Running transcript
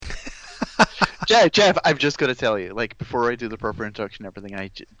Jeff, I've just got to tell you, like, before I do the proper introduction and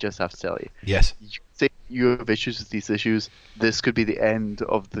everything, just have to tell you. Yes. You say you have issues with these issues, this could be the end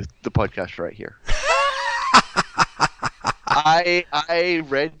of the podcast right here. I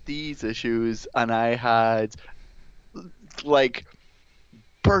read these issues and I had, like,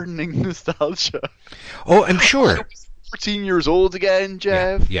 burning nostalgia. Oh, I'm I sure. was 14 years old again, Yeah.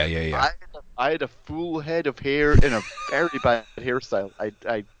 Jeff. Yeah. Yeah. Yeah. I had a full head of hair in a very bad hairstyle.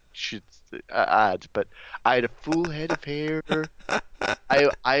 I should add, but I had a full head of hair.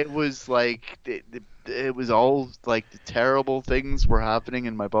 I was like it was all like the terrible things were happening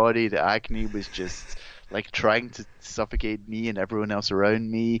in my body. The acne was just like trying to suffocate me and everyone else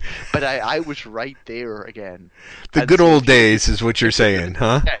around me. But I was right there again. The And good so old days is what you're saying,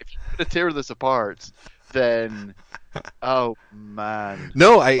 huh? yeah, if you're gonna tear this apart, then oh man,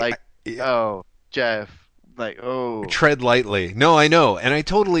 No, like oh Jeff, like oh tread lightly. No, I know, and I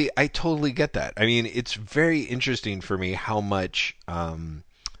totally get that. I mean, it's very interesting for me how much I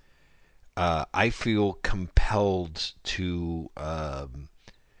feel compelled to.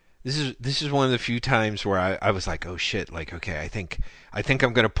 This is one of the few times where I was like, oh shit, like okay, I think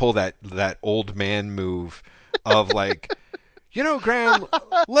I'm gonna pull that old man move of like. Graham,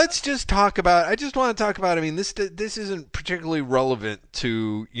 let's just talk about. I just want to talk about. I mean, this isn't particularly relevant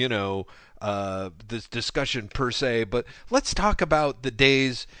to this discussion per se, but let's talk about the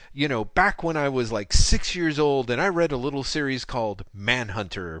days back when I was like 6 years old and I read a little series called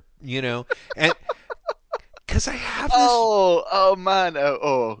Manhunter. And because I have this. oh man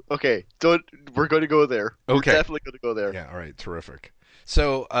okay, don't we're going to go there. We're Okay. definitely going to go there. Yeah. All right. Terrific.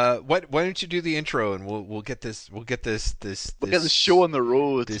 So, why don't you do the intro and we'll get We'll get the show on the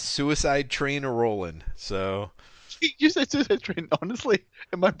road. this suicide train a rolling. So. You said Suicide Train. Honestly,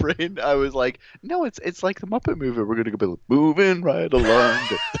 in my brain, I was like, no, it's like the Muppet movie. We're going to go moving right along.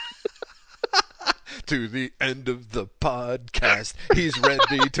 To the end of the podcast, he's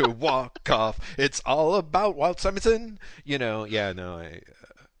ready to walk off. It's all about Walt Simonson. Yeah, no,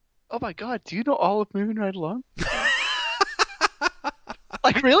 Oh my god, do you know all of moving right along?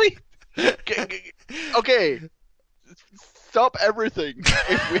 Like really? Okay, stop everything.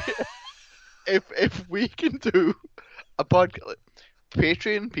 If we can do a podcast,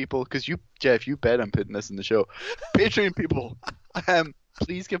 Patreon people, because Jeff, you bet I'm putting this in the show. Patreon people,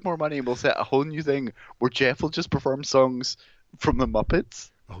 please give more money and we'll set a whole new thing where Jeff will just perform songs from the Muppets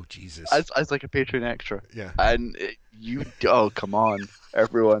Oh Jesus. as like a Patreon extra. Yeah. And oh come on,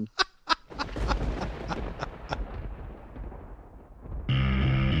 everyone.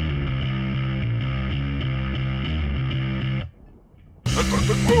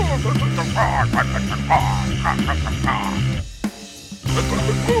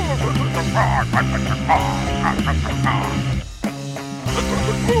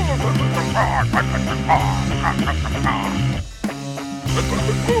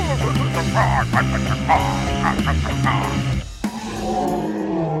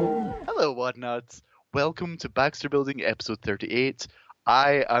 Hello, Whatnots. Welcome to Baxter Building, episode 38.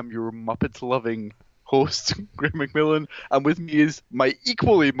 I am your Muppet-loving host, Graham McMillan, and with me is my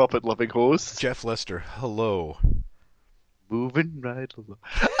equally Muppet-loving host, Jeff Lester. Hello. moving right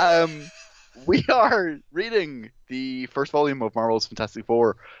along. We are reading the first volume of Marvel's Fantastic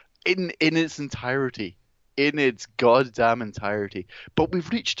Four in its entirety. In its goddamn entirety. But we've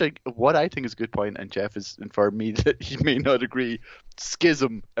reached what I think is a good point, and Jeff has informed me that he may not agree.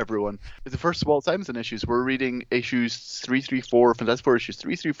 Schism, everyone. The first Walt Simonson issues, we're reading issues 334, Fantastic Four issues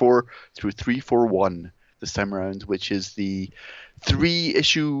 334 through 341 this time around, which is the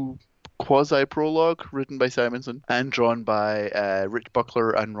 3-issue quasi-prologue written by Simonson and drawn by Rich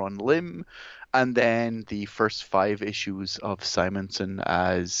Buckler and Ron Lim, and then the first 5 issues of Simonson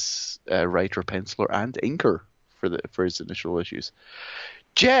as writer, penciler, and inker for his initial issues.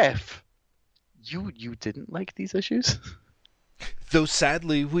 Jeff, you didn't like these issues? Though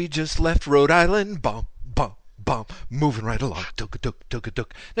sadly we just left Rhode Island. Bum bum bum. Moving right along. Tuk tuk tuk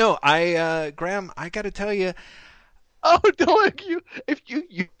tuk. No, Graham, I got to tell you. Oh no! If you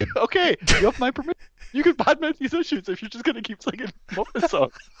okay, you have my permission. You can badmouth these issues if you're just gonna keep singing Muppet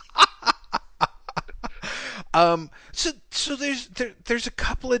songs. So there's a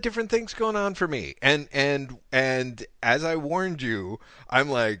couple of different things going on for me, and as I warned you, I'm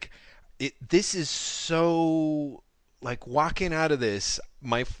like, this is so like walking out of this.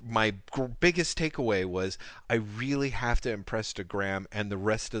 My biggest takeaway was I really have to impress to Graham and the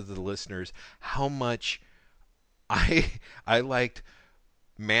rest of the listeners how much I liked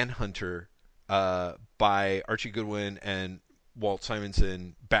Manhunter by Archie Goodwin and Walt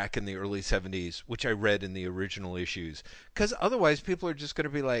Simonson back in the early 70s, which I read in the original issues. Because otherwise, people are just going to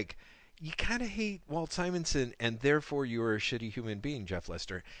be like, you kind of hate Walt Simonson, and therefore you're a shitty human being, Jeff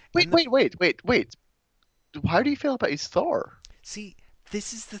Lester. Wait, And the, wait, wait, wait, wait. How do you feel about his Thor? see,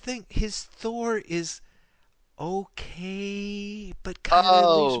 this is the thing. His Thor is okay, but kind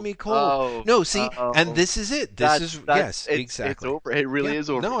of leaves Oh, me cold. oh, No, see, and oh. this is it. This is yes, It's exactly. over. It really Yeah, is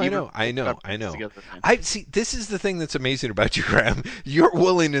over. no, I Even know, I know, I've put I this know. together, man. I see. This is the thing that's amazing about you, Graham. Your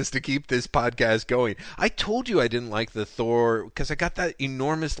willingness to keep this podcast going. I told you I didn't like the Thor because I got that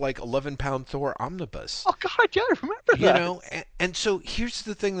enormous, like 11-pound Thor omnibus. Oh God, yeah, I remember You that. know, and so here's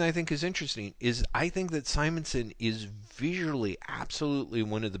the thing that I think is interesting is I think that Simonson is visually absolutely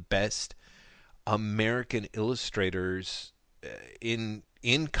one of the best American illustrators in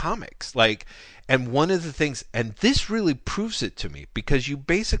comics. Like, and one of the things, and this really proves it to me because you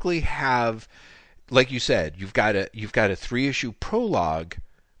basically have, like you said, you've got a 3-issue prologue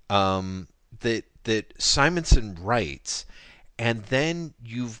that Simonson writes, and then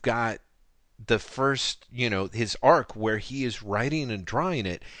you've got the first, his arc where he is writing and drawing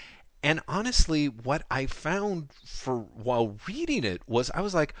it. And honestly, what I found for while reading it was I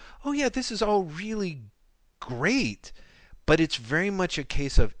was like, "Oh yeah, this is all really great." But it's very much a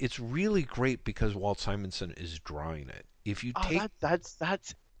case of it's really great because Walt Simonson is drawing it. If you Oh, take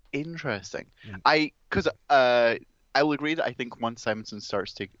that's interesting. Mm. Because I will agree that I think once Simonson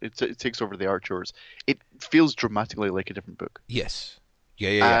starts it takes over the art chores, it feels dramatically like a different book. yes. Yeah,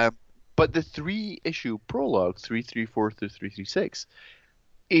 yeah, yeah. But the 3-issue prologue, 334 through 336,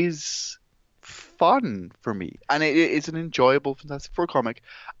 is fun for me, and it's an enjoyable Fantastic Four comic,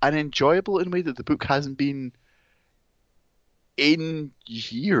 and enjoyable in a way that the book hasn't been in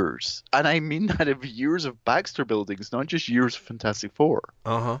years, and I mean that of years of Baxter Buildings, not just years of Fantastic Four.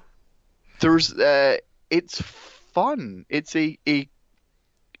 Uh-huh. There's it's fun. It's a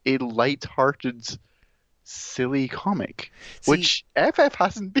light-hearted, silly comic, See, which FF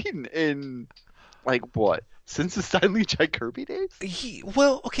hasn't been in like what since the Stanley Jack Kirby days.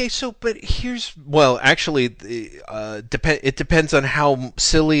 well, okay, so but here's well, actually, it depends on how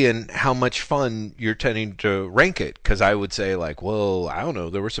silly and how much fun you're tending to rank it. Because I would say like, well, I don't know,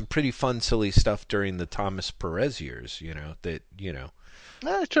 there was some pretty fun, silly stuff during the Thomas Perez years.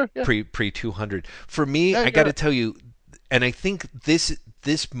 Sure, yeah, Pre 200. For me, yeah, I got yeah. to tell you, and I think this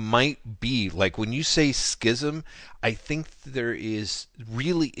might be like when you say schism, I think there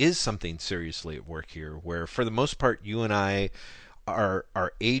really is something seriously at work here where for the most part you and I our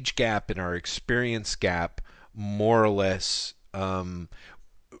age gap and our experience gap more or less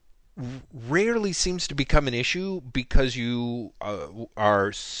rarely seems to become an issue because you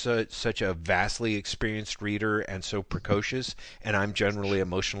are such a vastly experienced reader and so precocious, and I'm generally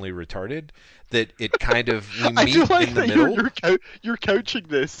emotionally retarded that it kind of we I do meet like in the that middle. you're couching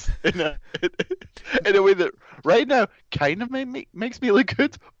this in a way that right now kind of makes me look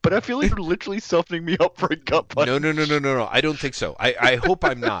good, but I feel like you're literally softening me up for a gut punch. No, no, no, no, no, no. I don't think so. I hope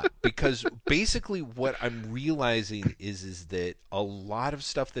I'm not because basically what I'm realizing is that a lot of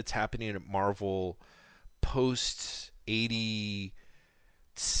stuff that's happening at Marvel post 80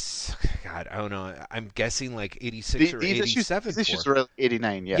 God, I don't know. I'm guessing like 86 or 87 These issues for. are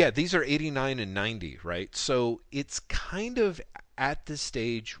 89, yeah. Yeah, these are 89 and 90, right? So it's kind of at the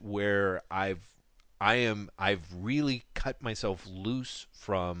stage where I've really cut myself loose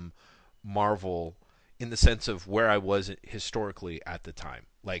from Marvel in the sense of where I was historically at the time.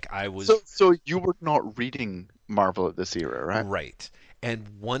 Like I was So you were not reading Marvel at this era, right? right.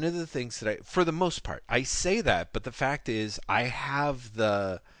 And one of the things that for the most part, I say that, but the fact is, I have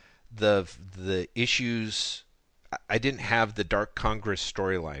the issues. I didn't have the Dark Congress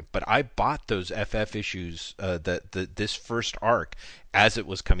storyline, but I bought those FF issues, this first arc as it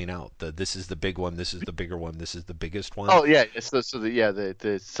was coming out. This is the big one. This is the bigger one. This is the biggest one. Oh yeah,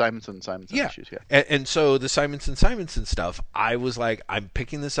 the Simonson Yeah. issues, yeah. And so the Simonson stuff, I was like, I'm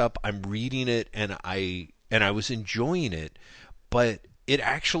picking this up, I'm reading it, and I was enjoying it, but it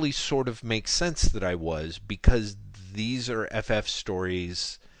actually sort of makes sense that I was because these are FF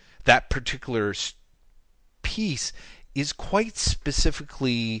stories. That particular piece is quite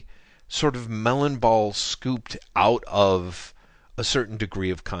specifically sort of melon ball scooped out of a certain degree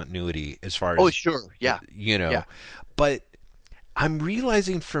of continuity as far Oh as sure, yeah, yeah. but I'm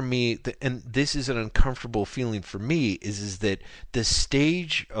realizing for me that, and this is an uncomfortable feeling for me, is that the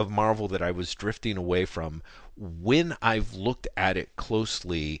stage of Marvel that I was drifting away from, when I've looked at it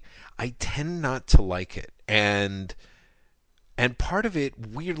closely, I tend not to like it. And part of it,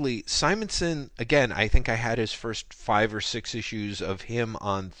 weirdly, Simonson, again, I think I had his first 5 or 6 issues of him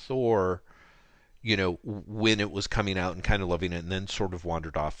on Thor, when it was coming out and kind of loving it, and then sort of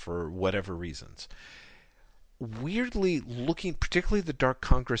wandered off for whatever reasons. weirdly looking, particularly the Dark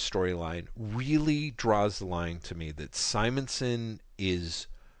Conqueror storyline, really draws the line to me that Simonson is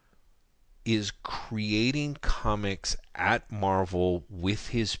creating comics at Marvel with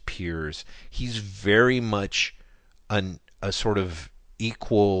his peers. He's very much a sort of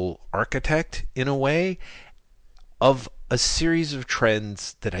equal architect in a way of a series of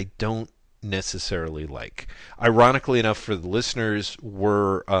trends that I don't necessarily like. Ironically enough, for the listeners,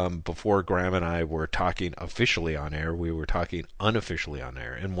 we're before Graham and I were talking officially on air, we were talking unofficially on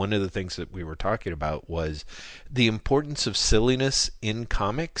air, and one of the things that we were talking about was the importance of silliness in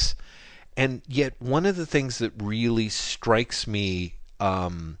comics. And yet, one of the things that really strikes me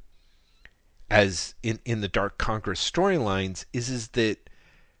as in the Dark Conqueror storylines is that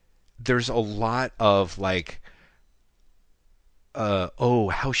there's a lot of like, oh,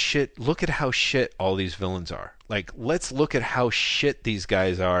 how shit, look at how shit all these villains are. Like, let's look at how shit these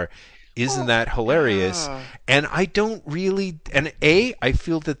guys are. Isn't that hilarious? Yeah. And I don't really, and I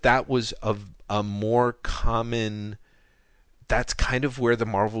feel that that was a more common, that's kind of where the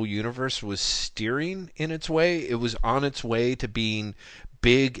Marvel Universe was steering in its way. It was on its way to being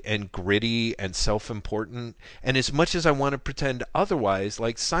big and gritty and self-important. And as much as I want to pretend otherwise,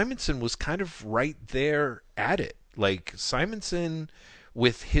 like Simonson was kind of right there at it. Like Simonson,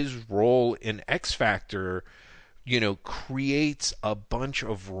 with his role in X Factor, creates a bunch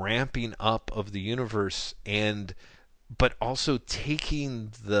of ramping up of the universe, and but also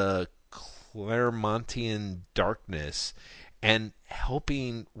taking the Claremontian darkness and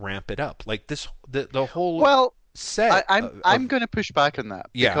helping ramp it up. Like this, the whole Well, set. I'm going to push back on that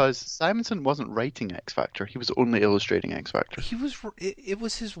Yeah. because Simonson wasn't writing X Factor. He was only illustrating X Factor. It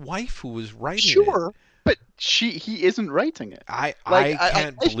was his wife who was writing it. Sure, but he isn't writing it. I Like,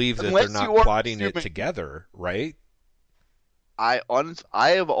 can't believe that they're unless not you are plotting it assuming- together, right? I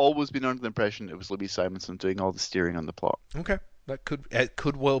have always been under the impression it was Libby Simonson doing all the steering on the plot. Okay, it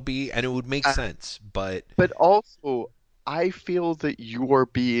could well be, and it would make sense. But But also, I feel that you're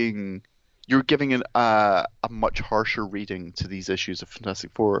giving a much harsher reading to these issues of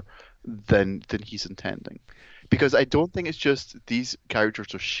Fantastic Four than he's intending. Because I don't think it's just these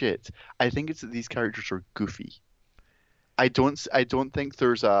characters are shit. I think it's that these characters are goofy. I don't think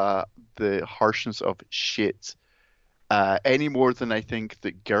there's the harshness of shit any more than I think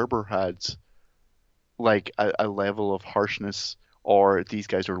that Gerber had like a level of harshness or these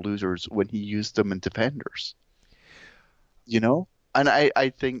guys are losers when he used them in Defenders. And I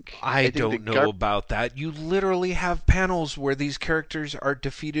think I think don't that know about that. You literally have panels where these characters are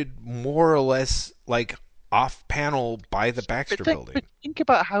defeated more or less like off panel by the Baxter building. But think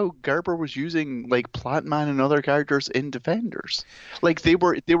about how Gerber was using like Plant Man and other characters in Defenders. Like they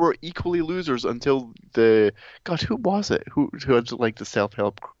were equally losers until who was it? Who had like the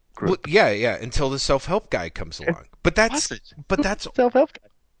self-help group? Well, yeah, until the self-help guy comes along. But that's Self-help guy.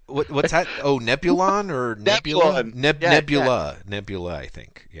 what's that? Oh, Nebulon or Nebula? Nebulon. Nebula, I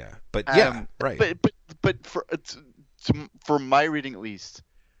think. Yeah. But yeah, right. But for my reading at least,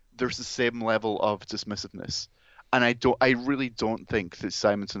 there's the same level of dismissiveness, and I really don't think that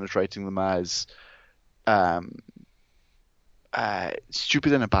Simonson is writing them as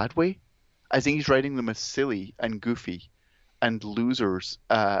stupid in a bad way. I think he's writing them as silly and goofy and losers.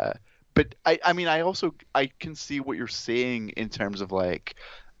 But I mean, I can see what you're saying in terms of like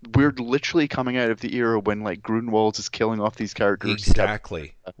we're literally coming out of the era when like Grunwald is killing off these characters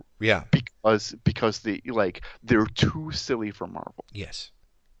Exactly. Yeah. because they're too silly for Marvel. Yes.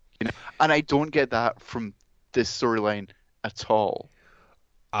 And I don't get that from this storyline at all.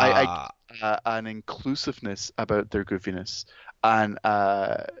 I an inclusiveness about their goofiness and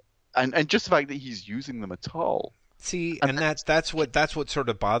just the fact that he's using them at all. See, and that's what sort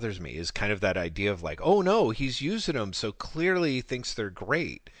of bothers me is kind of that idea of like, oh no, he's using them, so clearly he thinks they're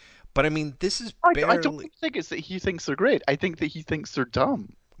great. But I mean, this is barely. I don't think it's that he thinks they're great. I think that he thinks they're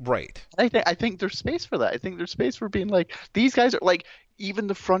dumb. Right. I think there's space for that. I think there's space for being like these guys are like even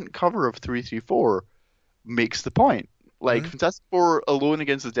the front cover of 334 makes the point. Like Fantastic Four alone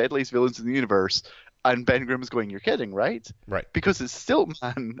against the deadliest villains in the universe, and Ben Grimm's going, "You're kidding, right?" Right. Because it's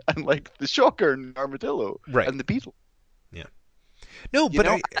Stiltman and like the Shocker and Armadillo and the Beetle. Yeah. No, but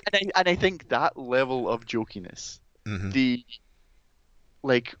I think that level of jokiness,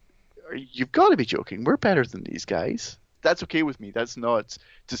 you've got to be joking. We're better than these guys. That's okay with me. That's not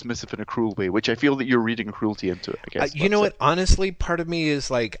dismissive in a cruel way, which I feel that you're reading cruelty into it, I guess. You know what? Honestly, part of me is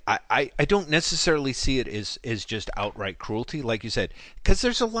like, I don't necessarily see it as just outright cruelty, like you said, because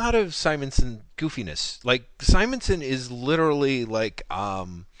there's a lot of Simonson goofiness. Like, Simonson is literally like,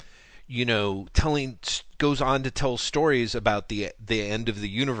 goes on to tell stories about the end of the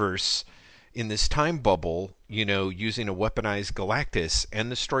universe, in this time bubble, using a weaponized Galactus,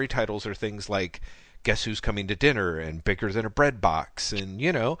 and the story titles are things like Guess Who's Coming to Dinner and Bigger Than a Bread Box, and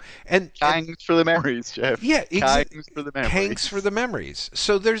Thanks for the memories, Jeff. yeah, Thanks for the thanks for memories. the memories.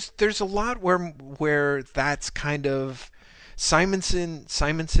 So there's a lot where that's kind of Simonson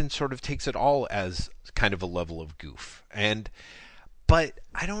sort of takes it all as kind of a level of goof. But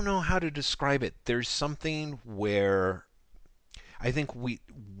I don't know how to describe it. There's something where I think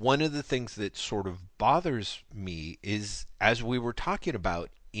one of the things that sort of bothers me is, as we were talking about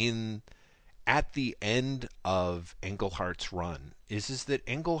in at the end of Englehart's run, is that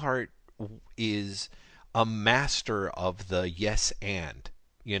Englehart is a master of the yes and,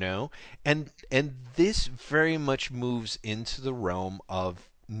 and this very much moves into the realm of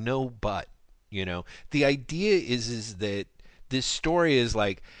no but. The idea is that this story is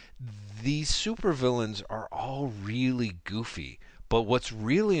like, these supervillains are all really goofy, but what's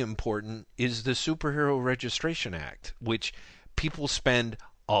really important is the Superhero Registration Act, which people spend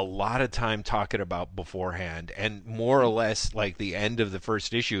a lot of time talking about beforehand, and more or less like the end of the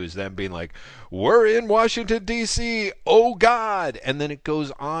first issue is them being like, we're in Washington DC, oh god, and then it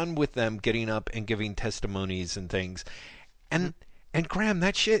goes on with them getting up and giving testimonies and things, and Graham,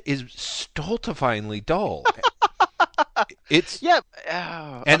 that shit is stultifyingly dull. It's Yeah.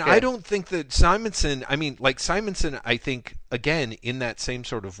 And I Okay. don't think that Simonson, I mean, like Simonson, I think, again, in that same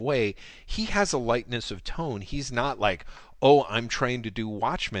sort of way, he has a lightness of tone. He's not like, oh, I'm trying to do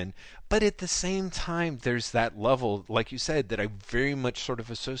Watchmen. But at the same time, there's that level, like you said, that I very much sort of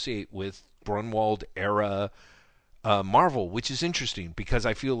associate with Grunwald era Marvel, which is interesting because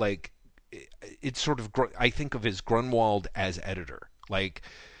I feel like it's sort of, I think of his Grunwald as editor. Like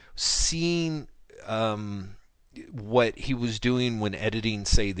seeing. What he was doing when editing,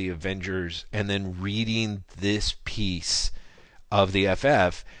 say, the Avengers, and then reading this piece of the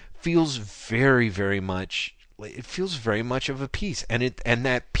FF feels very, very much. It feels very much of a piece, and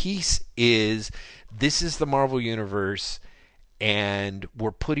that piece is, this is the Marvel universe, and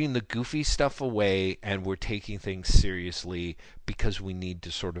we're putting the goofy stuff away, and we're taking things seriously because we need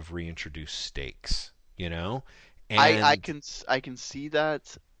to sort of reintroduce stakes. And I can see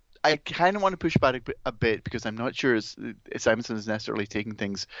that. I kind of want to push back a bit because I'm not sure Simonson is necessarily taking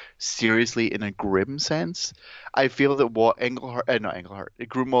things seriously in a grim sense. I feel that what not Englehart,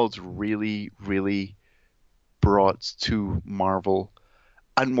 Grunwald's really, really brought to Marvel,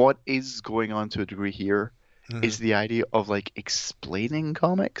 and what is going on to a degree here, mhm, is the idea of like explaining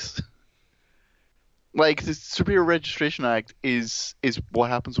comics. Like the Superhero Registration Act is what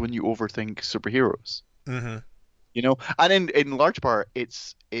happens when you overthink superheroes. mhm, And in large part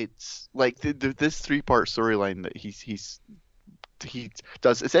it's like this three-part storyline that he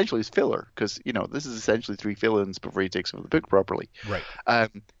does essentially is filler, because this is essentially three fill-ins before he takes over the book properly. right, um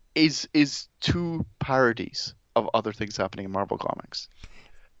is two parodies of other things happening in Marvel Comics,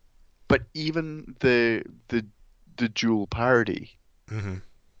 but even the dual parody mhm,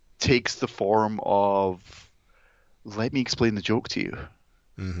 takes the form of, let me explain the joke to you,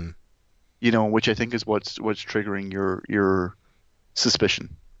 mhm. which I think is what's triggering your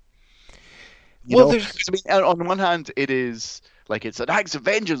suspicion. Well, 'Cause, I mean, on the one hand, it is like it's an Acts of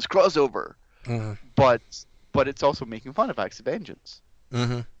Vengeance crossover, mhm, but it's also making fun of Acts of Vengeance,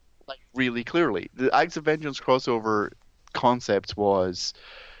 mhm, like really clearly. The Acts of Vengeance crossover concept was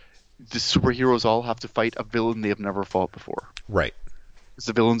the superheroes all have to fight a villain they have never fought before. right, Because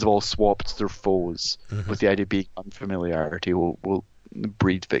the villains have all swapped their foes, mhm, with the idea being unfamiliarity will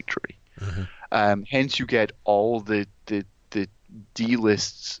breed victory. mhm, Hence, you get all the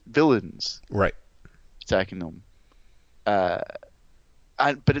D-list villains right. attacking them.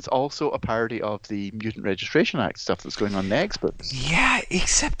 But it's also a parody of the Mutant Registration Act stuff that's going on in the X books. Yeah,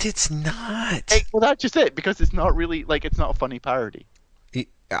 except it's not. Well, that's just it, because it's not really like, it's not a funny parody.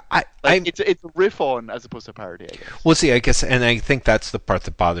 I, I, Like I'm it's a riff on as opposed to a parody, I guess. Well, see, I guess, and I think that's the part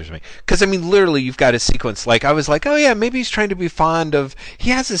that bothers me. Because, I mean, literally, you've got a sequence, like, I was like, oh, yeah, maybe he's trying to be fond of.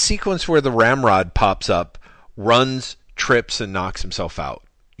 He has a sequence where the Ramrod pops up, runs, trips, and knocks himself out,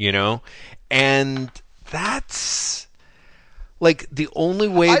 you know? And that's. Like, the only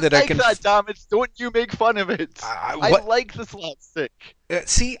way I that I like can. that, damn it! Don't you make fun of it? I What? like the slapstick.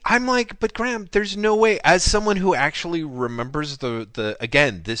 See, I'm like, but Graham, there's no way. As someone who actually remembers the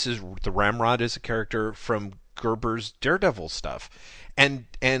again, this is the Ramrod is a character from Gerber's Daredevil stuff, and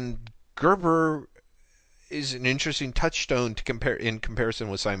Gerber is an interesting touchstone to compare in comparison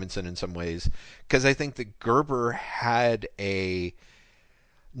with Simonson in some ways, because I think that Gerber had a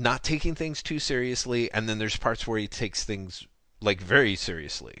not taking things too seriously, and then there's parts where he takes things like very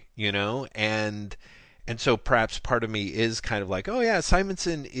seriously, and And so perhaps part of me is kind of like, oh yeah,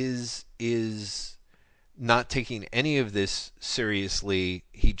 Simonson is not taking any of this seriously.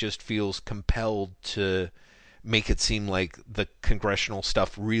 He just feels compelled to make it seem like the congressional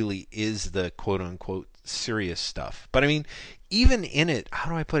stuff really is the quote unquote serious stuff. But I mean, even in it, how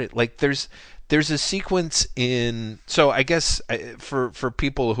do I put it? Like there's a sequence in, so I guess for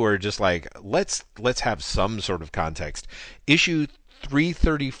people who are just like, let's have some sort of context. Issue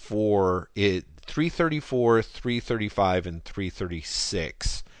 334, 335 and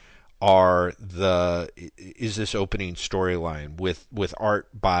 336 are the is this opening storyline with art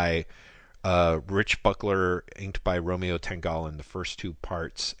by Rich Buckler, inked by Romeo Tangal in the first two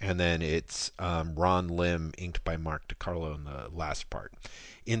parts, and then it's Ron Lim, inked by Mark DiCarlo in the last part.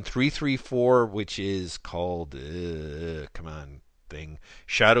 In 334, which is called come on thing,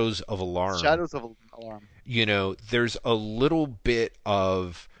 Shadows of Alarm. Shadows of Alarm. You know, there's a little bit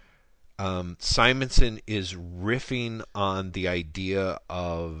of Simonson is riffing on the idea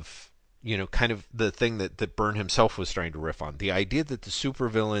of, you know, kind of the thing that Byrne himself was trying to riff on. The idea that the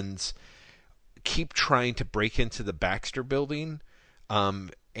supervillains keep trying to break into the Baxter building,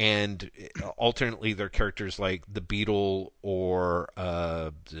 and alternately their characters like the Beetle or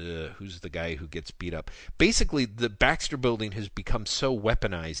who's the guy who gets beat up. Basically, the Baxter building has become so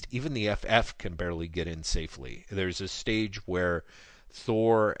weaponized, even the FF can barely get in safely. There's a stage where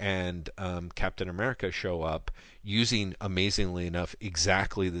Thor and Captain America show up using, amazingly enough,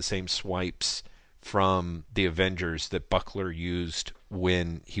 exactly the same swipes from the Avengers that Buckler used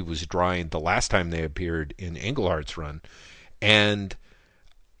when he was drawing the last time they appeared in Englehart's run. And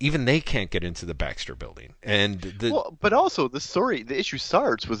even they can't get into the Baxter building. And but also the issue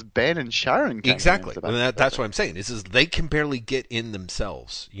starts with Ben and Sharon. Exactly. And that's what I'm saying. Is they can barely get in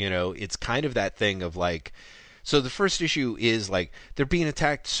themselves. You know, it's kind of that thing of like, so the first issue is like they're being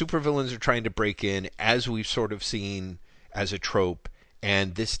attacked. Supervillains are trying to break in, as we've sort of seen as a trope.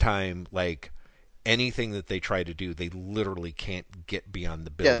 And this time, like anything that they try to do, they literally can't get beyond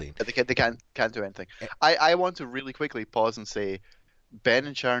the building. Yeah, they can't do anything. I want to really quickly pause and say, Ben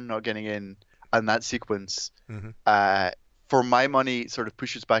and Sharon not getting in, and that sequence, for my money, sort of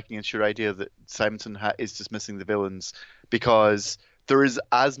pushes back against your idea that Simonson is dismissing the villains, because there is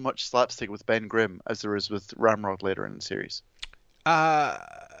as much slapstick with Ben Grimm as there is with Ramrod later in the series.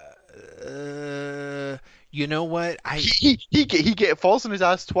 You know what? He falls on his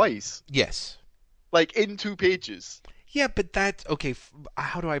ass twice. Yes. Like in 2 pages. Yeah, but that's okay.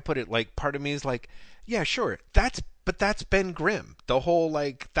 How do I put it? Like, part of me is like, yeah, sure. That's Ben Grimm. The whole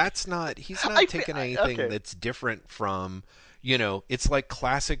like, he's not taking anything that's different from, you know, it's like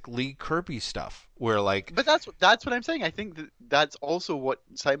classic Lee Kirby stuff where like. But that's what I'm saying. I think that's also what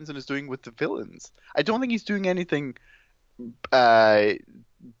Simonson is doing with the villains. I don't think he's doing anything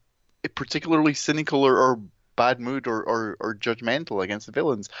particularly cynical or bad mood or judgmental against the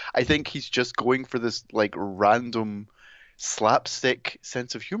villains. I think he's just going for this like random slapstick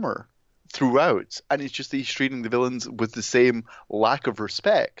sense of humor throughout, and it's just that he's treating the villains with the same lack of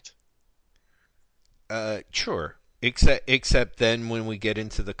respect. Sure. Except then when we get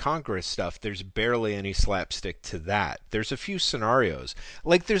into the Congress stuff, there's barely any slapstick to that. There's a few scenarios.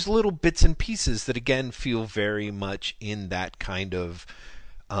 Like there's little bits and pieces that again feel very much in that kind of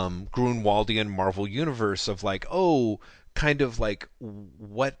Grunwaldian Marvel universe of like, oh, kind of like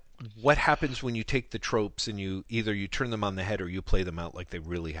what happens when you take the tropes and you turn them on the head or you play them out like they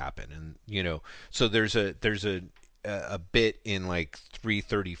really happen. And you know, so there's a bit in like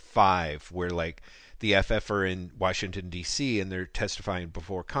 335 where like the FF are in Washington D.C. and they're testifying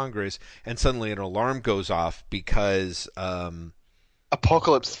before Congress, and suddenly an alarm goes off because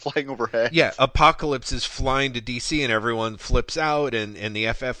Apocalypse flying overhead. Yeah, Apocalypse is flying to DC and everyone flips out, and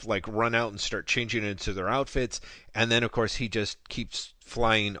the FF like run out and start changing into their outfits, and then of course he just keeps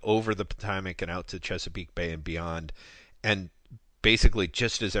flying over the Potomac and out to Chesapeake Bay and beyond, and basically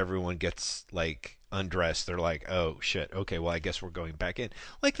just as everyone gets like undressed, they're like, oh shit, okay, well I guess we're going back in.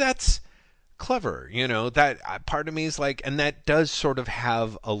 Like that's clever, you know, that part of me is like, and that does sort of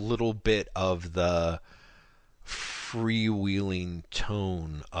have a little bit of the freewheeling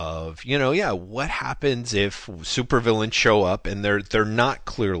tone of, you know, yeah, what happens if supervillains show up and they're not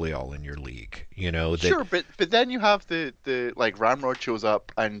clearly all in your league, you know? Sure, but then you have the like Ramrod shows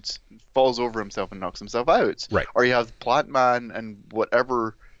up and falls over himself and knocks himself out, right? Or you have Plant Man and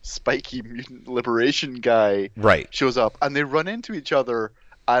whatever spiky mutant liberation guy, right, shows up and they run into each other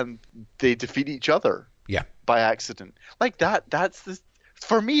and they defeat each other, yeah, by accident. Like that's the,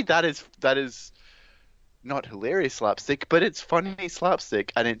 for me that is not hilarious slapstick, but it's funny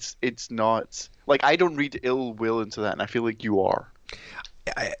slapstick, and it's not like, I don't read ill will into that, and I feel like you are.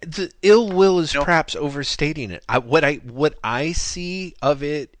 The ill will is You know, perhaps overstating it. What I see of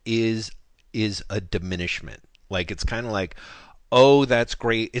it is a diminishment. Like it's kind of like, oh, that's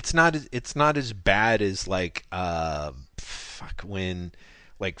great. It's not as bad as like fuck when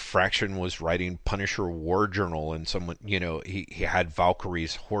like Fraction was writing Punisher War Journal and someone he had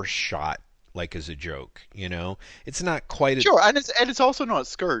Valkyrie's horse shot like as a joke. It's not quite a, sure, and it's also not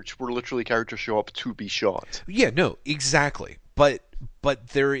Scourge, where literally characters show up to be shot. yeah, no, exactly. But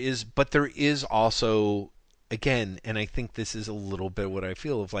there is also, again, and I think this is a little bit what I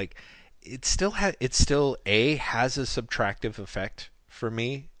feel of like it still has a subtractive effect for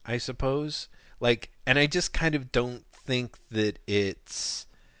me, I suppose. Like, and I just kind of don't think that it's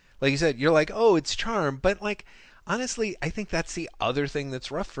like you said, you're like, oh, it's charm, but like honestly, I think that's the other thing that's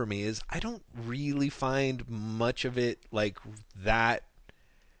rough for me is I don't really find much of it like that,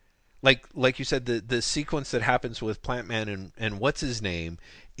 like you said, the sequence that happens with Plant Man and what's his name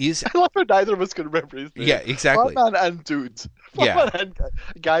is, I love how neither of us can remember his yeah, name. exactly, Batman and Dude. yeah, Batman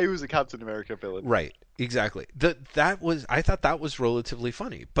and guy who's a Captain America villain. right, exactly. That was, I thought that was relatively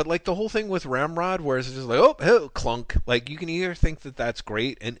funny, but like the whole thing with Ramrod, where it's just like, oh, clunk, like you can either think that that's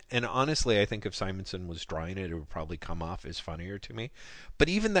great, and honestly, I think if Simonson was drawing it, it would probably come off as funnier to me. But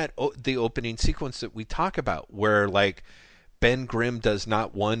even the opening sequence that we talk about, where like Ben Grimm does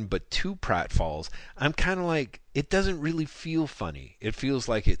not one but two pratfalls, I'm kind of like, it doesn't really feel funny. It feels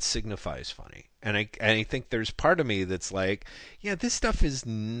like it signifies funny. And I think there's part of me that's like, yeah, this stuff is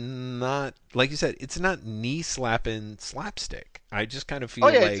not, like you said, it's not knee slapping slapstick. I just kind of Oh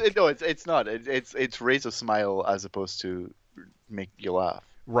feel yeah, like, no, it's not. It's raise a smile as opposed to make you laugh.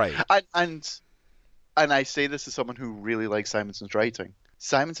 right, And I say this as someone who really likes Simonson's writing.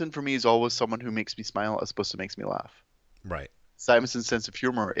 Simonson for me is always someone who makes me smile as opposed to makes me laugh. right. Simonson's sense of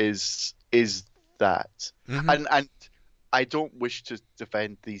humor is that, Hmm. and I don't wish to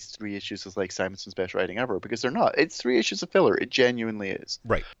defend these three issues as like Simonson's best writing ever because they're not. It's three issues of filler. It genuinely is.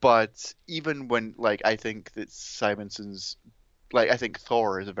 Right. But even when like I think that Simonson's like I think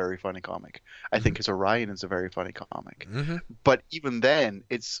Thor is a very funny comic. I Hmm. think his Orion is a very funny comic. Hmm. But even then,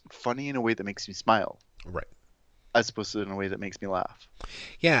 it's funny in a way that makes me smile Right. as opposed to in a way that makes me laugh.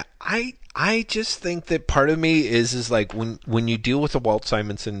 Yeah, I just think that part of me is like when you deal with a Walt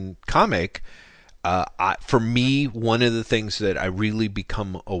Simonson comic, for me, one of the things that I really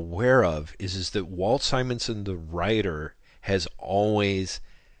become aware of is that Walt Simonson, the writer, has always,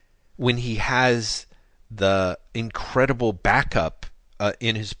 when he has the incredible backup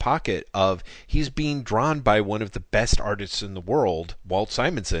in his pocket of he's being drawn by one of the best artists in the world, Walt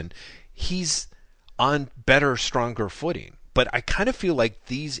Simonson, he's on better, stronger footing. But I kind of feel like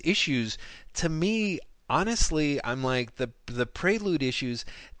these issues, to me, honestly, I'm like the prelude issues.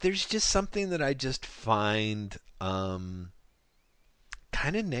 There's just something that I just find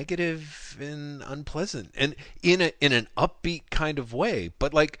kind of negative and unpleasant, and in an upbeat kind of way.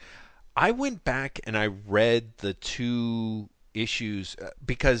 But like, I went back and I read the two issues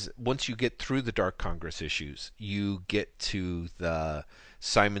because once you get through the Dark Congress issues, you get to the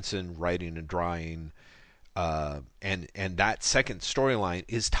Simonson writing and drawing, and that second storyline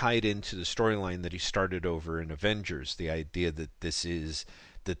is tied into the storyline that he started over in Avengers. The idea that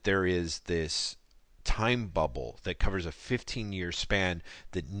there is this time bubble that covers a 15-year span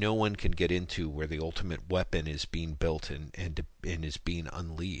that no one can get into, where the ultimate weapon is being built and is being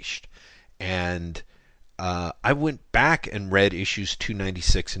unleashed. And I went back and read issues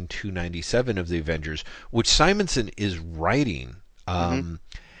 296 and 297 of the Avengers, which Simonson is writing. Hmm.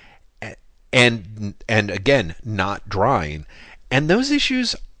 And again, not drawing, and those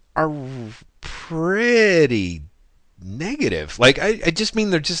issues are pretty negative. Like, I just mean,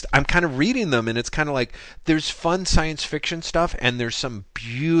 they're just, I'm kind of reading them and it's kind of like there's fun science fiction stuff and there's some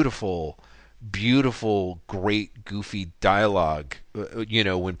beautiful, great, goofy dialogue.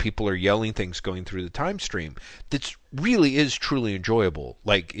 When people are yelling things going through the time stream, that's really is truly enjoyable,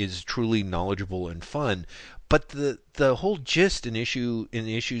 like is truly knowledgeable and fun. But the whole gist in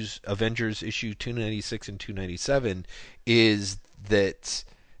issues Avengers issue 296 and 297 is that,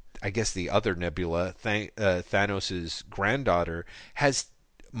 I guess, the other Nebula, Thanos' granddaughter, has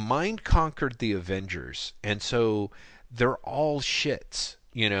mind conquered the Avengers, and so they're all shits,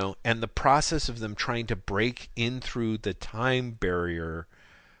 and the process of them trying to break in through the time barrier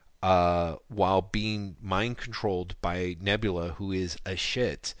while being mind controlled by Nebula, who is a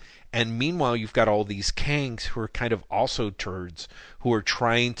shit. And meanwhile, you've got all these Kangs who are kind of also turds who are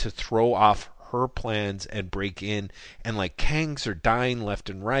trying to throw off her plans and break in. And like Kangs are dying left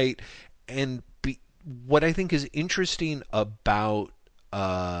and right. And what I think is interesting about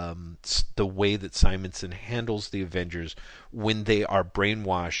the way that Simonson handles the Avengers when they are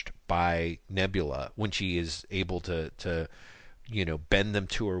brainwashed by Nebula, when she is able to bend them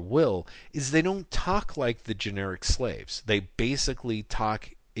to her will, is they don't talk like the generic slaves. They basically talk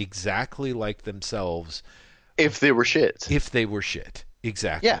exactly like themselves If they were shit. if they were shit.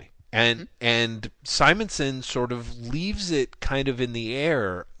 Exactly. Yeah. And Simonson sort of leaves it kind of in the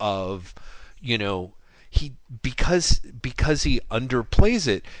air of, he because he underplays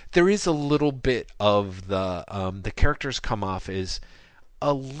it, there is a little bit of the characters come off as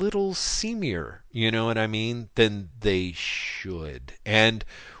a little seamier, you know what I mean, than they should. And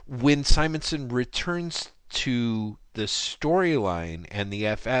when Simonson returns to the storyline and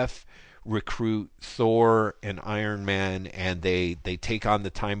the FF recruit Thor and Iron Man, and they take on the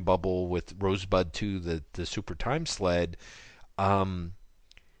time bubble with Rosebud 2, the super time sled,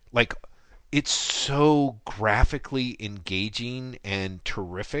 like, it's so graphically engaging and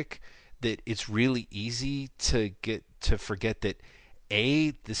terrific that it's really easy to get to forget that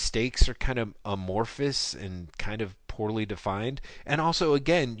the stakes are kind of amorphous and kind of poorly defined, and also,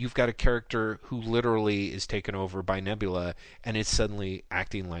 again, you've got a character who literally is taken over by Nebula and is suddenly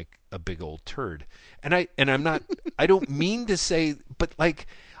acting like a big old turd. I'm not, I don't mean to say, but, like,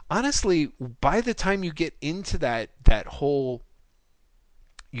 honestly, by the time you get into that whole,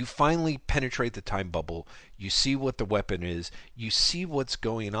 you finally penetrate the time bubble, you see what the weapon is, you see what's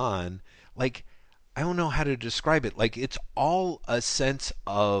going on, like, I don't know how to describe it. Like, it's all a sense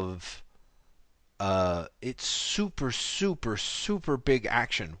of it's super, super, super big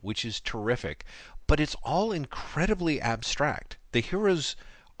action, which is terrific, but it's all incredibly abstract. The heroes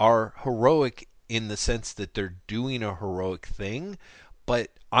are heroic in the sense that they're doing a heroic thing, but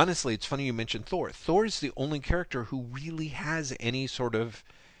honestly, it's funny you mentioned Thor. Thor is the only character who really has any sort of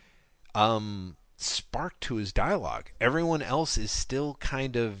spark to his dialogue. Everyone else is still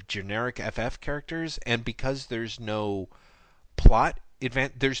kind of generic FF characters, and because there's no plot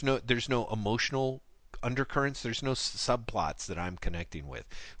there's no emotional undercurrents, there's no subplots that I'm connecting with.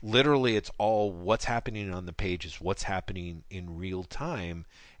 Literally, it's all what's happening on the page is what's happening in real time,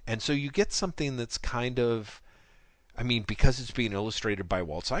 and so you get something that's kind of, I mean, because it's being illustrated by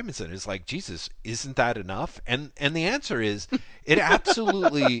Walt Simonson, it's like, Jesus, isn't that enough? And the answer is, it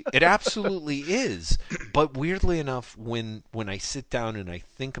absolutely is. But weirdly enough, when I sit down and I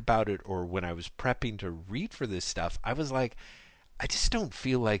think about it, or when I was prepping to read for this stuff, I was like, I just don't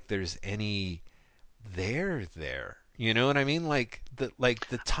feel like there's any there. You know what I mean? Like the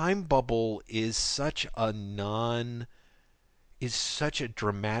time bubble is such a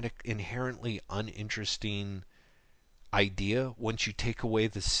dramatic, inherently uninteresting idea once you take away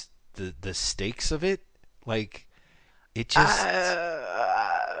the stakes of it. Like, it just,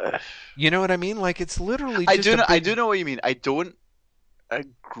 you know what I mean? Like, it's literally just I do know what you mean. I don't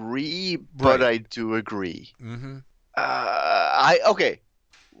agree, but Right. I do agree. Mm-hmm. Okay.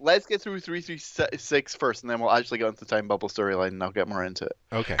 Let's get through 336 first, and then we'll actually get into the time bubble storyline, and I'll get more into it.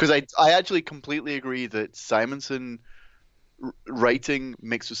 Okay. Because I actually completely agree that Simonson writing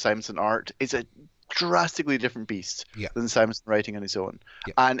mixed with Simonson art is a drastically different beast Yeah. than Simonson writing on his own,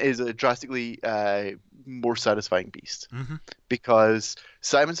 Yeah. and is a drastically more satisfying beast. Mm-hmm. Because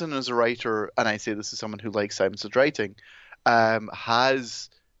Simonson as a writer, and I say this as someone who likes Simonson's writing, has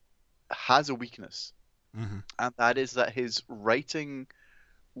a weakness, Mm-hmm. and that is that his writing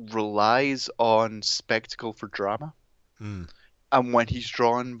relies on spectacle for drama. Mm. And when he's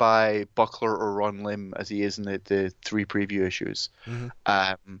drawn by Buckler or Ron Lim, as he is in the three preview issues,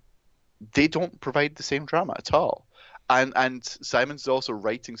 Mm-hmm. they don't provide the same drama at all. And Simon's also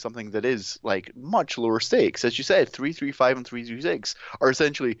writing something that is like much lower stakes. As you said, 335 and 336 are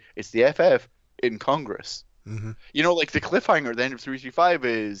essentially, it's the FF in Congress. Mm-hmm. You know, like the cliffhanger at the end of 335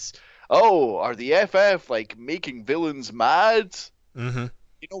 is, oh, are the FF like making villains mad? Mm-hmm.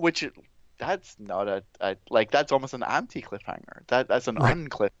 You know, that's not a like, that's almost an anti-cliffhanger. That's an Right.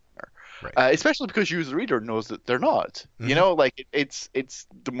 uncliffhanger. Right. Especially because you as the reader knows that they're not. Mhm. You know, like it's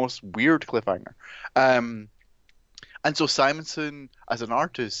the most weird cliffhanger. And so Simonson, as an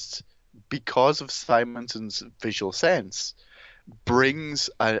artist, because of Simonson's visual sense,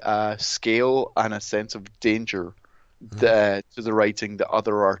 brings a scale and a sense of danger to the writing that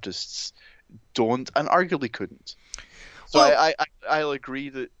other artists don't, and arguably couldn't. So Well- I'll agree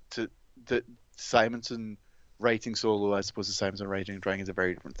that Simonson writing solo as opposed to Simonson writing and drawing is a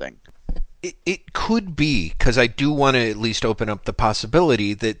very different thing. It could be, because I do want to at least open up the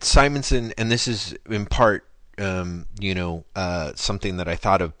possibility that Simonson, and this is in part, something that I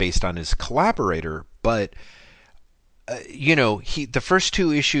thought of based on his collaborator, but the first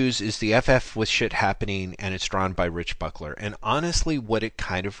two issues is the FF with shit happening, and it's drawn by Rich Buckler. And honestly, what it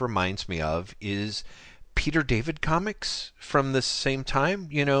kind of reminds me of is Peter David comics from the same time.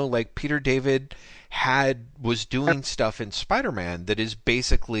 Like Peter David was doing stuff in Spider-Man that is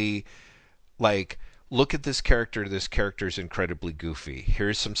basically like, look at this character. This character is incredibly goofy.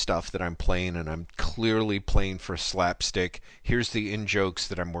 Here's some stuff that I'm playing, and I'm clearly playing for slapstick. Here's the in-jokes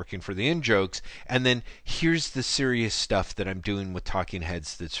that I'm working for the in-jokes. And then here's the serious stuff that I'm doing with Talking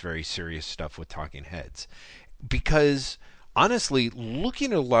Heads that's very serious stuff with Talking Heads. Because honestly,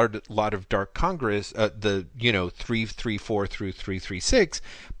 looking at a lot of Dark Congress, the 334 through 336,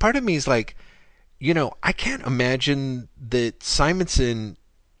 part of me is like, I can't imagine that Simonson,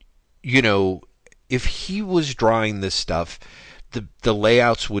 if he was drawing this stuff, the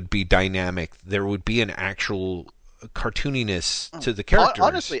layouts would be dynamic. There would be an actual cartooniness to the characters.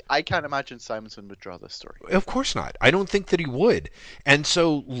 Honestly, I can't imagine Simonson would draw this story. Of course not. I don't think that he would. And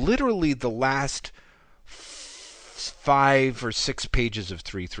so literally the last 5 or 6 pages of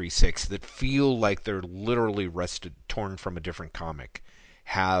 336 that feel like they're literally torn from a different comic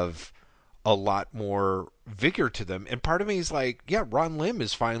have a lot more vigor to them. And part of me is like, yeah, Ron Lim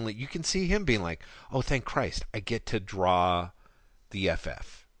is finally, you can see him being like, oh, thank Christ, I get to draw the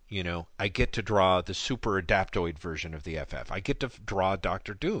FF. I get to draw the super adaptoid version of the FF. I get to draw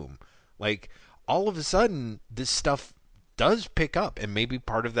Doctor Doom. Like, all of a sudden, this stuff does pick up. And maybe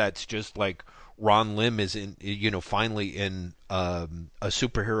part of that's just like Ron Lim is finally in a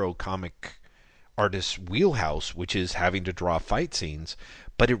superhero comic artist's wheelhouse, which is having to draw fight scenes.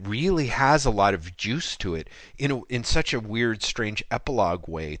 But it really has a lot of juice to it in such a weird, strange epilogue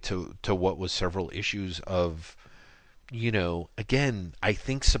way to what was several issues of, again, I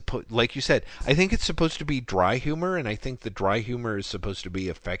think like you said, I think it's supposed to be dry humor, and I think the dry humor is supposed to be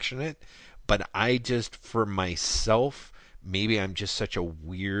affectionate. But I just, for myself, maybe I'm just such a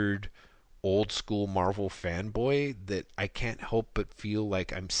weird, old school Marvel fanboy that I can't help but feel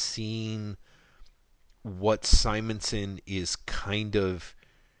like I'm seeing what Simonson is kind of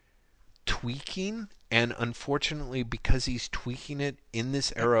tweaking, and unfortunately, because he's tweaking it in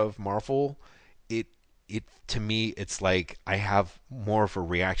this era of Marvel, it to me, it's like I have more of a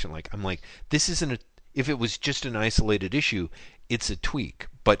reaction. Like, I'm like, this isn't if it was just an isolated issue, it's a tweak.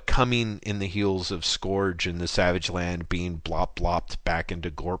 But coming in the heels of Scourge and the Savage Land being blopped back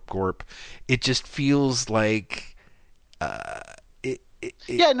into Gorp, it just feels like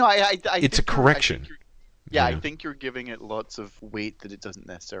yeah, no, I it's a correction. I think you're giving it lots of weight that it doesn't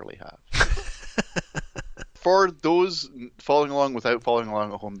necessarily have. For those following along without following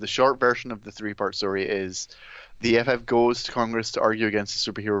along at home, the short version of the 3-part story is the FF goes to Congress to argue against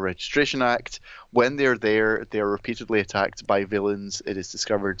the Superhero Registration Act. When they're there, they are repeatedly attacked by villains. It is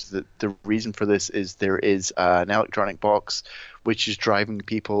discovered that the reason for this is there is an electronic box which is driving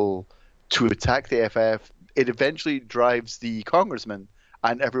people to attack the FF. It eventually drives the congressman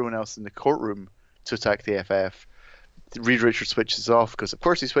and everyone else in the courtroom to attack the FF. Reed Richards switches it off because, of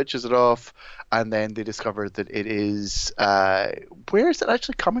course, he switches it off, and then they discover that it is where is it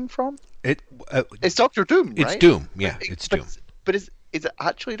actually coming from? It's Doctor Doom, right? It's Doom, yeah, it's Doom. But is it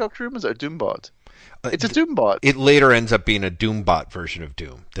actually Doctor Doom? Or is it a Doombot? It's a Doombot. It later ends up being a Doombot version of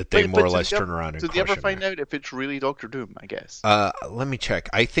Doom that they more or less turn around and. Did they ever find out if it's really Doctor Doom? I guess. Let me check.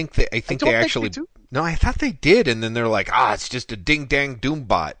 I think they actually. No, I thought they did, and then they're like, it's just a ding dang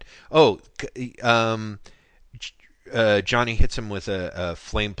Doombot. Oh, Johnny hits him with a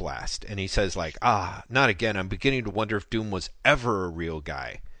flame blast, and he says like, not again. I'm beginning to wonder if Doom was ever a real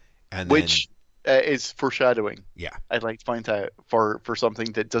guy. And which is foreshadowing. Yeah, I'd like to point out for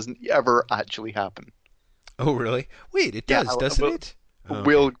something that doesn't ever actually happen. Oh, really? Wait, it does, doesn't it? Okay.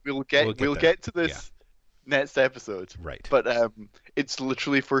 We'll get to this next episode. Right. But it's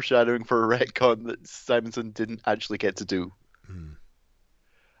literally foreshadowing for a retcon that Simonson didn't actually get to do.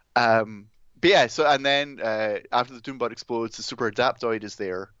 But yeah, so and then after the Doombot explodes, the Super Adaptoid is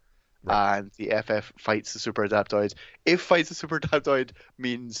there, and the FF fights the Super Adaptoid. If fights the Super Adaptoid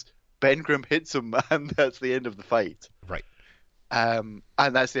means Ben Grimm hits him, and that's the end of the fight. Right. And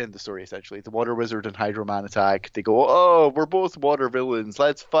that's the end of the story, essentially. The Water Wizard and Hydro Man attack. They go, oh, we're both water villains.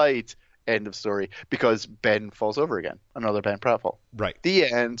 Let's fight. End of story. Because Ben falls over again. Another Ben pratfall. Right. The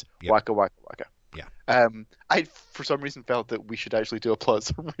end. Yep. Waka, waka, waka. Yeah. I, for some reason, felt that we should actually do a plot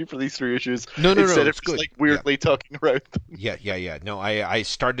summary for these 3 issues. No, instead of it's just good. Like weirdly talking around them. Yeah. No, I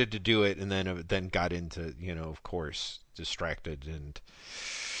started to do it, and then got into, of course, distracted and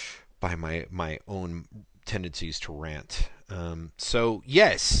by my own tendencies to rant. So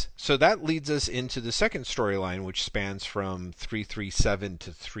that leads us into the second storyline, which spans from 337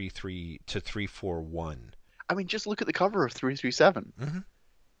 to 341. I mean, just look at the cover of 337. Hmm.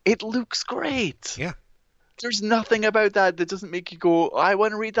 It looks great. Yeah. There's nothing about that that doesn't make you go, I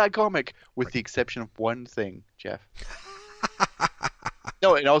want to read that comic, with the exception of one thing, Jeff.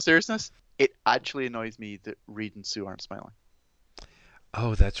 No, in all seriousness, it actually annoys me that Reed and Sue aren't smiling.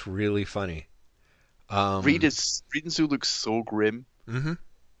 Oh, that's really funny. Um, Reed and Sue look so grim hmm.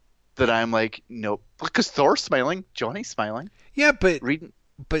 that I'm like, nope. Because Thor's smiling, Johnny's smiling. Yeah, but Reed,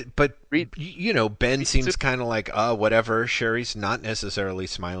 but Reed, you know, Ben Reed and Sue. seems kind of like, whatever. Sherry's not necessarily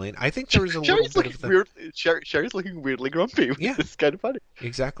smiling. I think there was a little Sherry's bit looking of the weird. Sherry's looking weirdly grumpy. yeah, It's kind of funny.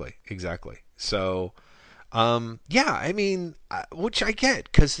 exactly, exactly. So, yeah, I mean, which I get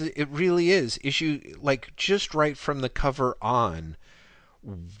because it really is issue like just right from the cover on.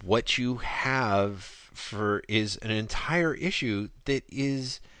 What you have for is an entire issue that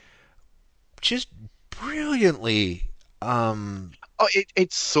is just brilliantly Oh,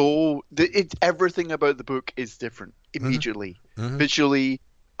 it's so it's everything about the book is different mhm, immediately. mhm, Visually,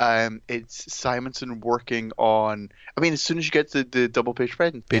 it's Simonson working on. I mean, as soon as you get to the double page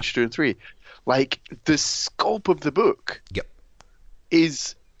spread, yeah, page 2 and 3, like the scope of the book yep,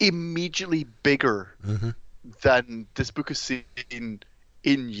 is immediately bigger mhm, than this book has seen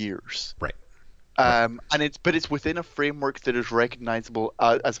in years. right, right, And it's within a framework that is recognizable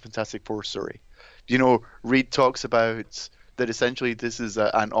as a Fantastic Four story. Reed talks about that essentially this is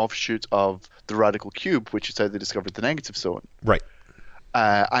an offshoot of the Radical Cube, which is how they discovered the Negative Zone. right,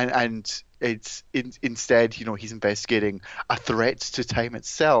 And it's instead, he's investigating a threat to time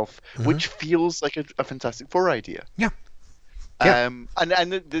itself, mhm, which feels like a Fantastic Four idea. yeah, yeah.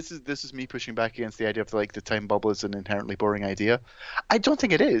 And this is me pushing back against the idea of like the time bubble is an inherently boring idea. I don't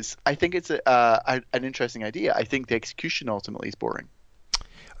think it is. I think it's an interesting idea. I think the execution ultimately is boring.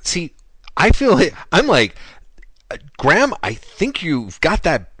 See, I feel it. I'm like, Graham, I think you've got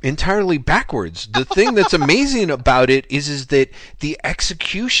that entirely backwards. The thing that's amazing about it is that the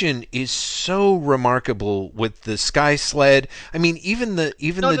execution is so remarkable with the sky sled. I mean, even No,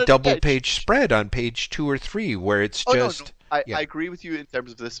 the no, no, double yeah. page spread on page 2 or 3, where it's Oh no, no. just I yeah, agree with you in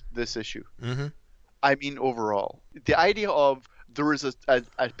terms of this issue. hmm, I mean overall, the idea of there is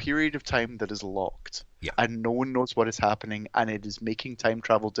a period of time that is locked, yeah, and no one knows what is happening, and it is making time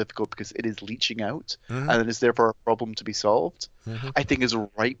travel difficult because it is leaching out, hmm, and it is therefore a problem to be solved. hmm, I think is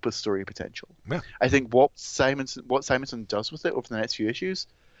ripe with story potential. yeah, I think what Simonson does with it over the next few issues,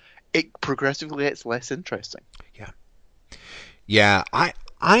 it progressively gets less interesting. yeah. Yeah,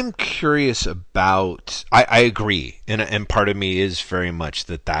 I'm curious about. I agree, and part of me is very much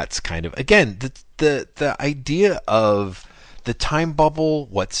that's kind of again the idea of the time bubble.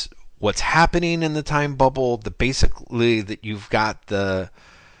 What's happening in the time bubble? The basically that you've got the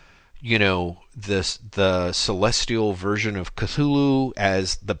celestial version of Cthulhu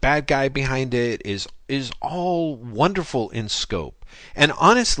as the bad guy behind it is all wonderful in scope. And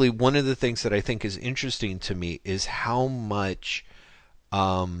honestly, one of the things that I think is interesting to me is how much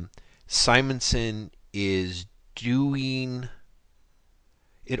Simonson is doing.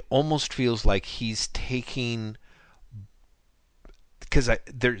 It almost feels like he's taking because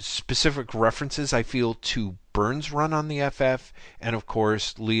there's specific references I feel to Burns' run on the FF and of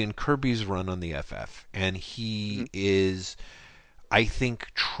course Lee and Kirby's run on the FF, and Hmm. he is I think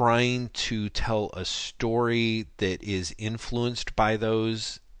trying to tell a story that is influenced by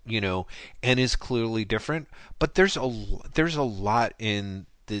those, and is clearly different. But there's a lot in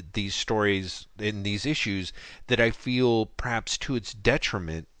these stories in these issues that I feel perhaps to its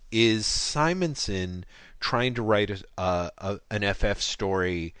detriment is Simonson trying to write an FF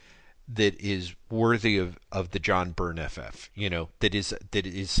story that is worthy of the John Byrne FF. That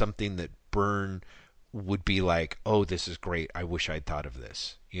is something that Byrne would be like, oh, this is great. I wish I'd thought of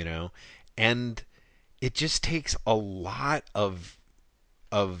this. And it just takes a lot of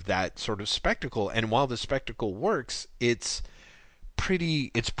that sort of spectacle. And while the spectacle works, it's pretty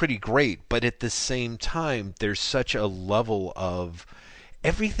great. But at the same time, there's such a level of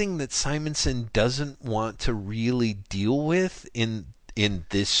everything that Simonson doesn't want to really deal with in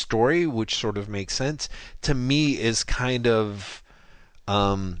this story, which sort of makes sense to me, is kind of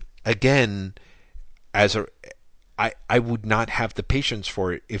again as a I would not have the patience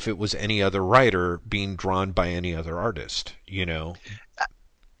for it if it was any other writer being drawn by any other artist.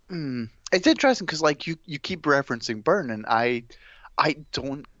 Mm. It's interesting because like you keep referencing Byrne, and I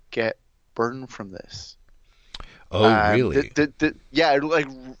don't get Byrne from this. Oh, really? Yeah, like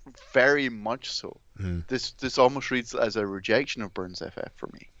very much so. Mm. This almost reads as a rejection of Byrne's FF for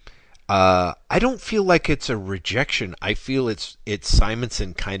me. I don't feel like it's a rejection. I feel it's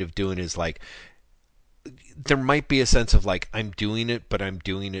Simonson kind of doing his like there might be a sense of like I'm doing it, but I'm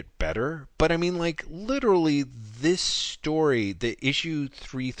doing it better. But I mean, like literally, this story, the issue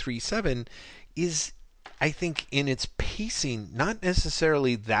 337, is I think in its pacing not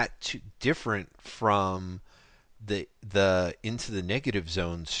necessarily that too different from the Into the Negative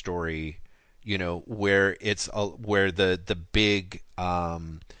Zone story, where where the big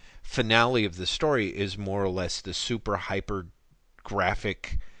finale of the story is more or less the super hyper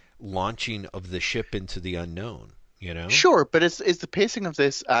graphic launching of the ship into the unknown. Sure, but is the pacing of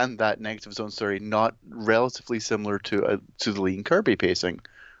this and that Negative Zone story not relatively similar to the Lee Kirby pacing,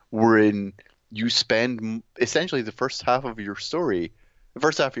 wherein you spend essentially the first half of your story, the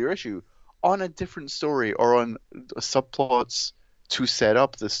first half of your issue, on a different story or on subplots to set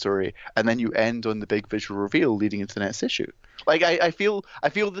up the story, and then you end on the big visual reveal leading into the next issue. Like I feel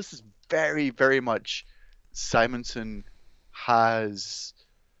this is very, very much Simonson has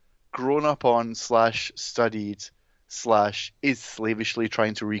grown up on / studied / is slavishly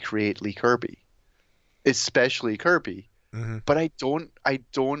trying to recreate Lee Kirby, especially Kirby. Mm-hmm. But I don't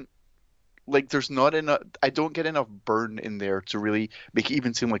like. There's not enough. I don't get enough Byrne in there to really make it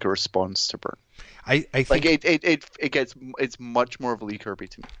even seem like a response to Byrne. I think Like it's much more of a Lee Kirby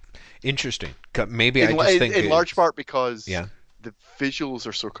to me. interesting. Maybe I just think In large part because yeah. the visuals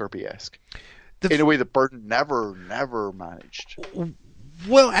are so Kirby-esque The in a way that Byrne never managed.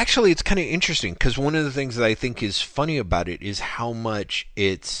 Well, actually, it's kind of interesting because one of the things that I think is funny about it is how much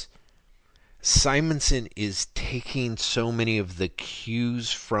Simonson is taking so many of the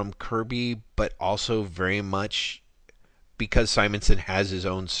cues from Kirby, but also very much because Simonson has his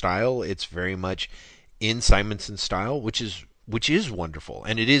own style. It's very much in Simonson's style, which is wonderful,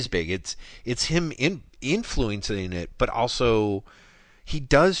 and it is big. It's him influencing it, but also he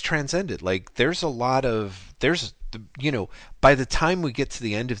does transcend it. Like there's by the time we get to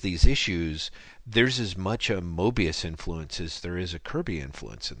the end of these issues, there's as much a Mobius influence as there is a Kirby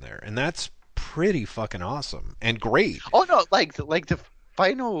influence in there, and that's pretty fucking awesome and great. Oh no, like the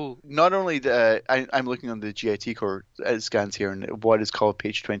final. Not only I'm looking on the GIT core scans here, and what is called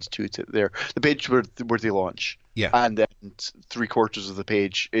page 22 to there, the page where they launch. Yeah. And then 3/4 of the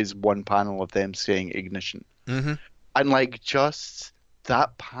page is one panel of them saying ignition. Mm-hmm. And like just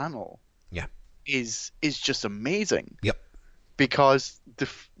that panel. Yeah. Is just amazing. Yep. Because the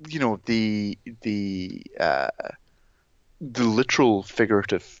literal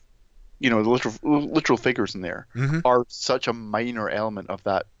figurative, the literal figures in there Mm-hmm. are such a minor element of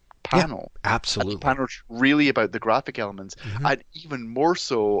that panel. Yeah, absolutely. And the panel's really about the graphic elements, Mm-hmm. and even more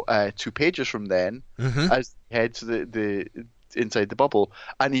so 2 pages from then, Mm-hmm. as they head to the inside the bubble,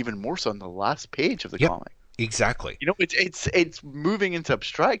 and even more so on the last page of the Yep. comic. Exactly. It's moving into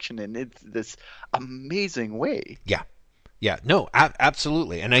abstraction in this amazing way. Yeah. No,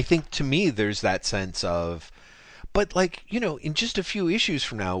 absolutely. And I think to me, there's that sense of, but like, in just a few issues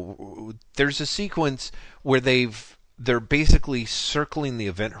from now, there's a sequence where they're basically circling the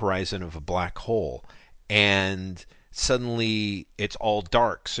event horizon of a black hole, and suddenly it's all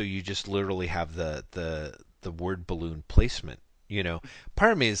dark. So you just literally have the word balloon placement.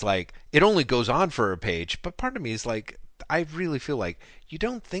 Part of me is like, it only goes on for a page, but part of me is like, I really feel like you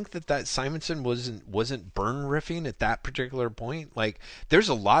don't think that Simonson wasn't Byrne riffing at that particular point. Like, there's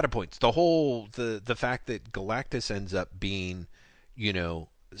a lot of points. The fact that Galactus ends up being,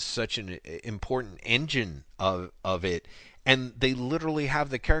 such an important engine of it. And they literally have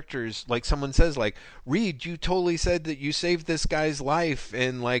the characters, like someone says, like, Reed, you totally said that you saved this guy's life,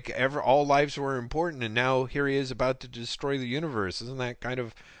 and like all lives were important, and now here he is about to destroy the universe. Isn't that kind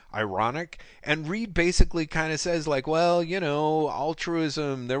of ironic? And Reed basically kind of says, like, well,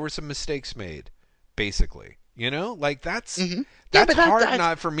 altruism, there were some mistakes made, basically. Like that's Mm-hmm. that's hard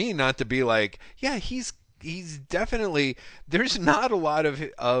not for me not to be like, yeah, he's definitely, there's not a lot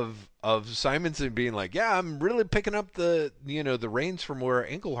of Simonson being like, yeah, I'm really picking up the reins from where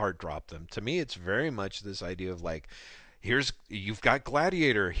Englehart dropped them. To me, it's very much this idea of like, you've got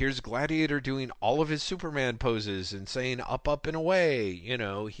Gladiator. Here's Gladiator doing all of his Superman poses and saying up and away.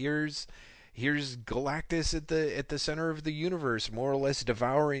 Here's Galactus at the center of the universe, more or less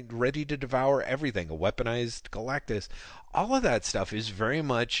ready to devour everything. A weaponized Galactus. All of that stuff is very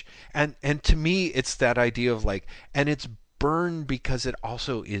much, and to me, it's that idea of like, and it's Byrne because it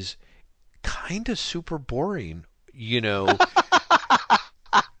also is kind of super boring,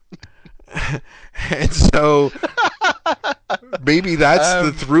 and so maybe that's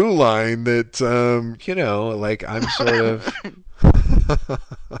the through line that like I'm sort of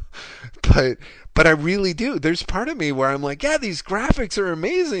but I really do. There's part of me where I'm like, yeah, these graphics are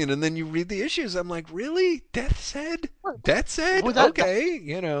amazing, and then you read the issues, I'm like, really? Death said? Well, Okay,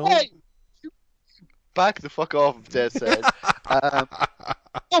 Hey, back the fuck off, Death said. Um,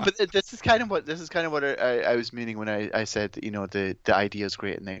 no, but this is kind of what I was meaning when I said that, the idea is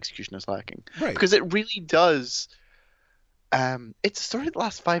great and the execution is lacking, Right. because it really does. It's a story that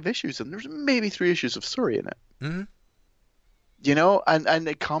lasts 5 issues, and there's maybe 3 issues of story in it. Hmm. And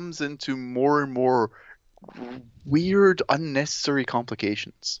it comes into more and more weird, unnecessary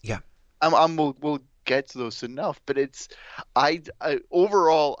complications. Yeah. We'll get to those soon enough, but I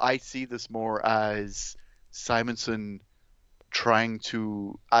overall I see this more as Simonson trying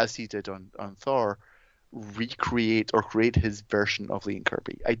to, as he did on Thor, recreate or create his version of Lee and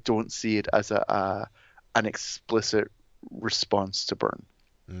Kirby. I don't see it as an explicit response to Byrne.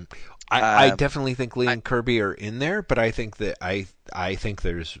 Mm. I Um, definitely think Lee I, and Kirby are in there, but I think that I think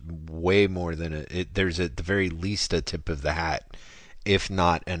there's way more than there's at the very least a tip of the hat, if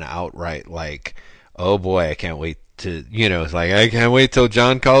not an outright like, oh boy, I can't wait to, it's like I can't wait till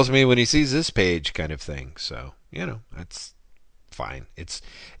John calls me when he sees this page kind of thing. So that's fine. It's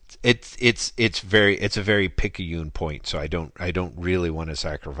a very picayune point. So I don't really want to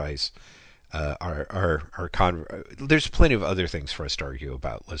sacrifice there's plenty of other things for us to argue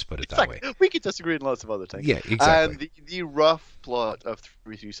about. Let's put it that way. we could disagree on lots of other things. Yeah, exactly. The rough plot of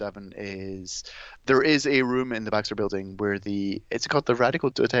 337 is there is a room in the Baxter Building where it's called the Radical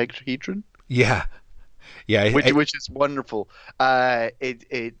Dodecahedron, Yeah, yeah. which is wonderful. It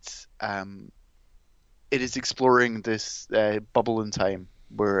is exploring this bubble in time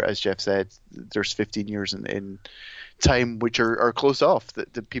where, as Jeff said, there's 15 years in time which are closed off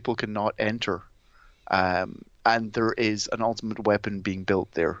that people cannot enter. And there is an ultimate weapon being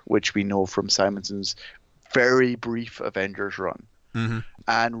built there, which we know from Simonson's very brief Avengers run. Mm-hmm.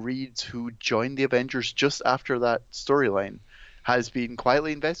 And Reed, who joined the Avengers just after that storyline, has been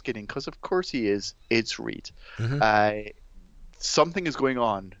quietly investigating, because of course he is. It's Reed. Mm-hmm. Something is going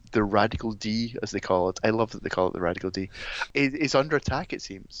on. The Radical D, as they call it. I love that they call it the Radical D. Is under attack, it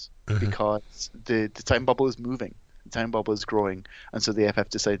seems, Mm-hmm. because the time bubble is moving. The time bubble is growing, and so the FF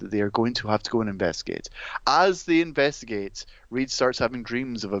decide that they are going to have to go and investigate. As they investigate, Reed starts having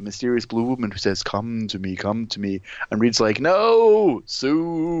dreams of a mysterious blue woman who says, come to me, come to me. And Reed's like, no,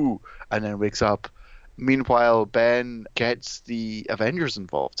 Sue! And then wakes up. Meanwhile, Ben gets the Avengers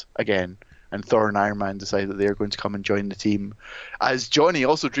involved again, and Thor and Iron Man decide that they are going to come and join the team. As Johnny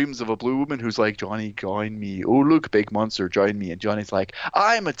also dreams of a blue woman who's like, Johnny, join me. Oh, look, big monster, join me. And Johnny's like,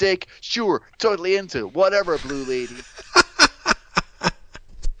 I'm a dick. Sure, totally into it. Whatever, blue lady.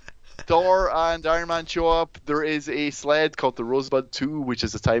 Thor and Iron Man show up. There is a sled called the Rosebud 2, which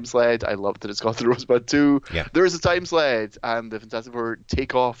is a time sled. I love that it's called the Rosebud 2. Yeah. There is a time sled, and the Fantastic Four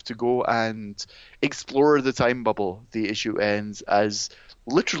take off to go and explore the time bubble. The issue ends as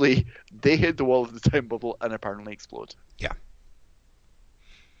literally they hit the wall of the time bubble and apparently explode. Yeah.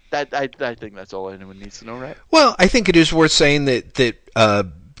 I think that's all anyone needs to know, right? Well, I think it is worth saying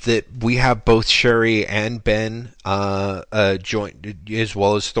that we have both Sherry and Ben joined, as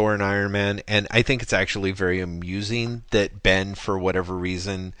well as Thor and Iron Man, and I think it's actually very amusing that Ben, for whatever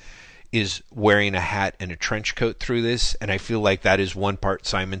reason, is wearing a hat and a trench coat through this, and I feel like that is one part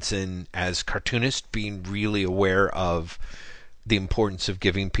Simonson, as cartoonist, being really aware of the importance of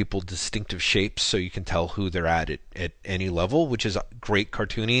giving people distinctive shapes so you can tell who they're at any level, which is great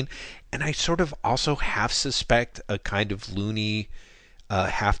cartooning. And I sort of also half suspect a kind of loony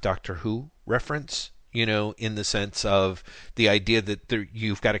half Doctor Who reference, in the sense of the idea that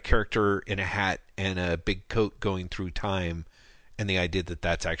you've got a character in a hat and a big coat going through time, and the idea that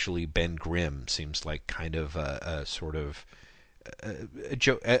that's actually Ben Grimm seems like kind of a sort of a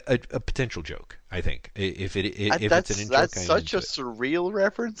joke, a potential joke. I think if it's an in joke, That's such a surreal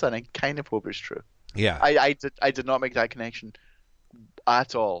reference, and I kind of hope it's true. Yeah. I did not make that connection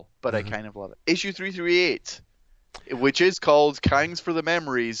at all, but I kind of love it. Issue 338, which is called Kangs for the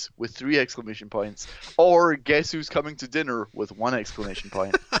Memories with 3 exclamation points, or Guess Who's Coming to Dinner with 1 exclamation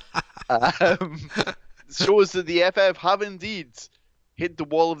point. Shows that the FF have indeed hit the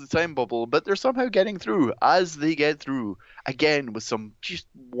wall of the time bubble, but they're somehow getting through. As they get through, again with some just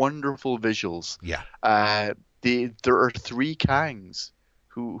wonderful visuals. Yeah. There are 3 Kangs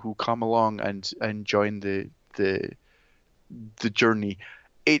who come along and join the journey.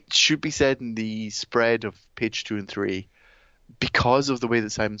 It should be said in the spread of page 2 and 3, because of the way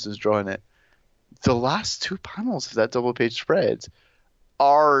that Simonson's drawing it, the last 2 panels of that double page spread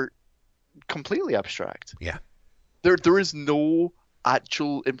are completely abstract. Yeah. There is no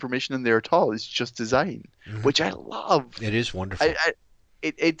actual information in there at all. It's just design, which I love. It is wonderful.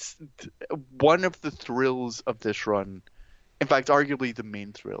 It's one of the thrills of this run. In fact, arguably the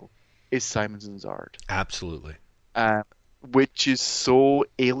main thrill is Simonson's art. Absolutely. Which is so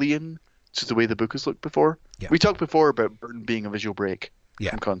alien to the way the book has looked before. Yeah. We talked before about Byrne being a visual break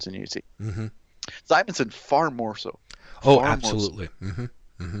Yeah. from continuity. Mm-hmm. Simonson far more so. Oh, Far more so. absolutely. Mm-hmm.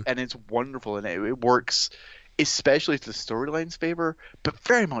 Mm-hmm. And it's wonderful, and it works, especially to the storyline's favor, but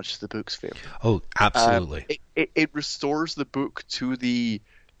very much to the book's favor. Oh, absolutely. It restores the book to the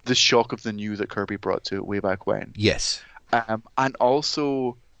shock of the new that Kirby brought to it way back when. Yes. And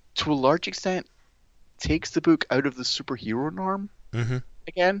also, to a large extent, takes the book out of the superhero norm Mm-hmm.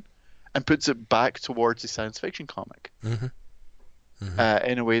 again, and puts it back towards the science fiction comic. Mm-hmm. Mm-hmm.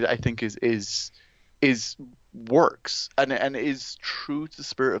 In a way that I think is works and is true to the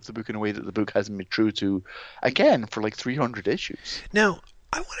spirit of the book in a way that the book hasn't been true to, again, for like 300 issues. Now,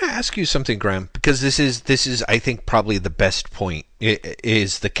 I want to ask you something, Graham, because this is I think probably the best point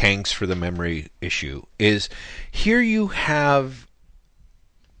is the Kangs for the Memory issue. Is here you have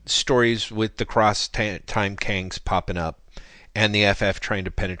stories with the cross time Kangs popping up and the FF trying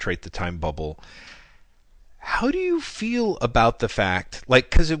to penetrate the time bubble. How do you feel about the fact, like,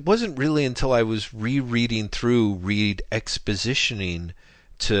 because it wasn't really until I was rereading through Reed expositioning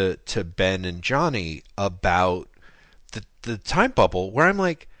to Ben and Johnny about the time bubble, where I'm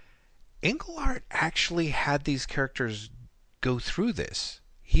like, Englehart actually had these characters go through this.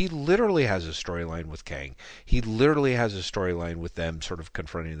 He literally has a storyline with Kang. He literally has a storyline with them sort of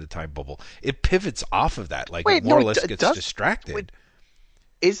confronting the time bubble. It pivots off of that, like it more or less gets distracted. Wait,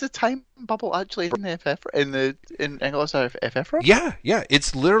 is the time bubble actually in the FF in English FF run? Yeah,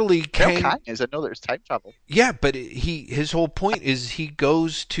 it's literally Kang. Kang is. I know there's time travel. Yeah, but his whole point is he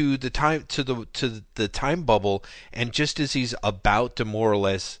goes to the time to the time bubble, and just as he's about to more or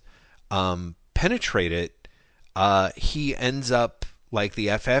less penetrate it, he ends up, like, the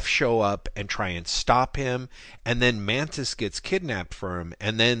FF show up and try and stop him, and then Mantis gets kidnapped for him,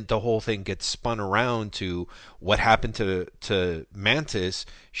 and then the whole thing gets spun around to what happened to Mantis.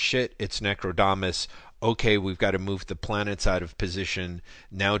 Shit, it's Necrodamus. Okay, we've got to move the planets out of position.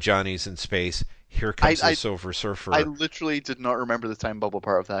 Now Johnny's in space. Here comes the Silver Surfer. I literally did not remember the time bubble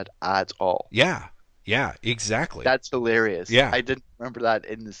part of that at all. Yeah, exactly. That's hilarious. Yeah. I didn't remember that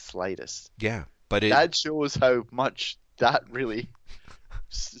in the slightest. Yeah, but that shows how much that really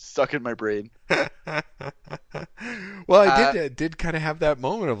stuck in my brain. Well, I did kind of have that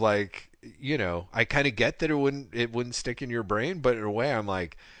moment of, like, you know, I kind of get that it wouldn't stick in your brain, but in a way I'm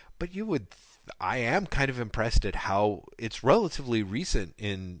like, but you would. I am kind of impressed at how it's relatively recent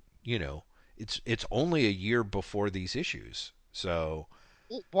in, you know, it's only a year before these issues. So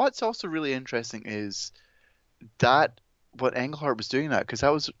what's also really interesting is that what Englehart was doing that,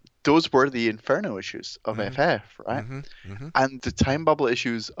 because those were the Inferno issues of FF, right? Mm-hmm, mm-hmm. And the time bubble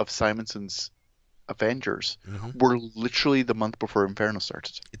issues of Simonson's Avengers were literally the month before Inferno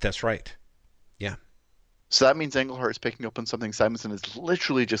started. That's right. Yeah. So that means Englehart is picking up on something Simonson has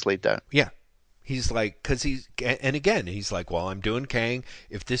literally just laid down. Yeah. He's like, because he's like, well, I'm doing Kang.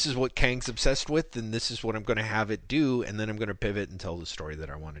 If this is what Kang's obsessed with, then this is what I'm going to have it do, and then I'm going to pivot and tell the story that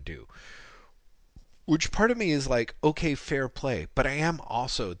I want to do. Which part of me is like, okay, fair play. But I am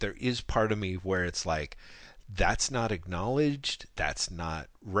also, there is part of me where it's like, that's not acknowledged, that's not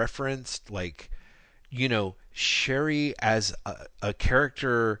referenced. Like, you know, Sherry as a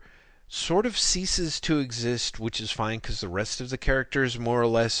character sort of ceases to exist, which is fine because the rest of the characters more or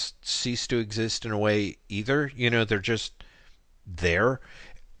less cease to exist in a way either. You know, they're just there.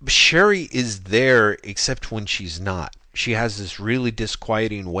 Sherry is there except when she's not. She has this really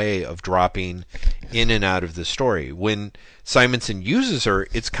disquieting way of dropping in and out of the story. When Simonson uses her,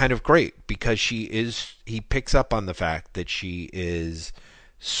 it's kind of great because he picks up on the fact that she is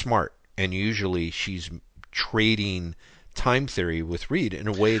smart, and usually she's trading time theory with Reed in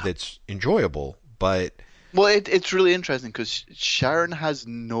a way that's enjoyable. But well, it's really interesting because Sharon has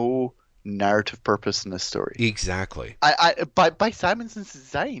no narrative purpose in this story. Exactly. By Simonson's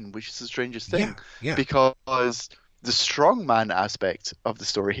design, which is the strangest thing. Yeah. Because the strongman aspect of the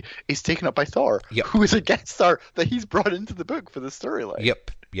story is taken up by Thor, Yep. who is a guest star that he's brought into the book for the storyline.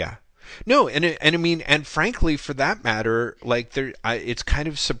 Yep. Yeah. No, and I mean, and frankly, for that matter, like it's kind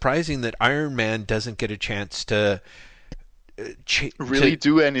of surprising that Iron Man doesn't get a chance to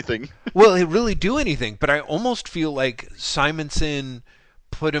do anything. Well, he really do anything, but I almost feel like Simonson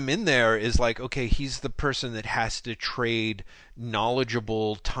put him in there is like, okay, he's the person that has to trade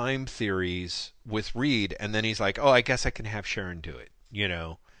knowledgeable time theories with Reed, and then he's like, oh, I guess I can have Sharon do it. You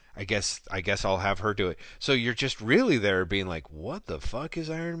know, I guess I'll have her do it. So you're just really there being like, what the fuck is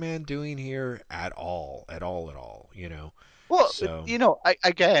Iron Man doing here at all? You know? Well, so, you know,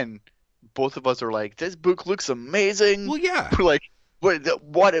 again, both of us are like, this book looks amazing. Well, yeah. We're like,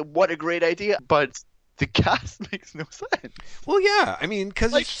 what a great idea. But the cast makes no sense. Well, yeah, I mean,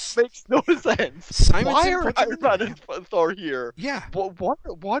 because Like, makes no sense. Why Simonson are puts him Iron in Man there. and Thor here? Yeah,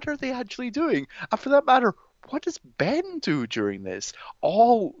 What are they actually doing? And for that matter, what does Ben do during this?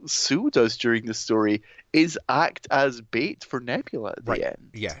 All Sue does during the story is act as bait for Nebula at the right.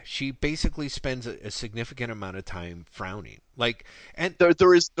 end. Yeah, she basically spends a significant amount of time frowning. Like, and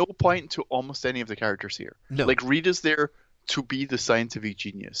There is no point to almost any of the characters here. no, Like Reed is there to be the scientific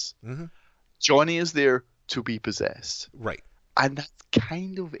genius. hmm Johnny is there to be possessed. right. And that's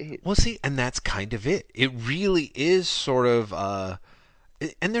kind of it. Well, see, and that's kind of it. It really is sort of,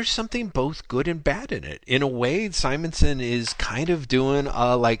 and there's something both good and bad in it. In a way, Simonson is kind of doing,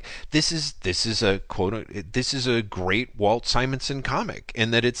 like this is a quote, this is a great Walt Simonson comic,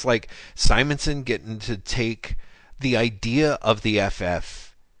 in that it's like Simonson getting to take the idea of the FF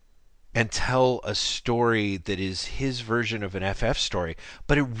and tell a story that is his version of an FF story,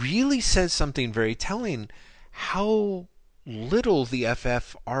 but it really says something very telling how little the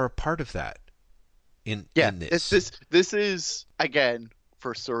FF are a part of that Yeah, in it's this. this is again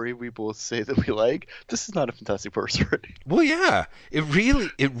for a story we both say that we like. This is not a Fantastic Four story. Well, yeah, it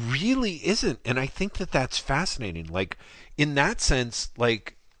really isn't, and I think that that's fascinating. Like in that sense,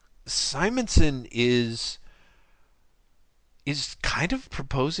 like Simonson is kind of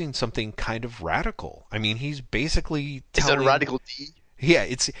proposing something kind of radical. I mean, he's basically Is it a telling. radical D? Yeah,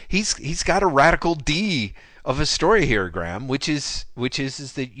 it's he's got a radical D of a story here, Graham, which is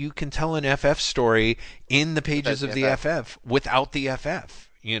that you can tell an FF story in the Without pages the of the FF. FF without the FF.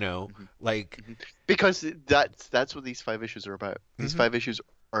 You know, Mhm, like mhm. Because that's what these 5 issues are about. These hmm 5 issues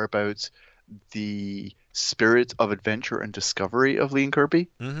are about the spirit of adventure and discovery of Lee and Kirby,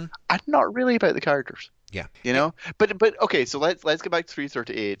 hmm and not really about the characters. yeah, You know, but okay. So let's get back to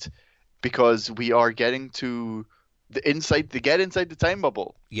 338 because we are getting to the get inside the time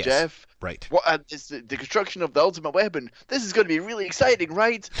bubble. yes, Jeff, right, what is the construction of the ultimate weapon? This is going to be really exciting,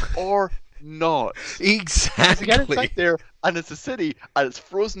 right? Or not? Because you get inside exactly. there and it's a city and it's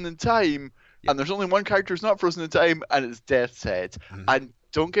frozen in time Yep. and there's only one character who's not frozen in time and it's Death's Head. hmm And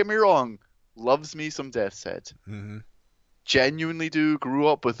don't get me wrong, loves me some Death's Head. hmm Genuinely do, grew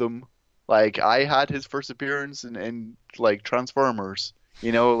up with him. Like I had his first appearance in like Transformers.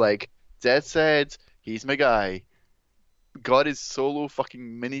 You know, like Death's Head, he's my guy. Got his solo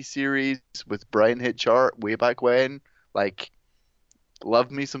fucking miniseries with Brian Hitchart way back when. Like,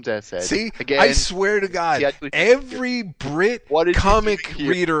 love me some Death's Head. See, I Again, swear to he God, actually every Brit what is he comic doing here?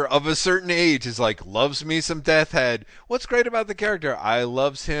 reader of a certain age is like, loves me some Death Head. What's great about the character? I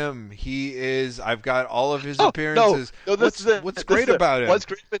loves him. He is. I've got all of his Oh appearances. no, this is it. What's This great is it. about him? What's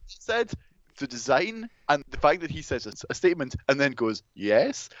great about Death's Head? The design and the fact that he says a statement and then goes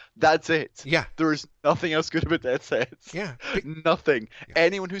yes. That's it. Yeah, There is nothing else good about Death's Head. yeah. Nothing. Yeah.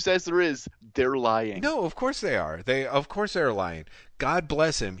 Anyone who says there is, they're lying. No, of course they are. Of course they're lying. God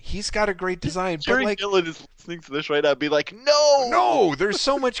bless him. He's got a great design, but Kieran like, Gillen is listening to this right now and be like, no! no, there's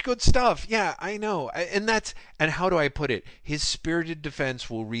so much good stuff. Yeah, I know. And how do I put it? His spirited defense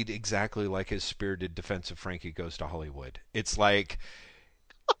will read exactly like his spirited defense of Frankie Goes to Hollywood. It's like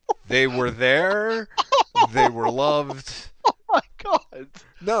they were there, they were loved. Oh my god.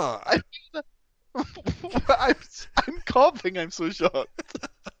 No, I, I'm, I'm coughing. I'm so shocked.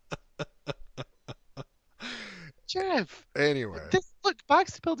 Jeff, anyway. look,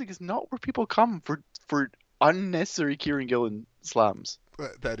 Baxter Building is not where people come for unnecessary Kieran Gillen slams.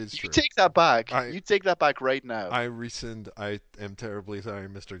 That is You true. take that back. I- You take that back right now. I rescind. I am terribly sorry,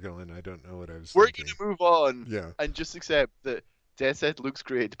 Mr. Gillen. I don't know what I was We're thinking. gonna move on Yeah. and just accept that Death's Head looks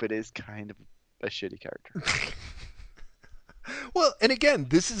great, but is kind of a shitty character. Well, and again,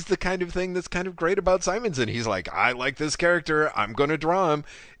 this is the kind of thing that's kind of great about Simonson. He's like, I like this character. I'm going to draw him.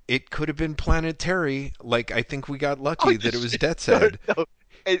 It could have been Planetary. Like, I think we got lucky that it was Death's Head. No,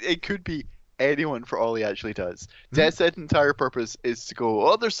 it could be anyone for all he actually does. Hmm. Death's Head's entire purpose is to go,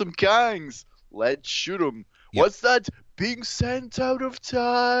 oh, there's some gangs. Let's shoot them. Yep. What's that? Being sent out of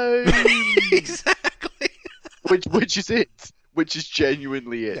time. Exactly. which is it. Which is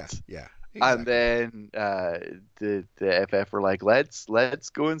genuinely it. Yeah. And Exactly. then the FF were like, let's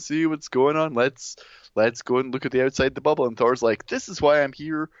go and see what's going on. Let's go and look at the outside the bubble. And Thor's like, this is why I'm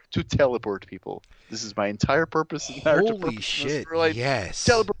here to teleport people. This is my entire purpose and narrative Holy purpose in this shit. storyline. Yes.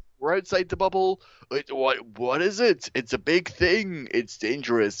 Teleport. We're outside the bubble. What is it? It's a big thing. It's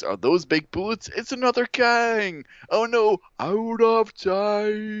dangerous. Are those big bullets? It's another gang. Oh no, out of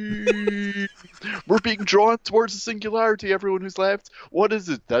time. We're being drawn towards a singularity. Everyone who's left. What is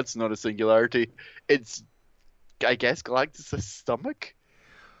it? That's not a singularity. It's, I guess, Galactus' stomach.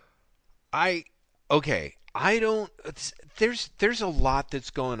 Okay. I don't. There's a lot that's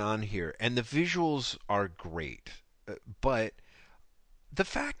going on here, and the visuals are great, but the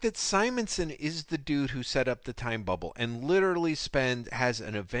fact that Simonson is the dude who set up the time bubble and literally has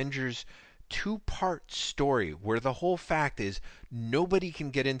an Avengers two-part story where the whole fact is nobody can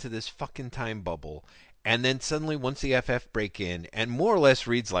get into this fucking time bubble, and then suddenly once the FF break in and more or less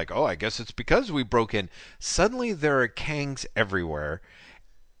reads like, oh, I guess it's because we broke in, suddenly there are Kangs everywhere,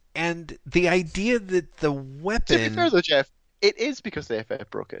 and the idea that the To be fair weapon, though, Jeff, it is because the FF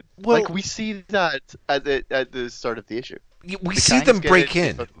broke it. well, Like we see that at the start of the issue. we The see Kangs them get break it,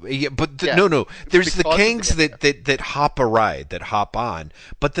 in, but yeah, but yeah, no. There's the because of Kangs the FF. that hop a ride, that hop on,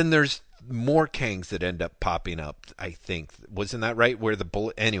 but then there's more Kangs that end up popping up. I think wasn't that right? Where the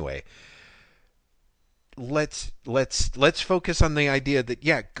bullet anyway. Let's focus on the idea that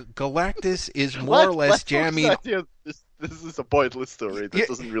yeah, Galactus is more or less Let's focus on jamming. the idea this is a pointless story that Yeah,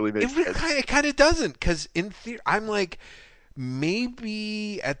 doesn't really make sense. it kind of doesn't, because in theory, I'm like,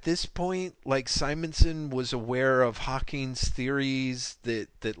 maybe at this point, like Simonson was aware of Hawking's theories that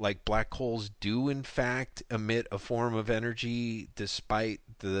like black holes do in fact emit a form of energy despite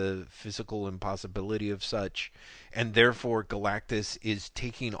the physical impossibility of such, and therefore Galactus is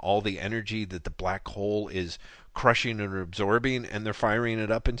taking all the energy that the black hole is crushing and absorbing, and they're firing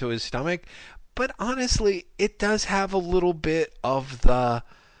it up into his stomach. But honestly, it does have a little bit of the,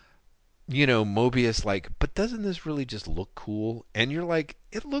 Mobius, like, but doesn't this really just look cool? And you're like,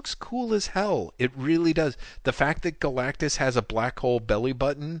 it looks cool as hell. It really does. The fact that Galactus has a black hole belly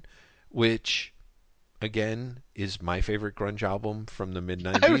button, which, again, is my favorite grunge album from the mid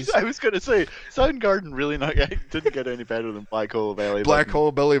I was 90s. I was gonna say Soundgarden really didn't get any better than Black Hole Valley. Black Button.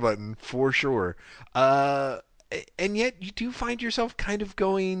 hole belly button, for sure. Uh, and yet you do find yourself kind of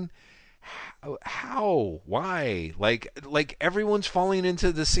going, how, why, like everyone's falling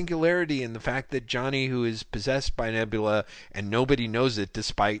into the singularity and the fact that Johnny, who is possessed by Nebula and nobody knows it,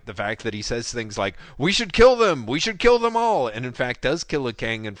 despite the fact that he says things like we should kill them all, and in fact does kill a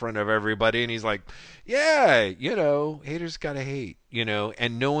Kang in front of everybody, and he's like, yeah, haters gotta hate,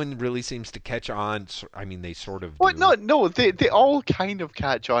 and no one really seems to catch on. I mean, they sort of Well, do. no, they all kind of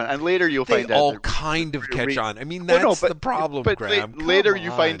catch on, and later you'll They find out all that kind of catch Reed, on. I mean, well, no, that's the problem, Graham. later Come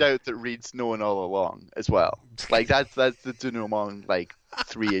you find on. out that Reed's known all along as well. Like that's the denouement, like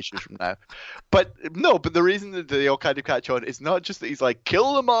 3 issues from now. But no, but the reason that they all kind of catch on is not just that he's like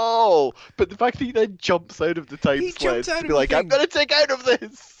kill them all, but the fact that he then jumps out of the time He sled jumps out to of be the like, I'm thing. gonna take out of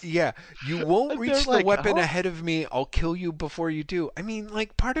this. Yeah, you won't And reach they're the like, weapon huh? ahead of me. I'll kill you before you do. I mean,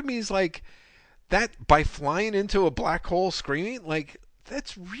 like, part of me is like, that by flying into a black hole screaming, like,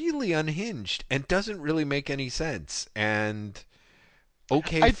 that's really unhinged and doesn't really make any sense. And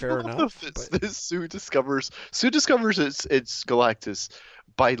okay, I fair do love enough, this. but This Sue discovers it's Galactus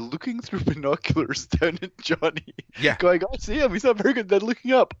by looking through binoculars down at Johnny, yeah, going, "I see him. He's not very good." Then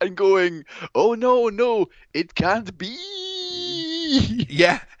looking up and going, "Oh no, no, it can't be."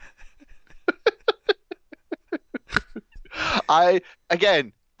 yeah, I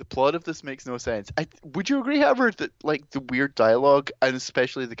again, the plot of this makes no sense. Would you agree, however, that like the weird dialogue and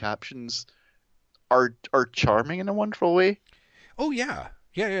especially the captions are charming in a wonderful way? oh yeah,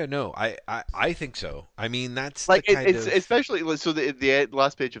 yeah. No, I think so. I mean, that's the Like kind it's of especially so the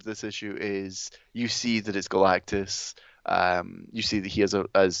last page of this issue is you see that it's Galactus. You see that he has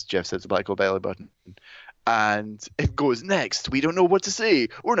as Jeff says, a black hole belly button, and it goes next. We don't know what to say.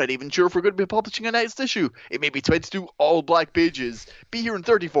 We're not even sure if we're going to be publishing a next issue. It may be 22 all black pages. Be here in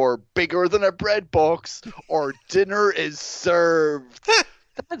 34, bigger than a bread box, or dinner is served.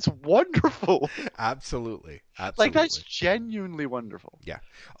 That's wonderful. absolutely, Like that's absolutely. genuinely wonderful. Yeah.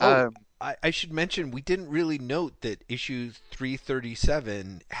 Oh, Um, I should mention we didn't really note that issue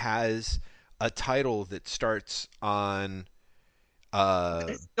 337 has a title that starts on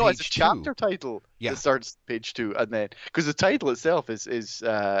no, it's a page chapter 2. title Yeah, that starts page 2, and then because the title itself is into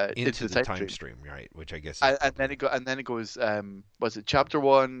into the the time time stream, right? Which I guess is and probably, then it goes was it chapter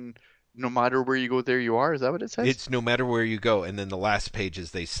 1, no matter where you go there you are, is that what it says? it's no matter where you go, and then the last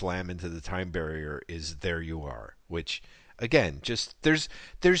pages they slam into the time barrier is there you are, which again, just there's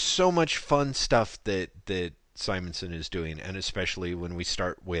so much fun stuff that Simonson is doing, and especially when we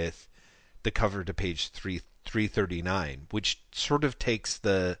start with the cover to page 339, which sort of takes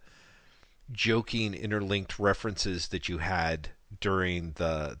the joking interlinked references that you had during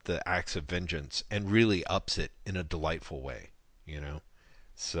the acts of vengeance and really ups it in a delightful way, you know.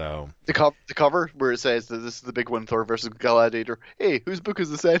 So The cover where it says that this is the big one, Thor versus Gladiator. Hey, whose book is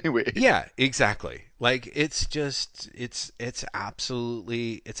this anyway? yeah, exactly. Like it's just it's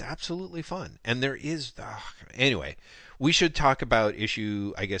absolutely fun. And there is anyway, we should talk about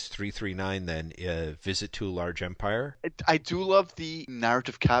issue I guess 339 then, Visit to a Large Empire. I do love the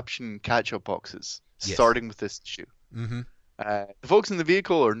narrative caption catch-up boxes, Yes. starting with this issue. Mhm. The folks in the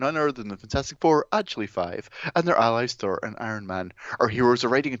vehicle are none other than the Fantastic Four, actually five, and their allies Thor and Iron Man. Our heroes are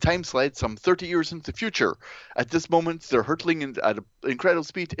riding a time slide some 30 years into the future. At this moment, they're hurtling at an incredible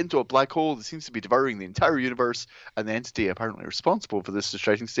speed into a black hole that seems to be devouring the entire universe, and the entity apparently responsible for this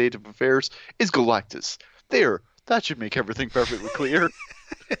distressing state of affairs is Galactus. There, that should make everything perfectly clear.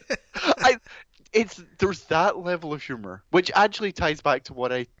 I, there's that level of humor, which actually ties back to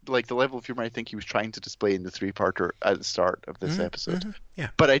what I like the level of humor I think he was trying to display in the three-parter at the start of this Mhm. episode. Mhm. Yeah.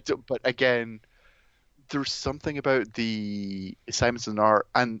 But again, there's something about the Simonson art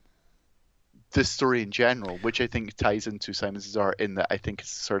and this story in general, which I think ties into Simonson's art in that I think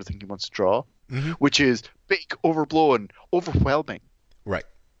it's the sort of thing he wants to draw, Mhm. which is big, overblown, overwhelming, Right.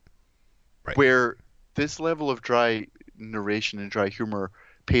 Right. where this level of dry narration and dry humor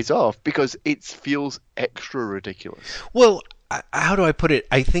pays off because it feels extra ridiculous. Well, how do I put it?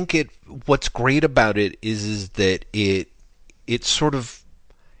 I think what's great about it is that it sort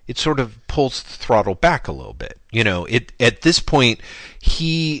of pulls the throttle back a little bit. You know, it at this point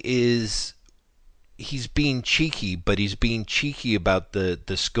he's being cheeky, but he's being cheeky about the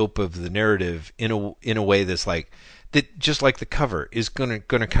scope of the narrative in a way that's like that, just like the cover is gonna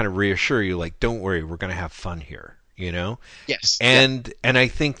kind of reassure you, like, don't worry, we're gonna have fun here, you know. Yes. Yeah. And I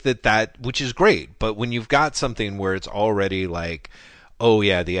think that which is great, but when you've got something where it's already like, oh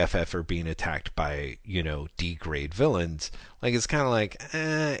yeah, the FF are being attacked by, you know, D grade villains, like it's kind of like,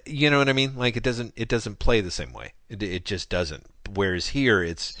 you know what I mean? Like it doesn't play the same way. It just doesn't. Whereas here,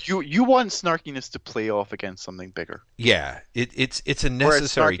 it's You want snarkiness to play off against something bigger. yeah, it's a Whereas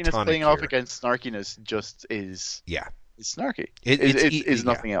necessary snarkiness tonic playing here. off against snarkiness just Yeah, is snarky. it's Is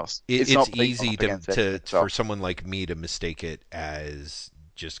nothing else. it's Not playing easy off against anything for itself. someone like me to mistake it as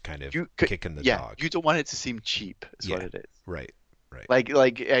just kind of kicking the Yeah, dog. you don't want it to seem cheap. Is what Yeah, it is. right, right.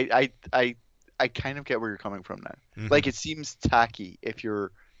 I kind of get where you're coming from now. Hmm. Like it seems tacky if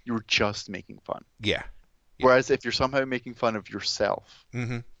you're just making fun. Yeah, yeah. Whereas if you're somehow making fun of yourself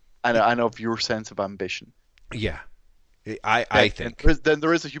Hmm. and of your sense of ambition, Yeah, I then think then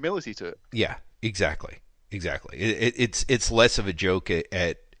there is a humility to it. yeah, exactly. It's less of a joke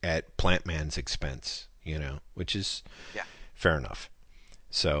at Plant Man's expense, you know, which is Yeah. fair enough.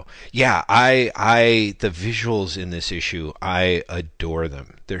 So yeah, I the visuals in this issue, I adore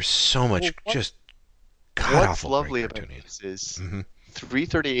them. There's so much Well, just god What's awful lovely great about cartooning. this is Hmm.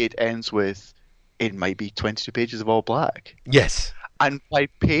 338 ends with it might be 22 pages of all black. Yes. And by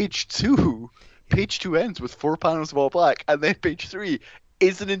page two ends with 4 panels of all black, and then page three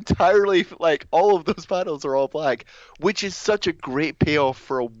is an entirely like all of those panels are all black, which is such a great payoff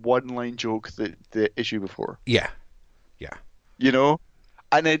for a one-line joke that the issue before, Yeah. Yeah. you know.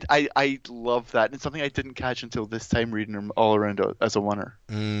 And I love that. And it's something I didn't catch until this time reading them all around as a oneer.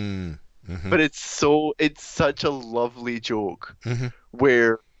 Mm. Hmm. But it's such a lovely joke Hmm.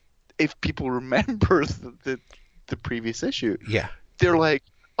 where if people remember the previous issue, Yeah. they're like,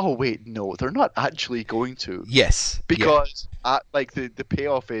 oh wait, no, they're not actually going to, Yes. Yeah. because like the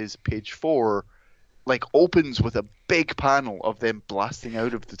payoff is page four, like opens with a big panel of them blasting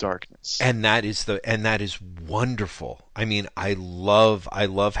out of the darkness. And that is wonderful. I mean, I love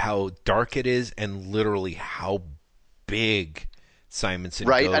how dark it is and literally how big Simonson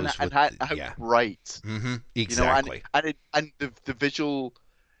Right, goes and with how yeah. bright, Hmm. you know, Exactly. and the visual,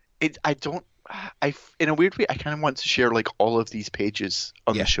 I don't. In a weird way, I kind of want to share like all of these pages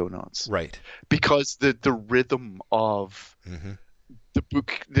on Yeah. the show notes Right. because the rhythm of Hmm.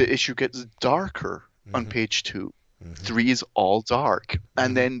 the issue gets darker on Mhm. page two. Hmm. Three is all dark,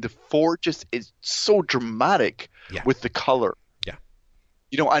 and Mhm. then the four just is so dramatic Yeah. with the color. Yeah.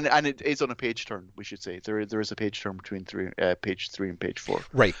 You know, and it is on a page turn. We should say there is a page turn between page three and page four.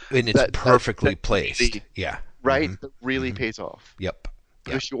 Right. And it's That- perfectly that placed. really- Yeah. Right, Mhm. that really Mhm. pays off Yep.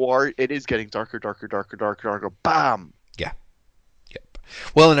 because it is getting darker, darker, darker, darker, darker. Bam. Yeah. Yep.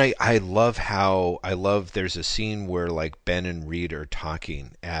 Well, and I love there's a scene where like Ben and Reed are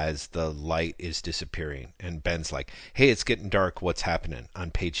talking as the light is disappearing and Ben's like, "Hey, it's getting dark. What's happening?" on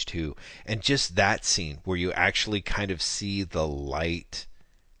page 2. And just that scene where you actually kind of see the light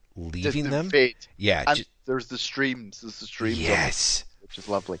leaving The them. fade. Yeah, And there's the streams. There's the streams. Of it, yes. which is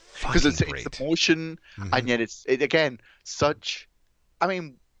lovely Fucking because it's great. the motion, Mhm. and yet it again such. I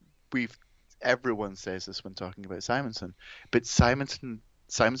mean, everyone says this when talking about Simonson, but Simonson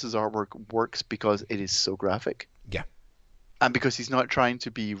Simons's artwork works because it is so graphic, Yeah. and because he's not trying to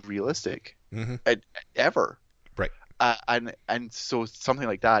be realistic Mm-hmm. ever. Right. And so something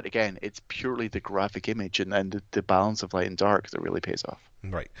like that, again, it's purely the graphic image and the balance of light and dark that really pays off.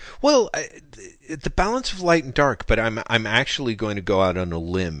 Right. Well, the balance of light and dark, but I'm actually going to go out on a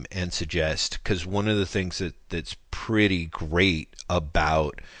limb and suggest, because one of the things that's pretty great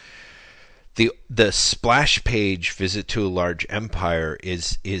about the splash page Visit to a Large Empire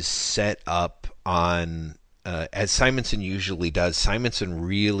is set up on as Simonson usually does. Simonson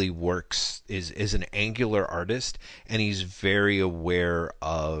really works is an angular artist, and he's very aware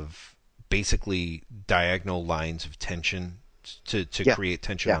of basically diagonal lines of tension to Yeah, create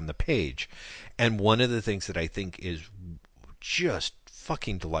tension yeah, on the page. And one of the things that I think is just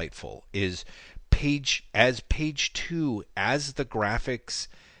fucking delightful is page 2, as the graphics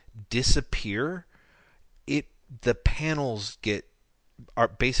disappear, it the panels gets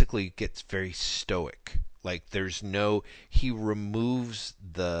very stoic. Like there's no he removes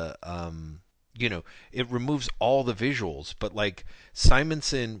the it removes all the visuals, but like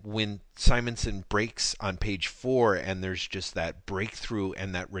when Simonson breaks on page 4 and there's just that breakthrough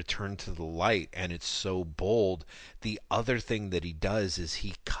and that return to the light and it's so bold, the other thing that he does is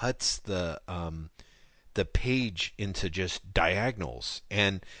he cuts the page into just diagonals,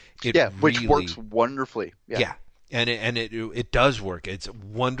 and it yeah, which really, works wonderfully. Yeah, yeah, and it does work. It's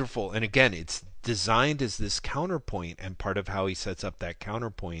wonderful, and again, it's designed as this counterpoint, and part of how he sets up that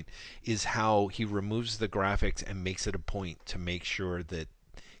counterpoint is how he removes the graphics and makes it a point to make sure that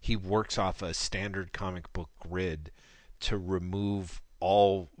he works off a standard comic book grid to remove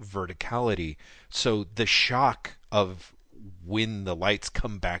all verticality. So the shock of when the lights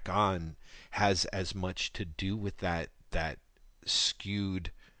come back on has as much to do with that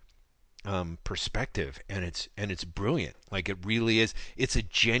skewed perspective, and it's brilliant. Like it really is. It's a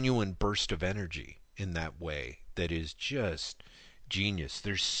genuine burst of energy in that way that is just genius.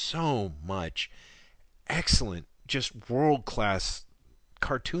 There's so much excellent, just world class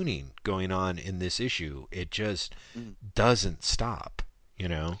cartooning going on in this issue. It just Mhm. doesn't stop. You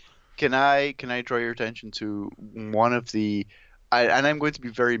know. Can I draw your attention to one of the and I'm going to be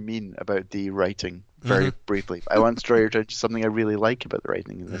very mean about the writing very Mm-hmm. briefly. I want to draw your attention to something I really like about the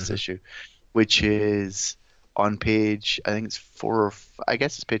writing in this Mm-hmm. issue, which is on page, I think it's I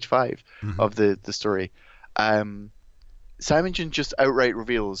guess it's page 5 Mm-hmm. of the story. Um, Simonson just outright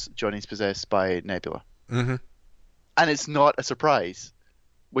reveals Johnny's possessed by Nebula, Mm-hmm. and it's not a surprise,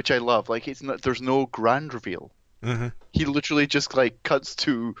 which I love. Like it's not, there's no grand reveal. Mm-hmm. He literally just like cuts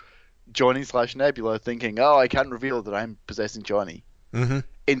to Johnny slash Nebula thinking, "Oh, I can't reveal that I'm possessing Johnny," Mm-hmm.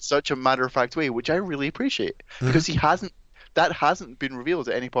 in such a matter of fact way, which I really appreciate Mm-hmm. because that hasn't been revealed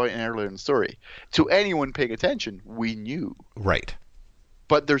at any point earlier in the story. To anyone paying attention, we knew, Right.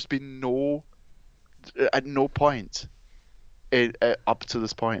 but there's been at no point up to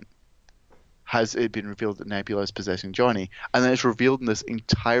this point has it been revealed that Nebula is possessing Johnny, and then it's revealed in this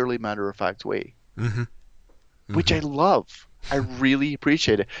entirely matter of fact way, Mm-hmm. which I love. I really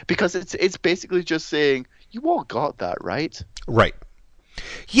appreciate it because it's basically just saying you all got that right. Right.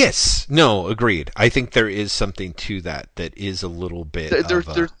 Yes. No. Agreed. I think there is something to that is a little bit There's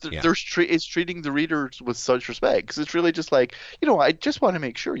of there's yeah. it's treating the readers with such respect because it's really just like I just want to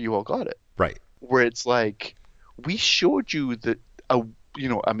make sure you all got it. Right. Where it's like we showed you that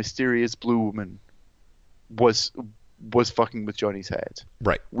a mysterious blue woman was fucking with Johnny's head.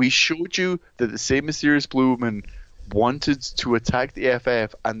 Right. We showed you that the same mysterious blue woman wanted to attack the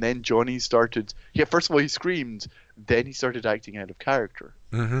FF, and then Johnny started. Yeah, first of all he screamed, then he started acting out of character.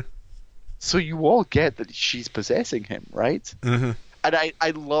 Mm-hmm. So you all get that she's possessing him, right? Mm-hmm. And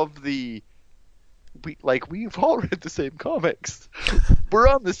I love we've all read the same comics. We're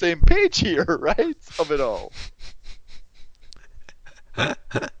on the same page here, right? Of it all.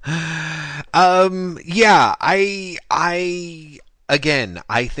 Yeah. I again.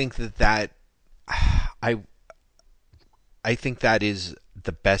 I think that I I think that is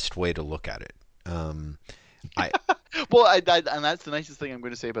the best way to look at it. I Well, and that's the nicest thing I'm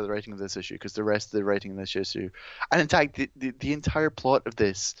going to say about the writing of this issue, because the rest of the writing in this issue, and in fact, the entire plot of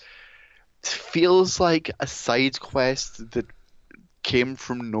this feels like a side quest that came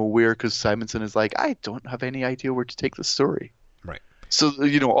from nowhere because Simonson is like, I don't have any idea where to take the story. right. So,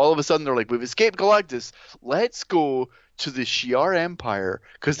 all of a sudden they're like, we've escaped Galactus. Let's go to the Shi'ar Empire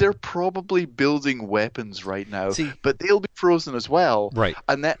because they're probably building weapons right now, See- but they'll be frozen as well. Right.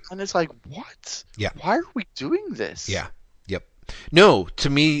 And it's like, what? Yeah. Why are we doing this? Yeah. Yep. No, to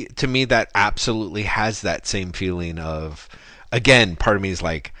me that absolutely has that same feeling of, again, part of me is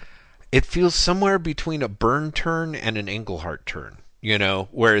like, it feels somewhere between a Byrne turn and an Englehart turn.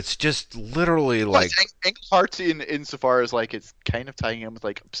 where it's just literally But like, it's Engelhartian insofar as like it's kind of tying in with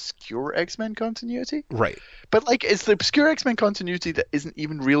like obscure X-Men continuity. right. But like it's the obscure X-Men continuity that isn't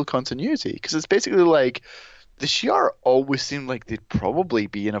even real continuity because it's basically like the Shi'ar always seemed like they'd probably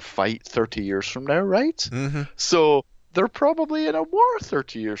be in a fight 30 years from now, right? Hmm. So they're probably in a war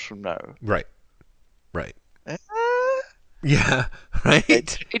 30 years from now. Right. Right. Eh, Yeah.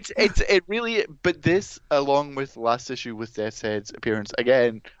 Right. it really, but this along with last issue with Deathhead's appearance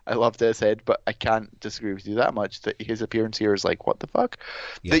again, I love Deathhead, but I can't disagree with you that much that his appearance here is like what the fuck,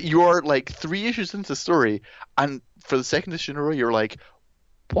 Yeah. that you're like 3 issues into the story, and for the second issue in a row, you're like,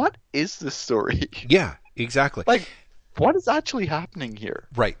 what is this story? Yeah. Exactly. Like, what is actually happening here?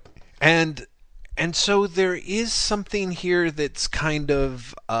 Right. And and so there is something here that's kind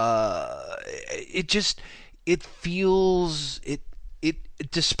of it just it feels it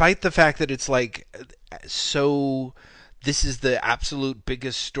despite the fact that it's like so this is the absolute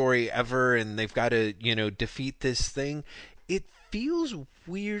biggest story ever and they've got to, defeat this thing. It feels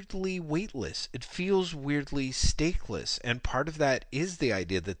weirdly weightless. It feels weirdly stakeless. And part of that is the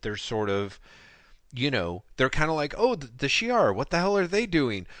idea that they're sort of, they're kind of like, oh, the Shi'ar, what the hell are they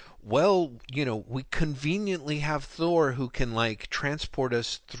doing? Well, we conveniently have Thor who can like transport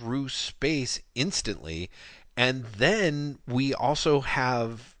us through space instantly. And then we also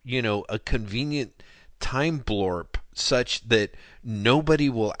have, a convenient time blorp such that nobody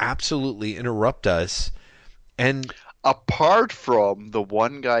will absolutely interrupt us. And Apart from the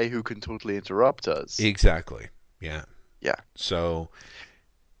one guy who can totally interrupt us. exactly. Yeah. Yeah. So,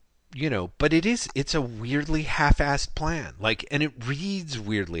 but it's a weirdly half-assed plan. Like, and it reads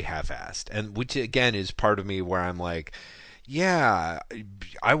weirdly half-assed, and which again is part of me where I'm like, yeah,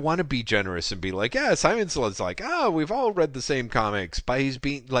 I want to be generous and be like, yeah, Simon's like, we've all read the same comics, but he's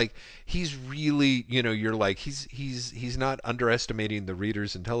being like, he's really, you're like, he's not underestimating the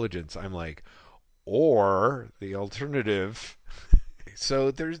reader's intelligence. I'm like, or the alternative.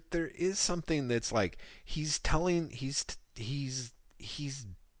 So there is something that's like he's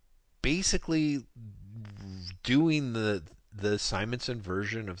basically doing the Simonson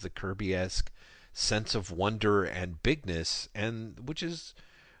version of the Kirby-esque sense of wonder and bigness, and which is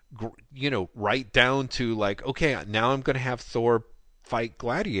right down to like, okay, now I'm going to have Thor fight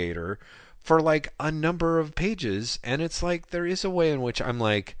Gladiator for like a number of pages, and it's like there is a way in which I'm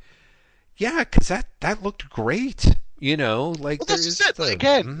like, yeah, because that looked great. Like Well, there that's is just it. the.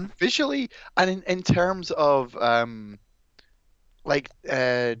 Again, Mhm. visually and in terms of like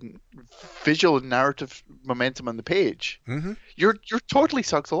visual and narrative momentum on the page, Mhm. you're totally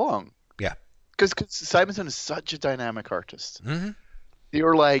sucked along Yeah. because Simonson is such a dynamic artist. Mhm.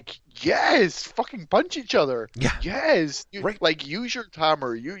 You're like, yes, fucking punch each other. Yeah. Yes, Right. like use your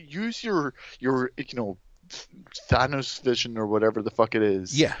hammer. You use your Thanos vision or whatever the fuck it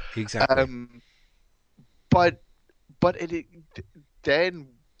is. Yeah. Exactly. Um, but it then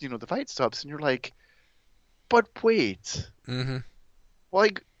the fight stops and you're like, but wait, Mhm.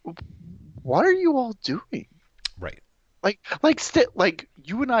 like what are you all doing? Right. Like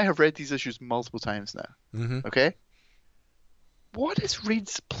you and I have read these issues multiple times now. Mhm. Okay, what is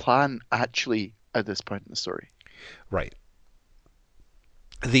Reed's plan actually at this point in the story? Right.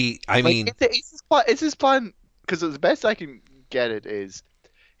 I Like, mean, is his plan? Because the best I can get it is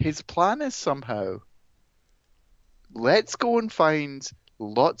his plan is somehow let's go and find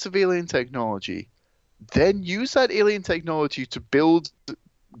lots of alien technology, then use that alien technology to build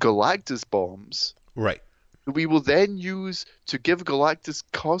Galactus bombs. right. We will then use to give Galactus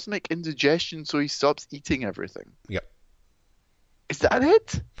cosmic indigestion so he stops eating everything. Yep. Is that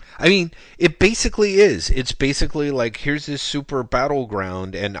it? I mean, it basically is. It's basically like here's this super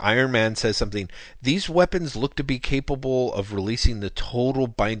battleground, and Iron Man says something. These weapons look to be capable of releasing the total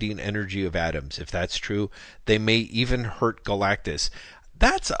binding energy of atoms. If that's true, they may even hurt Galactus.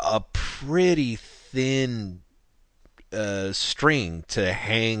 That's a pretty thin string to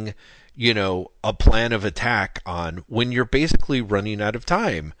hang, a plan of attack on when you're basically running out of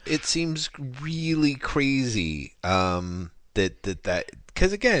time. It seems really crazy that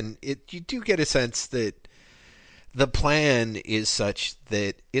because again, you do get a sense that the plan is such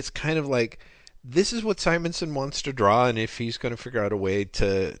that it's kind of like this is what Simonson wants to draw, and if he's going to figure out a way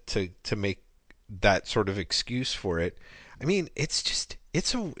to make that sort of excuse for it, I mean, it's just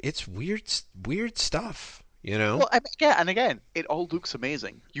it's weird stuff, you know. Well, yeah, and again, it all looks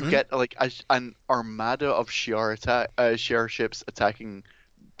amazing. You get like an armada of Shi'ar ships attacking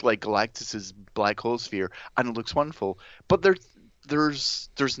like Galactus's black hole sphere, and it looks wonderful. But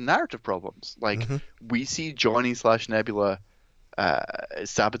there's narrative problems. Like Hmm. we see Johnny slash Nebula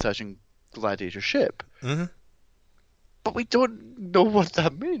sabotaging Gladiator's ship. Hmm. but we don't know what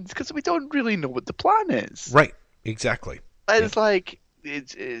that means because we don't really know what the plan is. Right. Exactly. And Yeah. it's like,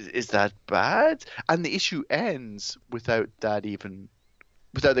 is that bad? And the issue ends without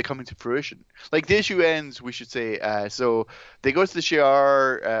it coming to fruition. Like the issue ends, we should say. So they go to the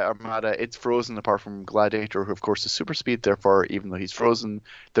Shi'ar Armada. It's frozen apart from Gladiator, who of course is super speed. Therefore, even though he's frozen,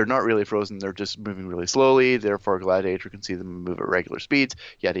 they're not really frozen. They're just moving really slowly. Therefore, Gladiator can see them move at regular speeds.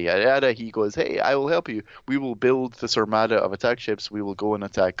 Yada yada yada. He goes, "Hey, I will help you. We will build this armada of attack ships. We will go and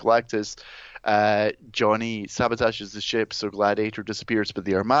attack Galactus." Johnny sabotages the ship, so Gladiator disappears, but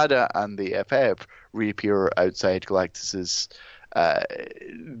the Armada and the FF reappear outside Galactus's uh,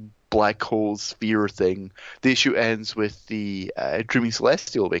 black hole sphere thing. The issue ends with the Dreaming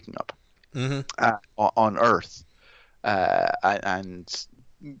Celestial waking up Hmm. on Earth and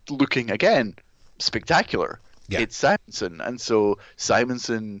looking again spectacular. Yeah. It's Simonson, and so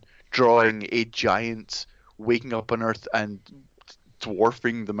Simonson drawing a giant waking up on Earth and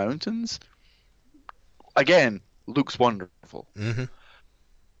dwarfing the mountains again looks wonderful. Hmm.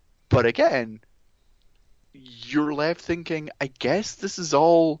 But again, you're left thinking, I guess this is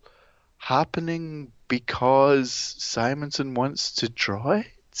all happening because Simonson wants to draw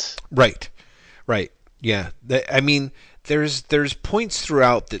it? Right. Right. Yeah. I mean, there's points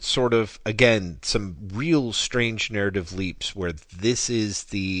throughout that sort of again some real strange narrative leaps where this is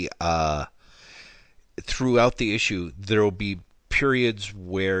the throughout the issue there will be periods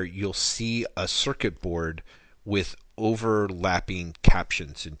where you'll see a circuit board with overlapping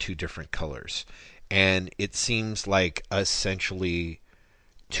captions in two different colors, and it seems like essentially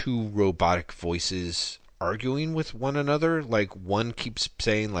two robotic voices arguing with one another. Like one keeps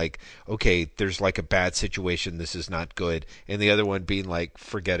saying like, okay, there's like a bad situation, this is not good, and the other one being like,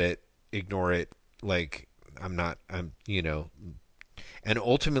 forget it, ignore it, like I'm and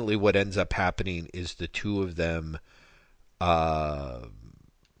ultimately what ends up happening is the two of them uh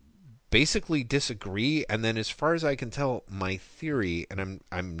basically disagree, and then as far as I can tell, my theory, and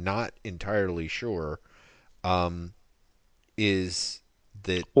I'm not entirely sure, um is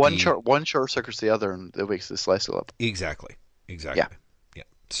that the One short circuits the other, and it wakes the celestial up. exactly, Yeah, exactly. Yeah.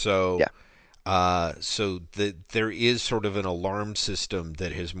 So yeah. there is sort of an alarm system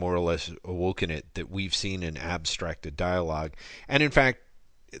that has more or less awoken it that we've seen in abstracted dialogue, and in fact,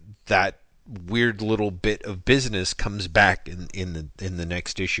 that weird little bit of business comes back in the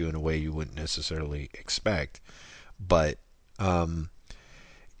next issue in a way you wouldn't necessarily expect. But um,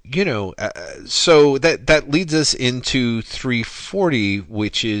 so that leads us into 340,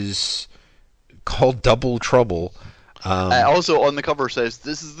 which is called Double Trouble. Also on the cover says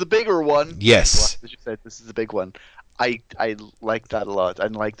this is the bigger one. Yes. As you said, this is the big one. I like that a lot. I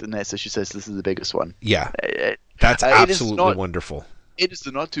like the next issue says this is the biggest one. Yeah, It, that's it is absolutely not. wonderful. It is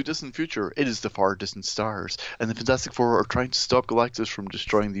the not too distant future. It is the far distant stars, and the Fantastic Four are trying to stop Galactus from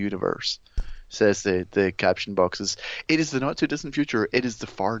destroying the universe. Says the caption boxes. It is the not too distant future. It is the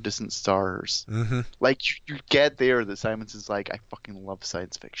far distant stars. Hmm. Like you get there that Simonson's like, I fucking love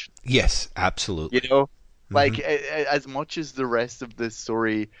science fiction. Yes, absolutely. You know, Hmm. like as much as the rest of this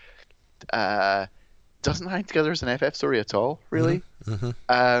story uh, doesn't hang together as an FF story at all, Hmm. really. Hmm.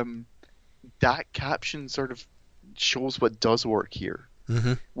 Um, that caption sort of shows what does work here,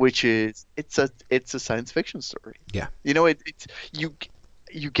 Hmm. which is it's a science fiction story. Yeah. You know, it's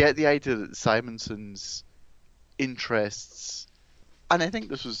you get the idea that Simonson's interests, and I think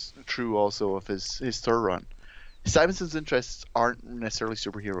this was true also of his third run. Simonson's interests aren't necessarily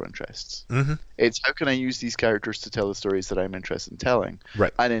superhero interests. Hmm. It's how can I use these characters to tell the stories that I'm interested in telling.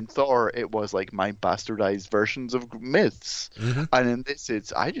 Right. And in Thor, it was like my bastardized versions of myths. Hmm. And in this,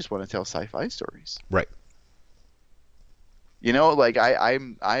 it's I just want to tell sci-fi stories. Right. You know, like I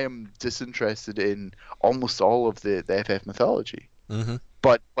am disinterested in almost all of the FF mythology. Hmm.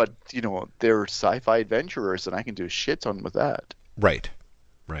 But you know, they're sci-fi adventurers, and I can do a shit ton with that. Right.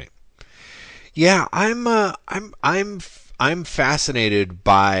 Right. Yeah, I'm fascinated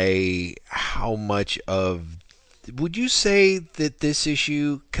by how much of would you say that this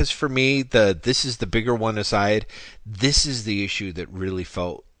issue, because for me this is the bigger one aside, this is the issue that really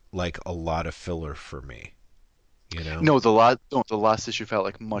felt like a lot of filler for me, you know? The last issue felt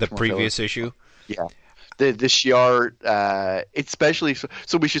like The much more filler. previous issue? Yeah, the Shi'ar, especially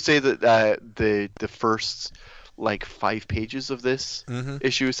so we should say that the first like 5 pages of this Hmm.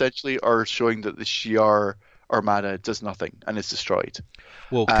 issue essentially are showing that the Shi'ar Armada does nothing and is destroyed.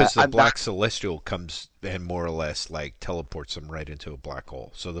 Well, because the And that Black Celestial comes and more or less like teleports them right into a black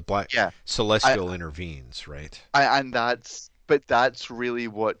hole. So the Black yeah, I, Celestial intervenes, right? and that's really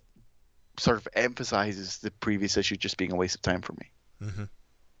what sort of emphasizes the previous issue just being a waste of time for me. Hmm.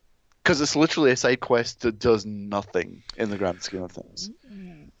 Because it's literally a side quest that does nothing in the grand scheme of things.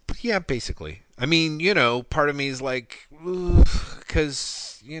 Yeah, basically. I mean, part of me is like,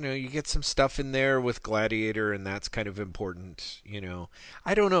 because you get some stuff in there with Gladiator, and that's kind of important.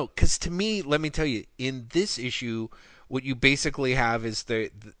 I don't know, because to me, let me tell you, in this issue, what you basically have is the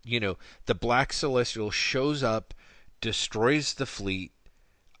Black Celestial shows up, destroys the fleet,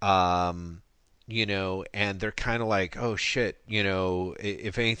 um, and they're kind of like, oh shit,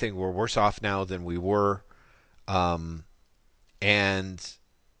 if anything, we're worse off now than we were, um, and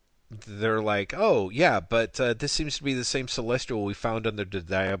they're like, oh yeah, but this seems to be the same celestial we found under the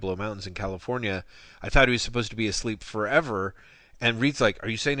Diablo Mountains in California. I thought he was supposed to be asleep forever. And Reed's like, are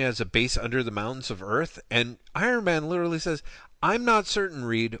you saying it has a base under the mountains of Earth? And Iron Man literally says, I'm not certain,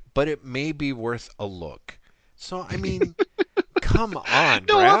 Reed, but it may be worth a look. So I mean, come on,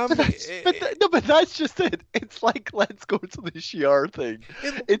 No, Graham. but that's just it. It's like, let's go to the Shi'ar thing.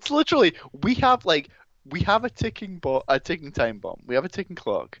 It- It's literally we have a ticking time bomb. We have a ticking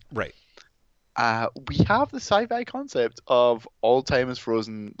clock. right. We have the sci-fi concept of all time is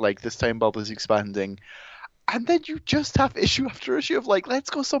frozen, like this time bubble is expanding, and then you just have issue after issue of like, let's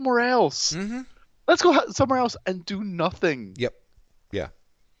go somewhere else. Mm-hmm. Let's go somewhere else and do nothing. Yep. Yeah.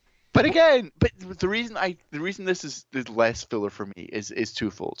 But again, the reason this is less filler for me is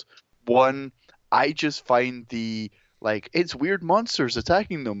twofold. One, I just find it's weird monsters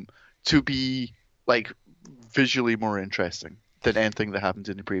attacking them to be like visually more interesting than anything that happened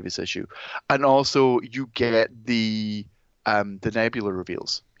in the previous issue. And also you get the Nebula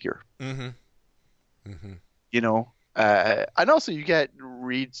reveals here. Mm-hmm. Mm-hmm. And also you get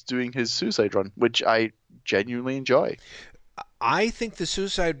Reed's doing his suicide run, which I genuinely enjoy. I think the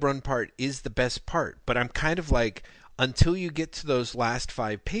suicide run part is the best part, but I'm kind of like, until you get to those last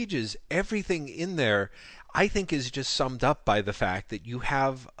 5 pages, everything in there I think is just summed up by the fact that you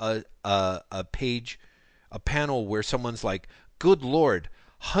have a page, a panel where someone's like, good lord,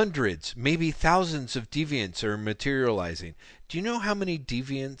 hundreds, maybe thousands of deviants are materializing. Do you know how many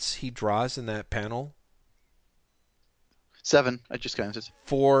deviants he draws in that panel? 7, I just counted.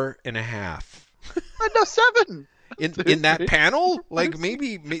 4.5. No, 7. In that panel, like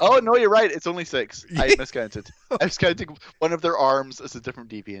maybe. Oh no, you're right. It's only 6. I miscounted. I was counting one of their arms as a different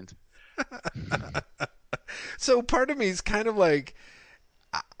deviant. So part of me is kind of like,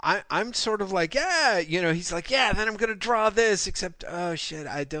 I'm sort of like, yeah, he's like, yeah, then I'm gonna draw this, except oh shit,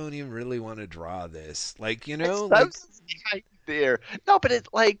 I don't even really want to draw this, like, It like, sounds kind there. No, but it's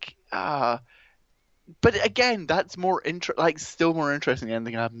like, but again, that's still more interesting than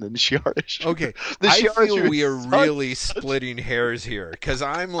anything happened in the Shi'ar issue. okay, The I Shi'ar feel issue we is are really splitting hairs here, because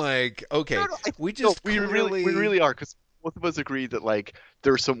I'm like, okay, No, we just we really are, because both of us agree that like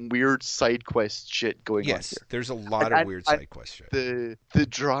there's some weird side quest shit going on yes, here. there's a lot of weird side quests. The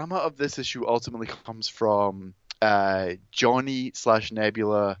drama of this issue ultimately comes from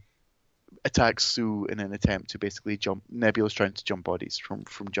Johnny/Nebula attacks Sue in an attempt to basically jump. Nebula's trying to jump bodies from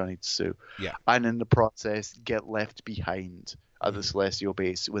Johnny to Sue. Yeah. And in the process get left behind at the Celestial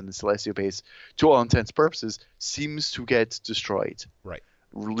base, when the Celestial base, to all intents and purposes, seems to get destroyed. Right.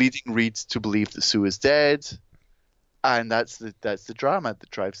 Leading Reed to believe that Sue is dead. And that's the drama that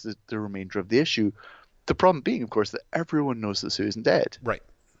drives the remainder of the issue. The problem being, of course, that everyone knows that Sue isn't dead. Right.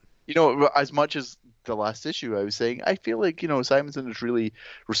 As much as the last issue I was saying, I feel like, Simonson is really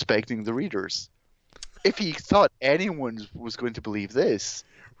respecting the readers. If he thought anyone was going to believe this,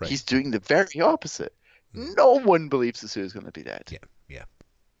 Right. he's doing the very opposite. No one believes that Sue is going to be dead. Yeah.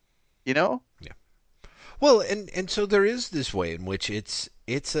 Yeah. Yeah. Well, and so there is this way in which it's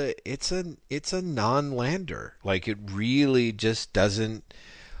a non-lander. Like, it really just doesn't.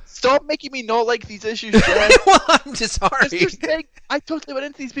 Stop making me not like these issues, Jen. Well, I'm just sorry. I totally went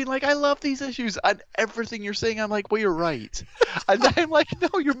into these being like, I love these issues, and everything you're saying, I'm like, well, you're right. And then I'm like,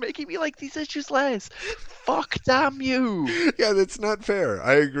 no, you're making me like these issues less. Fuck, damn you. Yeah, that's not fair.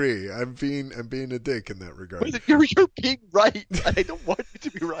 I agree. I'm being a dick in that regard. You're being right, and I don't want you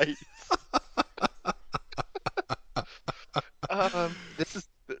to be right. This is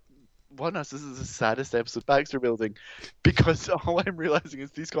this is the saddest episode of Baxter Building, because all I'm realizing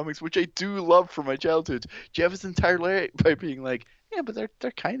is these comics, which I do love from my childhood, Jeff is entirely by being like, yeah, but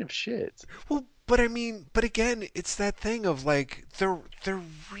they're kind of shit. Well, but I mean, but again, it's that thing of like they're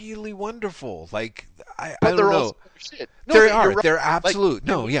really wonderful. Like I But don't they're know. also shit. No, They you're are. right. They're Like, absolute.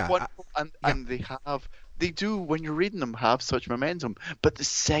 they're No, yeah. wonderful, and they do, when you're reading them, have such momentum. But the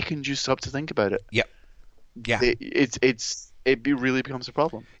second you stop to think about it, Yeah. it really becomes a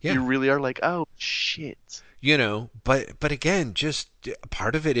problem. Yeah. You really are like, oh shit. But again, just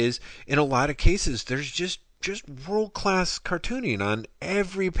part of it is, in a lot of cases, there's just just world class cartooning on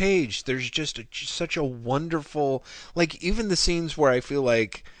every page. There's just such a wonderful, like, even the scenes where I feel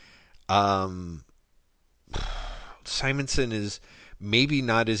like um, Simonson is maybe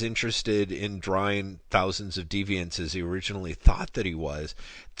not as interested in drawing thousands of deviants as he originally thought that he was.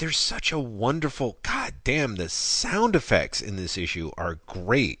 There's such a wonderful, god damn, the sound effects in this issue are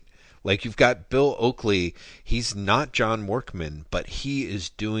great. Like, you've got Bill Oakley. He's not John Workman, but he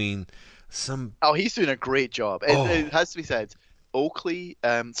is doing some. Oh, he's doing a great job. Oh. It has to be said. Oakley,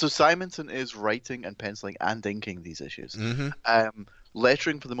 so Simonson is writing and penciling and inking these issues. Mm-hmm.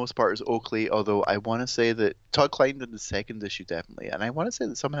 Lettering for the most part is Oakley, although I want to say that Todd Klein did the second issue definitely, and I want to say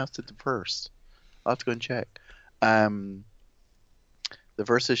that someone else did the first. I'll have to go and check. The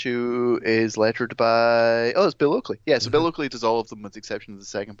first issue is lettered by it's Bill Oakley. Yeah, so Bill Oakley does all of them with the exception of the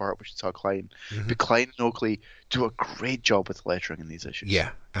second part, which is Todd Klein. But Klein and Oakley do a great job with lettering in these issues.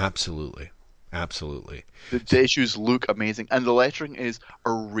 Yeah, absolutely. Absolutely. The issues look amazing, and the lettering is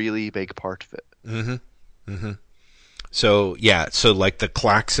a really big part of it. Mm-hmm. Mm-hmm. So, yeah, so like the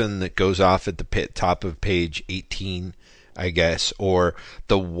klaxon that goes off at the top of page 18, I guess, or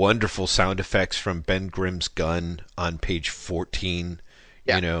the wonderful sound effects from Ben Grimm's gun on page 14,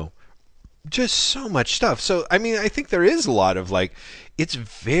 Yeah. you know, just so much stuff. So, I mean, I think there is a lot of like, it's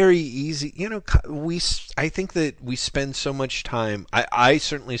very easy, you know, I think that we spend so much time, I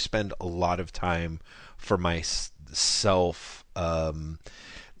certainly spend a lot of time for myself,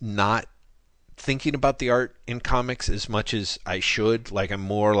 not thinking about the art in comics as much as I should. Like, I'm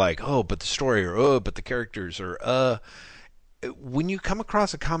more like, oh, but the story, or oh, but the characters, or when you come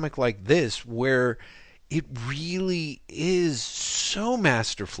across a comic like this where it really is so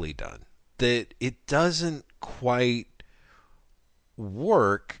masterfully done that it doesn't quite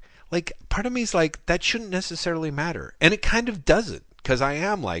work, like, part of me is like, that shouldn't necessarily matter, and it kind of doesn't, because I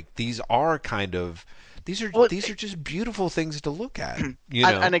am like, these are just beautiful things to look at, you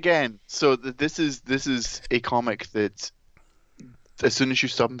know. And again, so this is a comic that as soon as you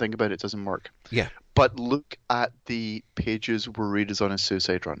stop and think about it, it doesn't work. Yeah. But look at the pages where Reed is on a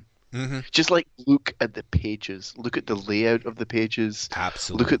suicide run. Mm-hmm. Just like look at the pages, look at the layout of the pages.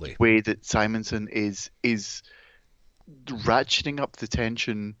 Absolutely. Look at the way that Simonson is ratcheting up the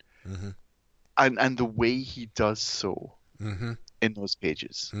tension, and the way he does so in those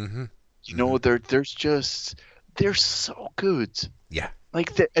pages. You know, they're so good. Yeah.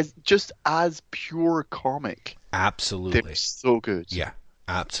 Like just as pure comic. Absolutely. They're so good. Yeah.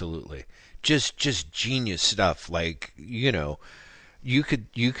 Absolutely. Just genius stuff. Like, you know, you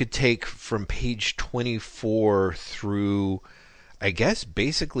could take from page 24 through, I guess,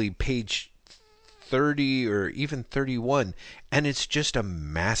 basically page 30 or even 31, and it's just a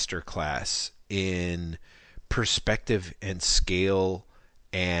masterclass in perspective and scale,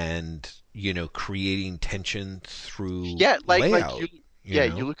 and, you know, creating tension through layout.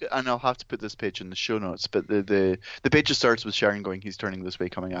 You look at, and I'll have to put this page in the show notes, but the page just starts with Sharon going, "He's turning this way,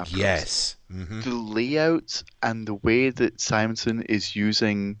 coming after us." Yes. The layout and the way that Simonson is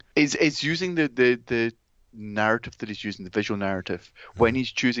using the narrative that he's using, the visual narrative, when he's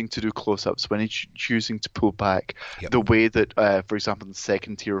choosing to do close-ups, when he's choosing to pull back, the way that, for example, the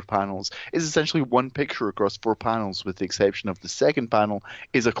second tier of panels is essentially one picture across 4 panels, with the exception of the second panel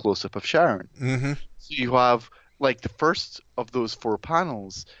is a close-up of Sharon. So you have, like, the first of those 4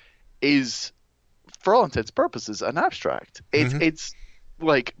 panels is, for all intents and purposes, an abstract. It's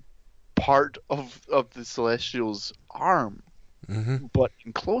like part of the Celestial's arm, but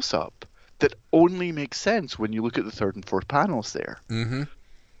in close-up, that only makes sense when you look at the third and fourth panels there. And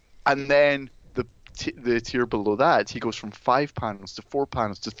then the tier below that, he goes from 5 panels to 4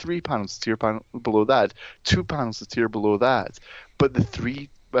 panels to 3 panels to tier panel below that, 2 panels to tier below that. But the 3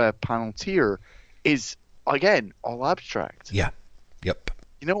 panel tier is, again, all abstract. Yeah. Yep.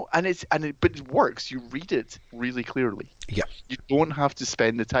 You know, but it works. You read it really clearly. Yeah. You don't have to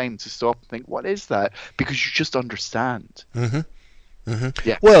spend the time to stop and think, what is that? Because you just understand.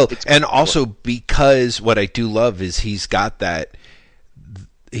 Yeah. Well, and also because what I do love is he's got that.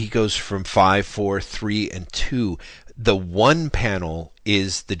 He goes from 5, 4, 3, and 2. The 1 panel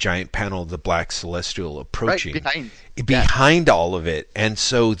is the giant panel of the Black Celestial approaching, right, behind all of it, and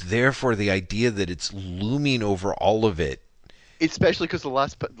so therefore the idea that it's looming over all of it. Especially because the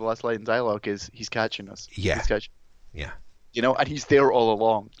last line in dialogue is, "He's catching us." Yeah. He's catching. Yeah. You know, and he's there all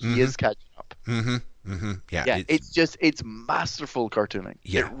along. He is catching up. Yeah. It's masterful cartooning.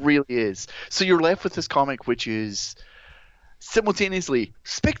 Yeah. It really is. So you're left with this comic which is simultaneously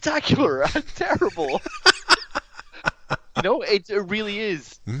spectacular and terrible. You know, it really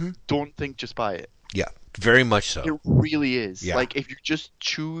is. Don't think, just buy it. Yeah, very much so. It really is. Yeah. Like, if you just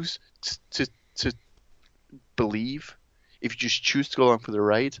choose to believe, if you just choose to go along for the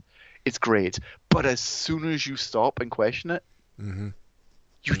ride, it's great. But as soon as you stop and question it, Mm-hmm.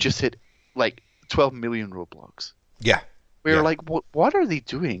 you just hit like 12 million roadblocks. Yeah. We're Yeah. like, what are they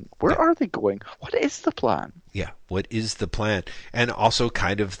doing? Where Yeah. are they going? What is the plan? Yeah, what is the plan? And also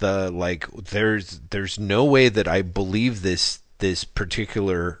kind of the like there's no way that I believe this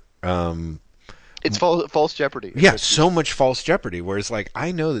particular It's false jeopardy, is yeah, what so she's. much false jeopardy. Whereas, like,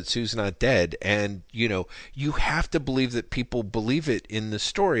 I know that Sue's not dead, and you have to believe that people believe it in the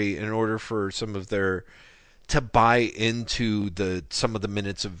story in order for some of their to buy into the some of the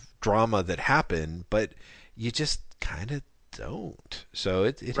minutes of drama that happen. But you just kind of don't. So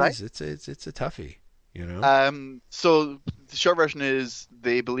it Right. is it's a toughie, you know. So the short version is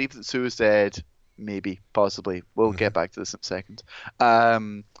they believe that Sue is dead. Maybe, possibly. We'll Hmm. get back to this in a second.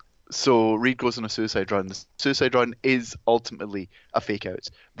 Um, so Reed goes on a suicide run. The suicide run is ultimately a fake out.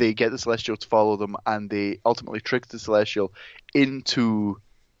 They get the Celestial to follow them, and they ultimately trick the Celestial into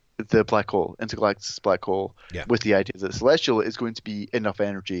the black hole, into Galactus' black hole, Yeah. with the idea that the Celestial is going to be enough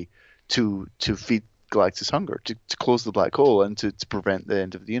energy to feed Galactus' hunger, to close the black hole, and to prevent the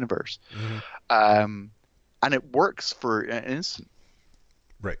end of the universe. Hmm. Um, and it works for an instant.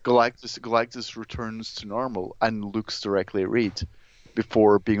 Right. Galactus returns to normal and looks directly at Reed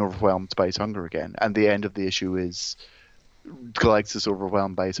before being overwhelmed by his hunger again. And the end of the issue is Galactus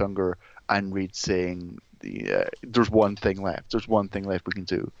overwhelmed by his hunger and Reed saying, "There's one thing left. There's one thing left we can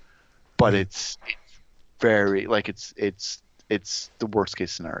do." But Hmm. it's very like it's the worst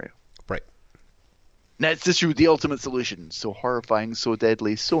case scenario. Right. Next issue, the ultimate solution. So horrifying, so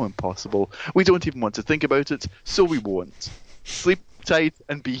deadly, so impossible. We don't even want to think about it, so we won't. Sleep tight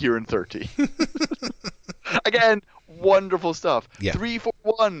and be here in 30. Again, wonderful stuff. Yeah.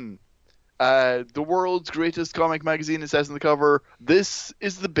 341. The world's greatest comic magazine, it says on the cover. This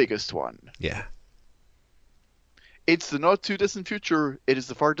is the biggest one. Yeah. It's the not too distant future. It is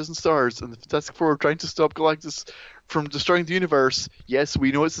the far distant stars, and the Fantastic Four are trying to stop Galactus from destroying the universe. Yes,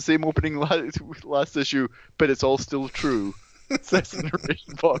 we know it's the same opening last issue, but it's all still true. Says the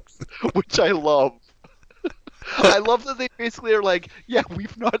narration box, which I love. I love that they basically are like, yeah,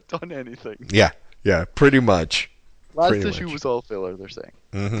 we've not done anything. Yeah. Yeah. Pretty much. Last Pretty issue much. was all filler, they're saying.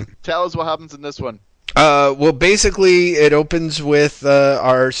 Hmm. Tell us what happens in this one. Well, basically, it opens with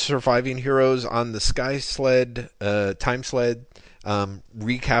our surviving heroes on the sky sled, time sled,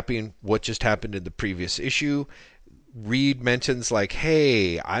 recapping what just happened in the previous issue. Reed mentions like,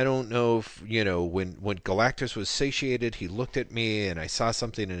 "Hey, I don't know if when Galactus was satiated, he looked at me and I saw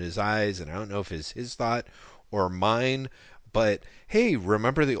something in his eyes, and I don't know if it's his thought or mine, but hey,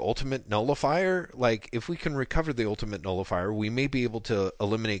 remember the ultimate nullifier? Like, if we can recover the ultimate nullifier, we may be able to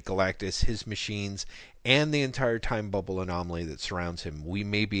eliminate Galactus, his machines, and the entire time bubble anomaly that surrounds him. We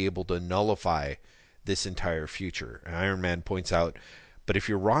may be able to nullify this entire future." And Iron Man points out, but if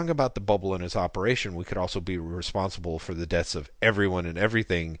you're wrong about the bubble and its operation, we could also be responsible for the deaths of everyone and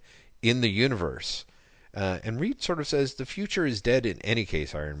everything in the universe. And Reed sort of says the future is dead in any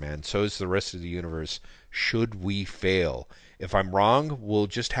case, Iron Man. So is the rest of the universe. Should we fail? If I'm wrong, we'll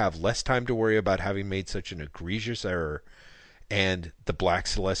just have less time to worry about having made such an egregious error, and the Black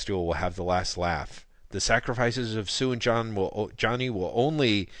Celestial will have the last laugh. The sacrifices of Sue and Johnny will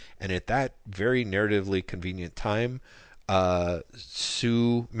only, and at that very narratively convenient time,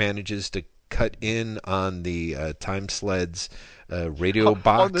 Sue manages to cut in on the time sled's radio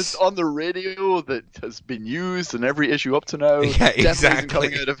On this box. on the radio that has been used in every issue up to now. Yeah, Definitely isn't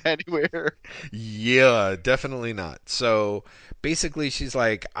coming exactly. out of anywhere. Yeah, definitely not. So basically, she's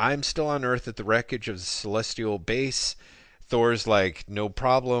like, I'm still on Earth at the wreckage of the Celestial base. Thor's like, no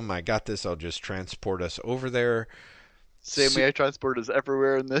problem. I got this. I'll just transport us over there. Same way I transport is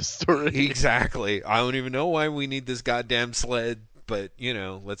everywhere in this story. Exactly. I don't even know why we need this goddamn sled, but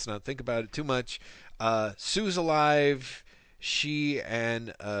let's not think about it too much. Sue's alive. She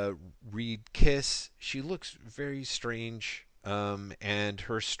and Reed kiss. She looks very strange. And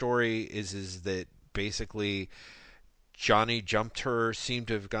her story is that basically Johnny jumped her, seemed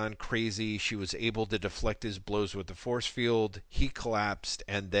to have gone crazy. She was able to deflect his blows with the force field. He collapsed,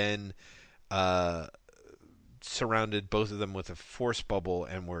 and then uh, surrounded both of them with a force bubble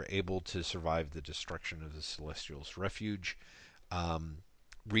and were able to survive the destruction of the Celestials' refuge. Um,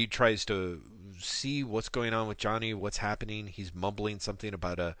 Reed tries to see what's going on with Johnny, what's happening. He's mumbling something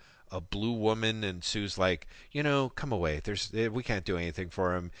about a blue woman, and Sue's like, come away. We can't do anything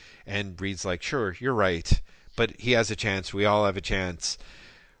for him. And Reed's like, sure, you're right, but he has a chance. We all have a chance.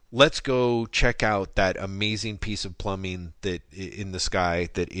 Let's go check out that amazing piece of plumbing that in the sky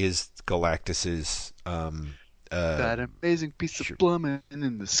that is Galactus's uh, That amazing piece of sure. plumbing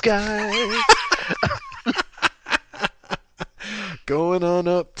in the sky. Going on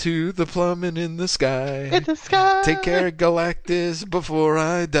up to the plumbing in the sky. In the sky. Take care of Galactus before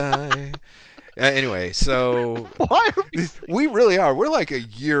I die. Anyway, so Why are we we really are. We're like a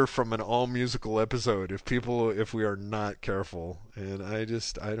year from an all musical episode if we are not careful. And I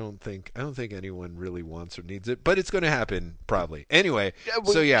don't think anyone really wants or needs it, but it's going to happen probably. Anyway,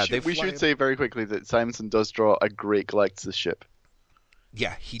 we should say very quickly that Simonson does draw a great Galactus ship.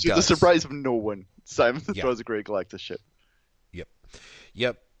 Yeah, he to does. The surprise of no one, Simonson Yeah. draws a great Galactus ship.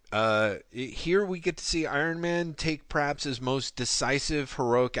 Yep. Here we get to see Iron Man take perhaps his most decisive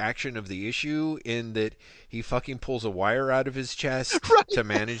heroic action of the issue, in that he fucking pulls a wire out of his chest Right. to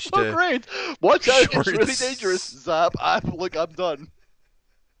manage Oh, to. great! Watch out! It's shorts. really dangerous. Zap! I'm done.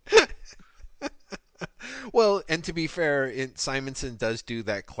 Well, and to be fair, Simonson does do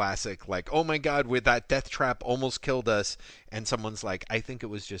that classic, like, oh my god, with that death trap almost killed us, and someone's like, I think it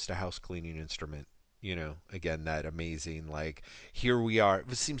was just a house cleaning instrument. You know, again, that amazing, like, here we are.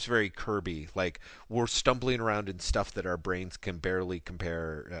 It seems very Kirby. Like, we're stumbling around in stuff that our brains can barely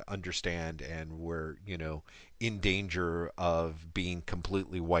understand, and we're, in danger of being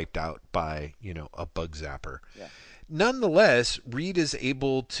completely wiped out by, a bug zapper. Yeah. Nonetheless, Reed is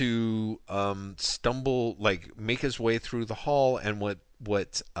able to make his way through the hall, and what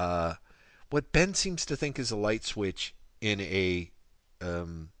Ben seems to think is a light switch in a,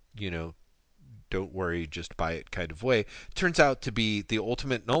 don't worry, just buy it kind of way, turns out to be the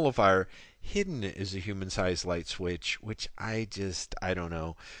ultimate nullifier, hidden as a human-sized light switch, which I don't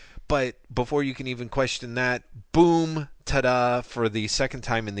know. But before you can even question that, boom, ta-da, for the second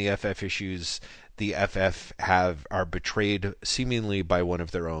time in the FF issues, the FF are betrayed seemingly by one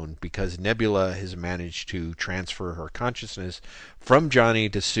of their own, because Nebula has managed to transfer her consciousness from Johnny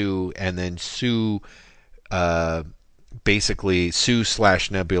to Sue, and then Sue /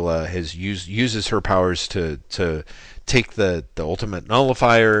 Nebula uses her powers to take the ultimate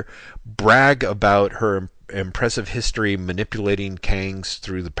nullifier, brag about her impressive history manipulating Kangs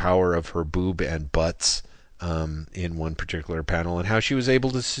through the power of her boob and butts in one particular panel, and how she was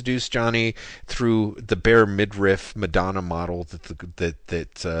able to seduce Johnny through the bare midriff Madonna model that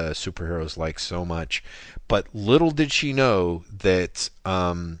superheroes like so much. But little did she know that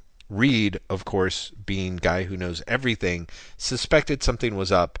Reed, of course, being guy who knows everything, suspected something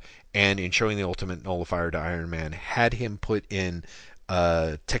was up, and in showing the ultimate nullifier to Iron Man, had him put in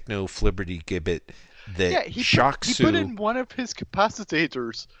a techno flibberty gibbet that shocks Sue. He put in one of his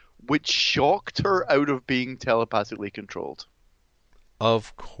capacitors, which shocked her out of being telepathically controlled.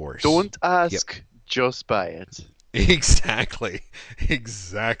 Of course. Don't ask, just buy it. Exactly.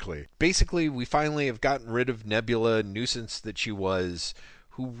 Basically, we finally have gotten rid of Nebula, nuisance that she was,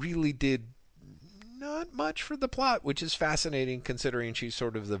 who really did not much for the plot, which is fascinating considering she's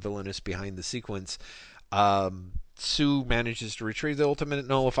sort of the villainess behind the sequence. Sue manages to retrieve the ultimate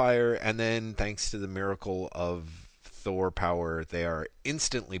nullifier, and then, thanks to the miracle of Thor power, they are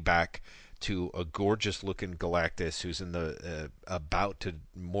instantly back to a gorgeous-looking Galactus who's about to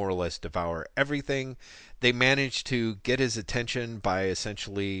more or less devour everything. They manage to get his attention by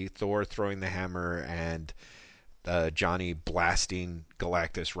essentially Thor throwing the hammer and Johnny blasting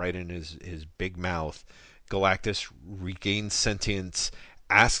Galactus right in his big mouth. Galactus regains sentience,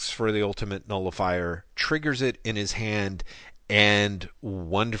 asks for the ultimate nullifier, triggers it in his hand, and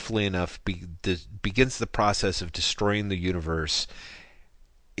wonderfully enough begins the process of destroying the universe,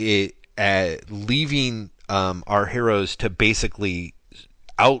 leaving our heroes to basically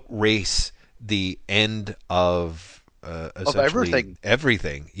outrace the end of essentially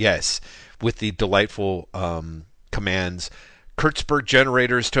everything. Yes, with the delightful commands: Kurtzberg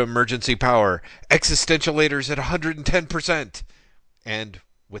generators to emergency power, existentialators at 110%. And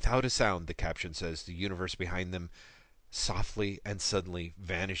without a sound, the caption says, the universe behind them softly and suddenly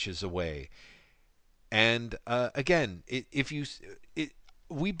vanishes away. And again,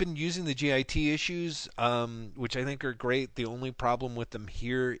 we've been using the GIT issues, which I think are great. The only problem with them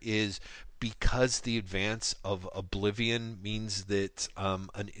here is because the advance of Oblivion means that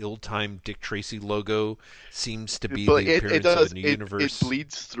an ill-timed Dick Tracy logo seems to be the appearance of a new universe. It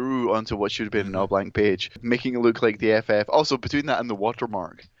bleeds through onto what should have been an all-blank page, making it look like the FF. Also, between that and the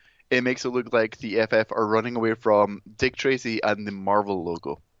watermark, it makes it look like the FF are running away from Dick Tracy and the Marvel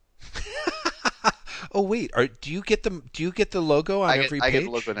logo. Oh wait, do you get the logo on every page? I get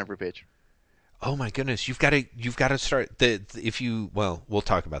the logo on every page. Oh my goodness, you've got to start we'll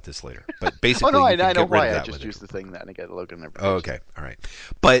talk about this later. But basically, I know why. I just use the thing that and I get the logo on every page. Oh, okay, all right.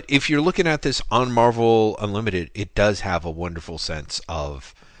 But if you're looking at this on Marvel Unlimited, it does have a wonderful sense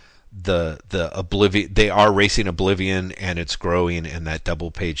of the Oblivion. They are racing Oblivion, and it's growing, and that double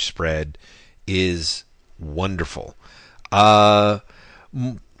page spread is wonderful. Uh,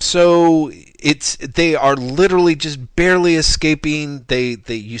 so it's they are literally just barely escaping. They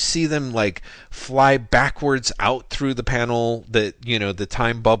you see them like fly backwards out through the panel that the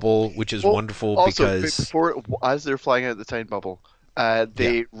time bubble, which is Well, wonderful also because as they're flying out the time bubble, yeah.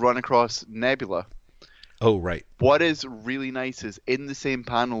 they run across Nebula. Oh right. What is really nice is in the same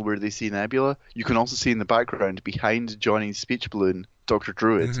panel where they see Nebula, you can also see in the background behind Johnny's speech balloon, Dr.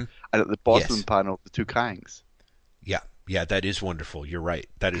 Druid, Hmm. and at the bottom of the Yes. panel, the two Kangs. Yeah. Yeah, that is wonderful. You're right.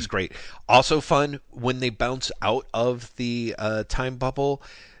 That is great. Also fun when they bounce out of the time bubble.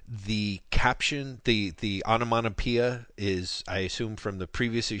 The caption, the onomatopoeia is, I assume, from the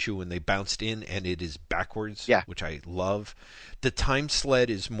previous issue when they bounced in, and it is backwards, Yeah. which I love. The time sled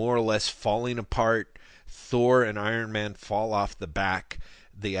is more or less falling apart. Thor and Iron Man fall off the back.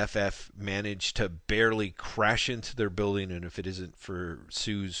 The FF manage to barely crash into their building, and if it isn't for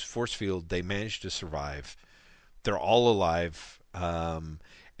Sue's force field, they manage to survive. They're all alive.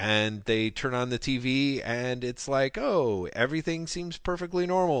 And they turn on the TV, and it's like, oh, everything seems perfectly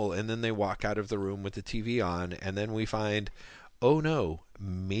normal. And then they walk out of the room with the TV on, and then we find, oh no,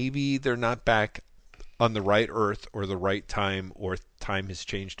 maybe they're not back on the right Earth or the right time, or time has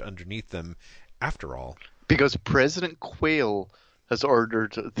changed underneath them after all. Because President Quayle has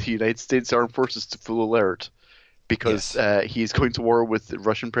ordered the United States Armed Forces to full alert because Yes. he's going to war with the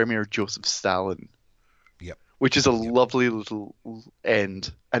Russian Premier Joseph Stalin, Yep. which is a Yep. lovely little an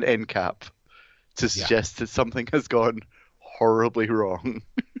end cap to Yeah. suggest that something has gone horribly wrong.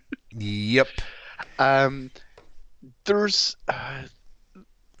 Yep. Um, there's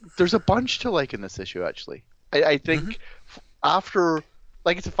there's a bunch to like in this issue actually. I Hmm. think after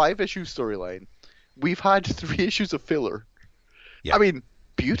like it's a 5 issue storyline, we've had 3 issues of filler. Yeah. I mean,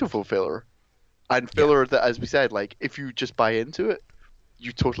 beautiful filler and Yeah. filler that, as we said, like if you just buy into it,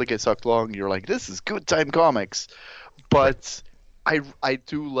 you totally get sucked along. You're like, this is good time comics. Right. But I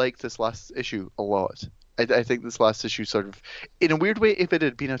do like this last issue a lot. I think this last issue sort of, in a weird way, if it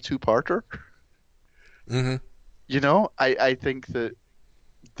had been a two-parter, Hmm. I think that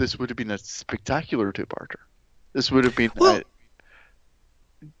this would have been a spectacular two-parter. This would have been, Well,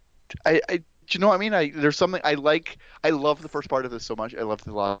 do you know what I mean? There's something I like. I love the first part of this so much. I love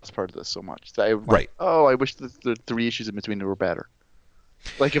the last part of this so much that I'm like, right. oh, I wish the 3 issues in between were better.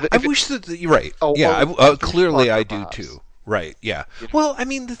 Like I wish that you're right. Yeah, or a clearly I three-parter do perhaps. too. Right. Yeah. You know? Well, I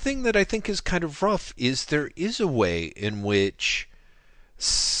mean, the thing that I think is kind of rough is there is a way in which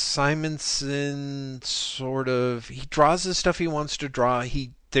Simonson sort of he draws the stuff he wants to draw.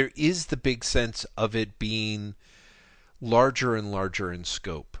 He there is the big sense of it being larger and larger in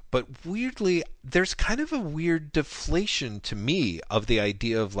scope. But weirdly, there's kind of a weird deflation to me of the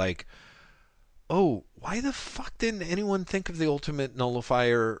idea of like, oh, why the fuck didn't anyone think of the ultimate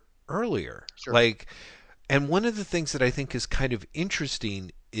nullifier earlier? Sure. Like, and one of the things that I think is kind of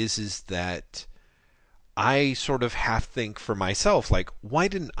interesting is that I sort of half think for myself, like, why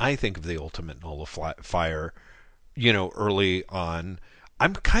didn't I think of the ultimate nullifier, early on?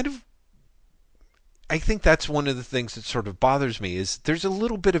 I'm kind of I think that's one of the things that sort of bothers me is there's a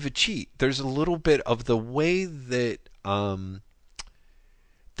little bit of a cheat. There's a little bit of the way that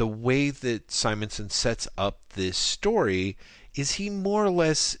Simonson sets up this story is he more or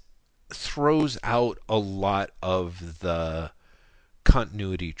less throws out a lot of the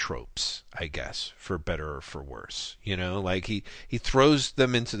continuity tropes, I guess, for better or for worse. Like he throws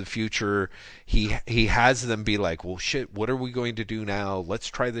them into the future. He has them be like, well, shit, what are we going to do now? Let's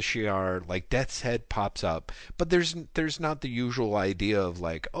try the Shi'ar. Like Death's Head pops up, but there's not the usual idea of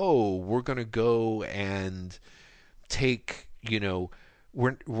like, oh, we're gonna go and take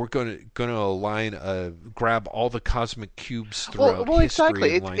we're gonna align grab all the cosmic cubes throughout Well, exactly.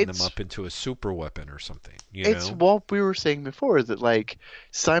 history and line them up into a super weapon or something. It's what we were saying before that like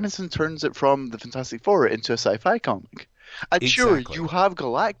Simonson turns it from the Fantastic Four into a sci-fi comic. And sure, Exactly. you have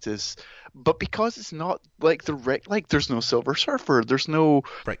Galactus, but because it's not like like there's no Silver Surfer, there's no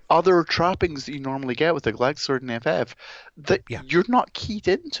Right. other trappings that you normally get with the Galactus Sword and FF, that Yeah. you're not keyed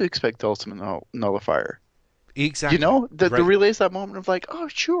in to expect the Ultimate Nullifier. Exactly. There Right. really is that moment of like, oh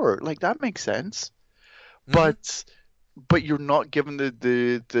sure, like that makes sense, Hmm. but you're not given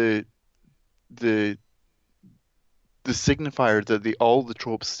the the signifier that all the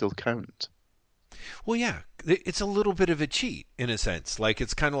tropes still count. Well, yeah, it's a little bit of a cheat in a sense. Like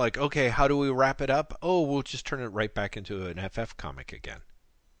it's kind of like, okay, how do we wrap it up? Oh, we'll just turn it right back into an FF comic again.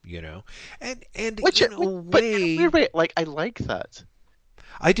 And Which, in a but in a weird way, way, like I like that.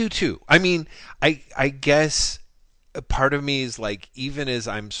 I do too. I mean, I guess a part of me is like, even as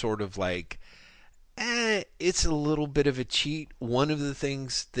I'm sort of like, it's a little bit of a cheat. One of the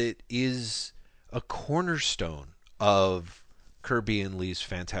things that is a cornerstone of Kirby and Lee's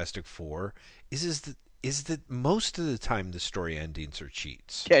Fantastic Four is that most of the time the story endings are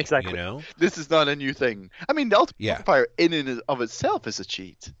cheats. Yeah, You exactly. know? This is not a new thing. I mean, the Ultimate Yeah. Empire in and of itself is a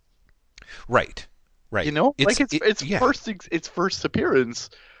cheat. Right. You Right. know, like Yeah. its first appearance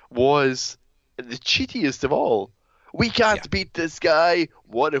was the cheatiest of all. We Yeah. can't beat this guy.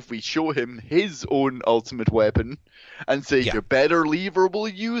 What if we show him his own ultimate weapon and say, Yeah. "You better leave or we'll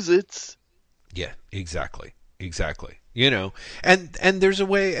use it." Yeah, exactly. Exactly. You know, and there's a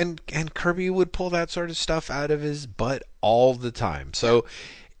way and Kirby would pull that sort of stuff out of his butt all the time. So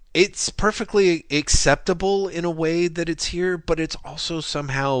it's perfectly acceptable in a way that it's here, but it's also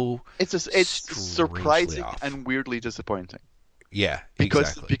somehow It's strangely surprising off. and weirdly disappointing Yeah, because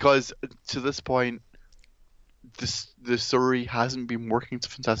exactly. because to this point, the story hasn't been working to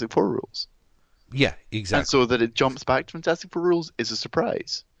Fantastic Four rules, Yeah, and exactly. so that it jumps back to Fantastic Four rules is a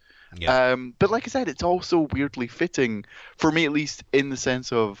surprise. Yeah. But like I said, it's also weirdly fitting for me, at least, in the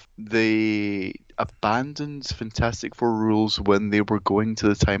sense of they abandoned Fantastic Four rules when they were going to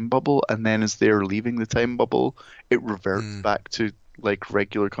the time bubble, and then as they're leaving the time bubble, it reverts Mm, back to like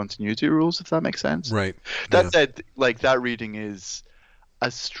regular continuity rules, if that makes sense. right. That Yeah. said, like that reading is a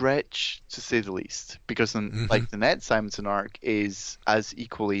stretch to say the least, because Hmm. like the Ned Simonson arc is as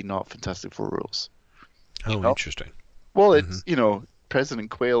equally not Fantastic Four rules. You Oh, know? interesting. Well, Hmm. it's President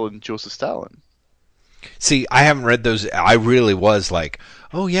Quayle and Joseph Stalin. See, I haven't read those. I really was like,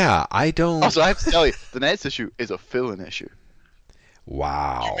 oh yeah, I don't. Also, I have to tell you, the next issue is a fill-in issue. You may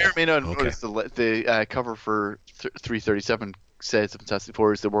Wow. or may not have Okay. noticed the cover for 337 says the Fantastic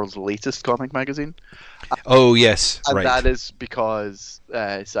Four is the world's latest comic magazine, Oh yes, and right. that is because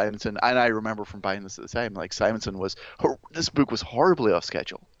Simonson, and I remember from buying this at the time, like Simonson this book was horribly off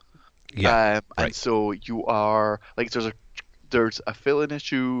schedule, Yeah, and right. so you are like there's a fill-in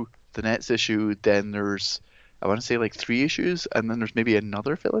issue, the next issue, then there's I want to say like 3 issues, and then there's maybe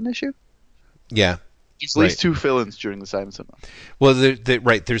another fill-in issue. Yeah, There's at right. least 2 fill-ins during the Simonson run. Well,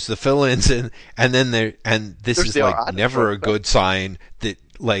 right. There's the fill-ins, and then and this There's is the Art like Adams run never as a well. good sign that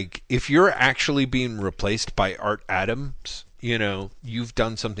like if you're actually being replaced by Art Adams, you've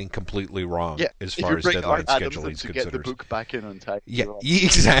done something completely wrong Yeah, as if far you as bring deadline Art Adams scheduling in is to get the considered. book back in on time, Yeah, you're on.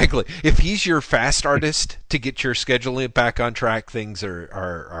 exactly. If he's your fast artist to get your scheduling back on track, things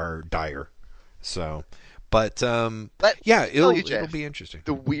are dire. So, but Let yeah, me tell you, it'll Jeff, be interesting.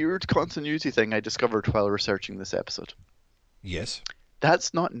 the weird continuity thing I discovered while researching this episode. Yes.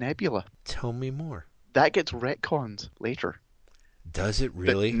 That's not Nebula. Tell me more. That gets retconned later. Does it That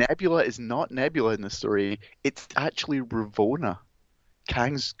really? Nebula is not Nebula in the story. It's actually Ravonna,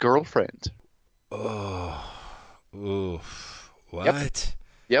 Kang's girlfriend. Oh, oof. Yep, What?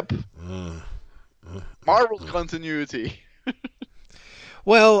 yep. Mm, Marvel's mm. continuity.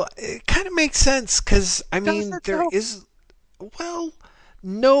 Well, it kind of makes sense because I Does mean it there though? is. Well,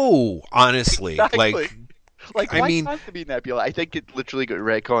 no, honestly, Exactly. Like, I why mean, can't it be Nebula? I think it literally got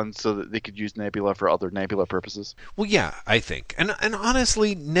retconned so that they could use Nebula for other Nebula purposes. well, yeah, I think, and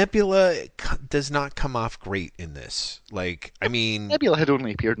honestly, Nebula does not come off great in this. Like, I mean, Nebula had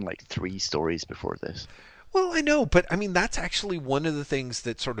only appeared in like 3 stories before this. well, I know, but I mean that's actually one of the things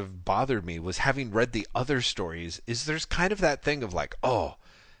that sort of bothered me was having read the other stories. Is there's kind of that thing of like, oh,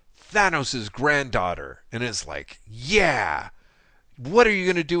 Thanos' granddaughter, and it's like, yeah, what are you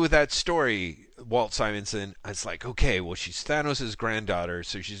going to do with that story, Walt Simonson? It's like, okay, well, she's Thanos' granddaughter,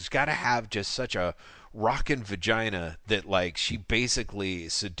 so she's got to have just such a rockin' vagina that, like, she basically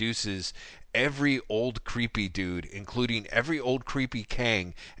seduces every old creepy dude, including every old creepy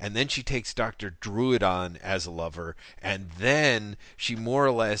Kang, and then she takes Dr. Druid on as a lover, and then she more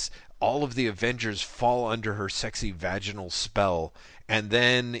or less all of the Avengers fall under her sexy vaginal spell, and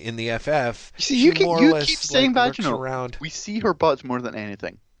then in the FF, You see, she more or you keep less saying like lurks vaginal. around. We see her butt more than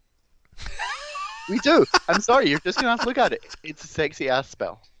anything. We do. I'm sorry, you're just gonna have to look at it. It's a sexy ass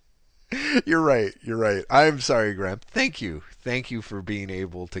spell. You're right. You're right. I'm sorry, Graham. Thank you. Thank you for being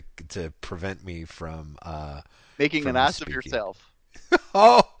able to prevent me Making an from ass of misspeaking. yourself.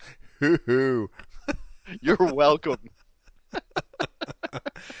 Oh, hoo hoo. You're welcome.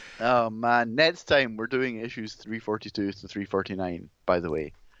 Oh man, next time we're doing issues 342 to 349, by the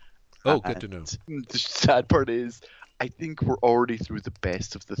way. Oh, good to know. And the sad part is, I think we're already through the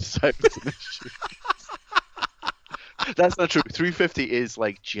best of the Simonson issues. That's not true. 350 is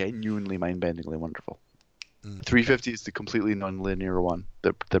like genuinely mind-bendingly wonderful. Mm, okay. 350 is the completely non-linear one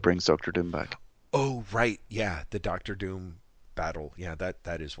that brings Doctor Doom back. Oh, right. Yeah, the Doctor Doom battle. Yeah,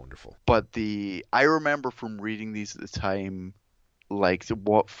 that is wonderful. But I remember from reading these at the time, like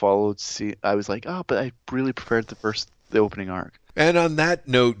what followed. I was like, oh, but I really preferred the opening arc. And on that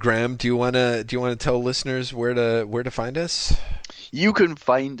note, Graham, do you wanna tell listeners where to find us? You can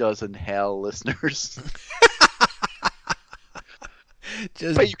find us in hell, listeners. But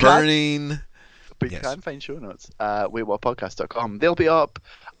Just you can burning. but you Yes. can find show notes at waitwhatpodcast.com. They'll be up,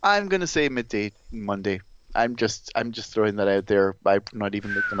 I'm gonna say midday Monday. I'm just throwing that out there. I'm not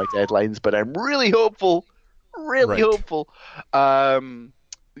even looking at my deadlines, but I'm really hopeful. Really Right. hopeful. Um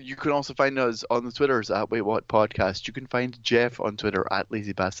you can also find us on the Twitters at Wait What Podcast. You can find Jeff on Twitter at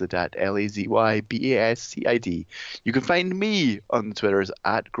LazyBastard at LAZYBASCID. You can find me on the Twitters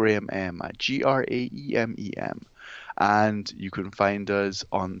at Graham M at GRAEMEM. And you can find us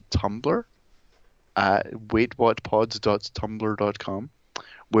on Tumblr at waitwhatpods.tumblr.com,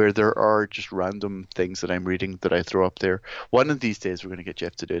 where there are just random things that I'm reading that I throw up there. One of these days, we're going to get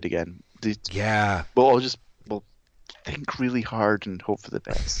Jeff to do it again. Yeah. Well, we'll think really hard and hope for the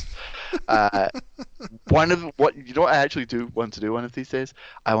best. Uh, one of what you know, what I actually do want to do one of these days.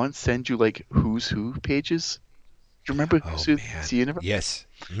 I want to send you like who's who pages. Do you remember who's Oh who man. DC Universe? Yes.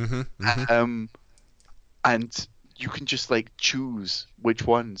 Mm-hmm. Um, and you can just like choose which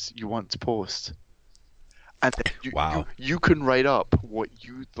ones you want to post. And then Wow. you can write up what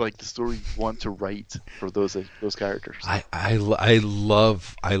you like the story you want to write for those characters. I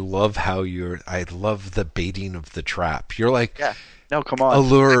love how I love the baiting of the trap. You're like Yeah. No, come on.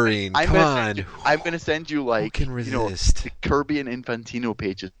 alluring. I'm Come gonna on. I'm gonna send you Who like can resist? the Kirby and Infantino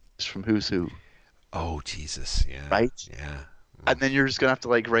pages from Who's Who, Oh Jesus. Yeah. right? Yeah. And then you're just gonna have to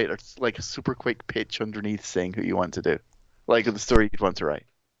like write like a super quick pitch underneath saying who you want to do, like the story you'd want to write.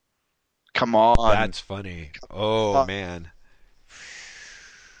 Come on, That's funny. come Oh on. man.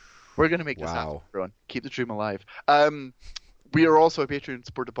 We're gonna make this happen, Wow. everyone. Keep the dream alive. We are also a Patreon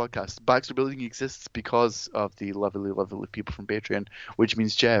supported podcast. Baxter Building exists because of the lovely, lovely people from Patreon, which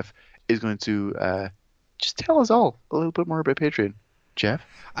means Jeff is going to just tell us all a little bit more about Patreon. Jeff?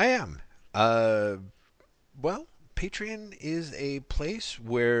 I am. Well, Patreon is a place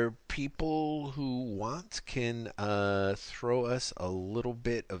where people who want can throw us a little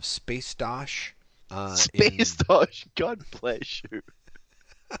bit of space dosh. In Space Dodge, God bless you.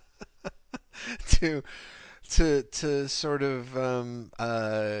 to to sort of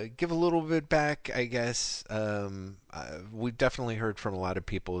give a little bit back, I guess. We've definitely heard from a lot of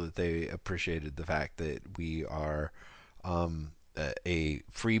people that they appreciated the fact that we are a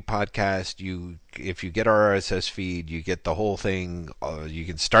free podcast. If you get our RSS feed, you get the whole thing. You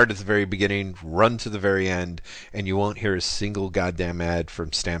can start at the very beginning, run to the very end, and you won't hear a single goddamn ad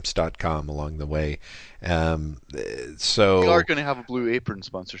from Stamps.com along the way. We are So going to have a Blue Apron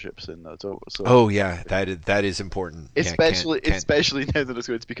sponsorship soon, though. So Oh yeah, that is important. Yeah, can't. especially now that it's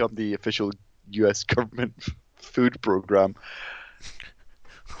going to become the official U.S. government food program.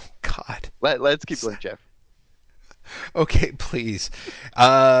 God. Let's keep going, Jeff. Okay, please.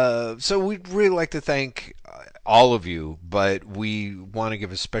 So we'd really like to thank all of you, but we want to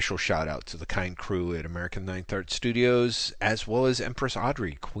give a special shout out to the kind crew at American Ninth Art Studios, as well as Empress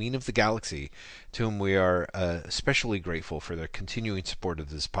Audrey, Queen of the Galaxy, to whom we are especially grateful for their continuing support of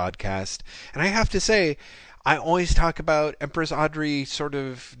this podcast. And I have to say, I always talk about Empress Audrey sort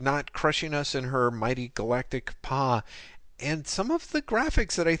of not crushing us in her mighty galactic paw. And some of the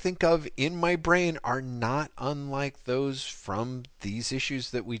graphics that I think of in my brain are not unlike those from these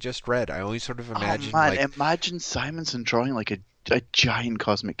issues that we just read. I always sort of Oh imagine man, like, imagine Simonson drawing like a giant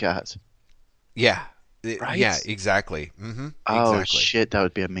cosmic cat. yeah, Right? yeah, exactly. Oh Exactly. shit, that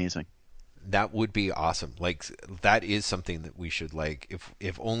would be amazing. That would be awesome. Like that is something that we should like.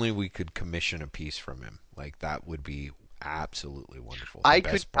 If only we could commission a piece from him. Like that would be absolutely wonderful. The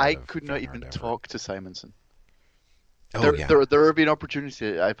best part I of could not fan even art ever. talk to Simonson. Oh yeah. There have been opportunities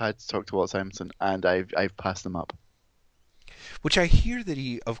I've had to talk to Walt Simonson, and I've passed them up. Which I hear that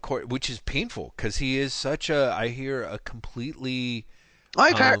he, of course, which is painful because he is such a. I hear a completely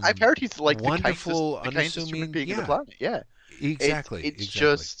I've heard he's like wonderful, the kindest human unassuming. being on the Yeah, planet. Yeah, exactly, it's exactly.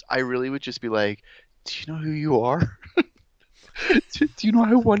 just I really would just be like, do you know who you are? Do you know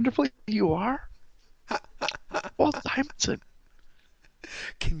how wonderful you are? Walt Simonson.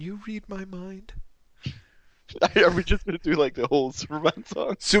 Can you read my mind? Are we just gonna do like the whole Superman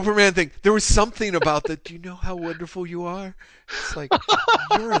song? Superman thing. There was something about that. Do you know how wonderful you are? It's like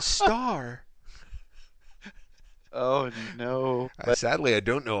you're a star. Oh no! But Sadly, I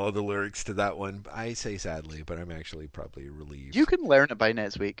don't know all the lyrics to that one. I say sadly, but I'm actually probably you relieved. can learn it by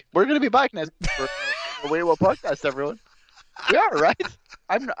next week. We're gonna be back next week for a Way Well podcast, everyone. We are, right?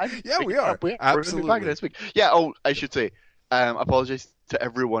 I'm Yeah, we making it are. up. We're gonna be back Absolutely. next week. Yeah. Oh, I should say, apologize to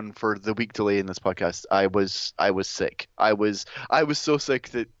everyone for the week delay in this podcast. I was sick. I was so sick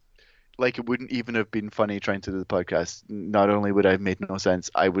that like it wouldn't even have been funny trying to do the podcast. Not only would I have made no sense,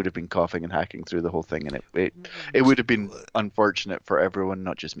 I would have been coughing and hacking through the whole thing, and it would have been unfortunate for everyone,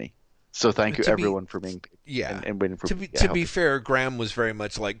 not just me. So thank you To be everyone for being Yeah. and waiting for To me be to get to help. be fair, Graham was very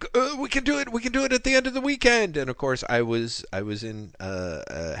much like, "We can do it. We can do it at the end of the weekend." And of course, I was in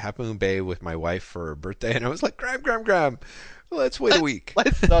Half Moon Bay with my wife for her birthday, and I was like, Graham, let's wait a week."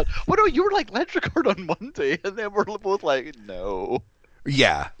 Let's not. Well, no, you were like, let's record on Monday, and then we're both like, no,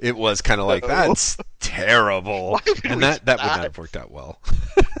 Yeah, it was kind of like, no. that's terrible, Why would and we that do would not that? have worked out well.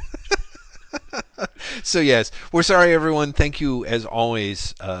 So yes, we're sorry, everyone. Thank you as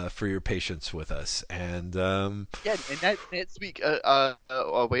always for your patience with us, and Yeah, and next week,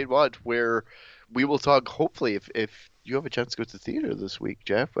 wait, what? Where we will talk. Hopefully, if you have a chance to go to the theater this week,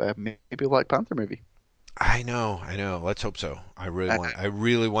 Jeff, maybe a Black Panther movie. I know. Let's hope so. Uh, I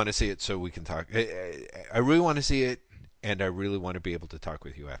really want to see it so we can talk. I really want to see it, and I really want to be able to talk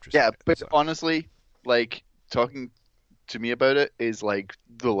with you after seeing yeah, it. but So honestly, like talking to me about it is like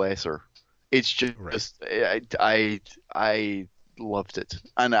the lesser. It's right, just I loved it,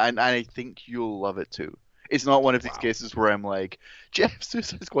 and I think you'll love it too. It's not one of these wow, cases where I'm like, Jeff,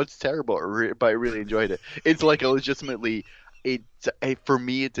 Suicide Squad's terrible, but I really enjoyed it. It's like a legitimately, it for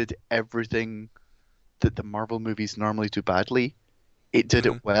me it did everything that the Marvel movies normally do badly. It did hmm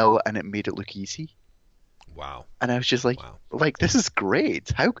it well, and it made it look easy. wow, And I was just wow. like this is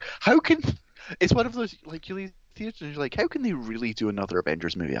great. How can it's one of those like you leave theaters and you're like, how can they really do another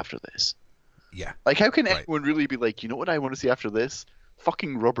Avengers movie after this? Yeah, Like, how can right. anyone really be like, you know what I want to see after this?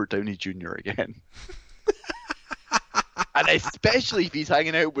 Fucking Robert Downey Jr. again. And especially if he's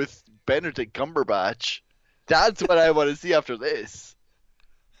hanging out with Benedict Cumberbatch. That's what I want to see after this.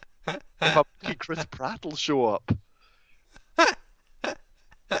 If a fucking Chris Pratt will show up.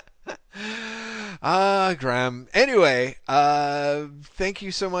 Graham. Anyway, thank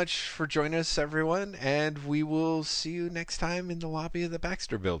you so much for joining us, everyone, and we will see you next time in the lobby of the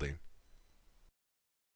Baxter Building.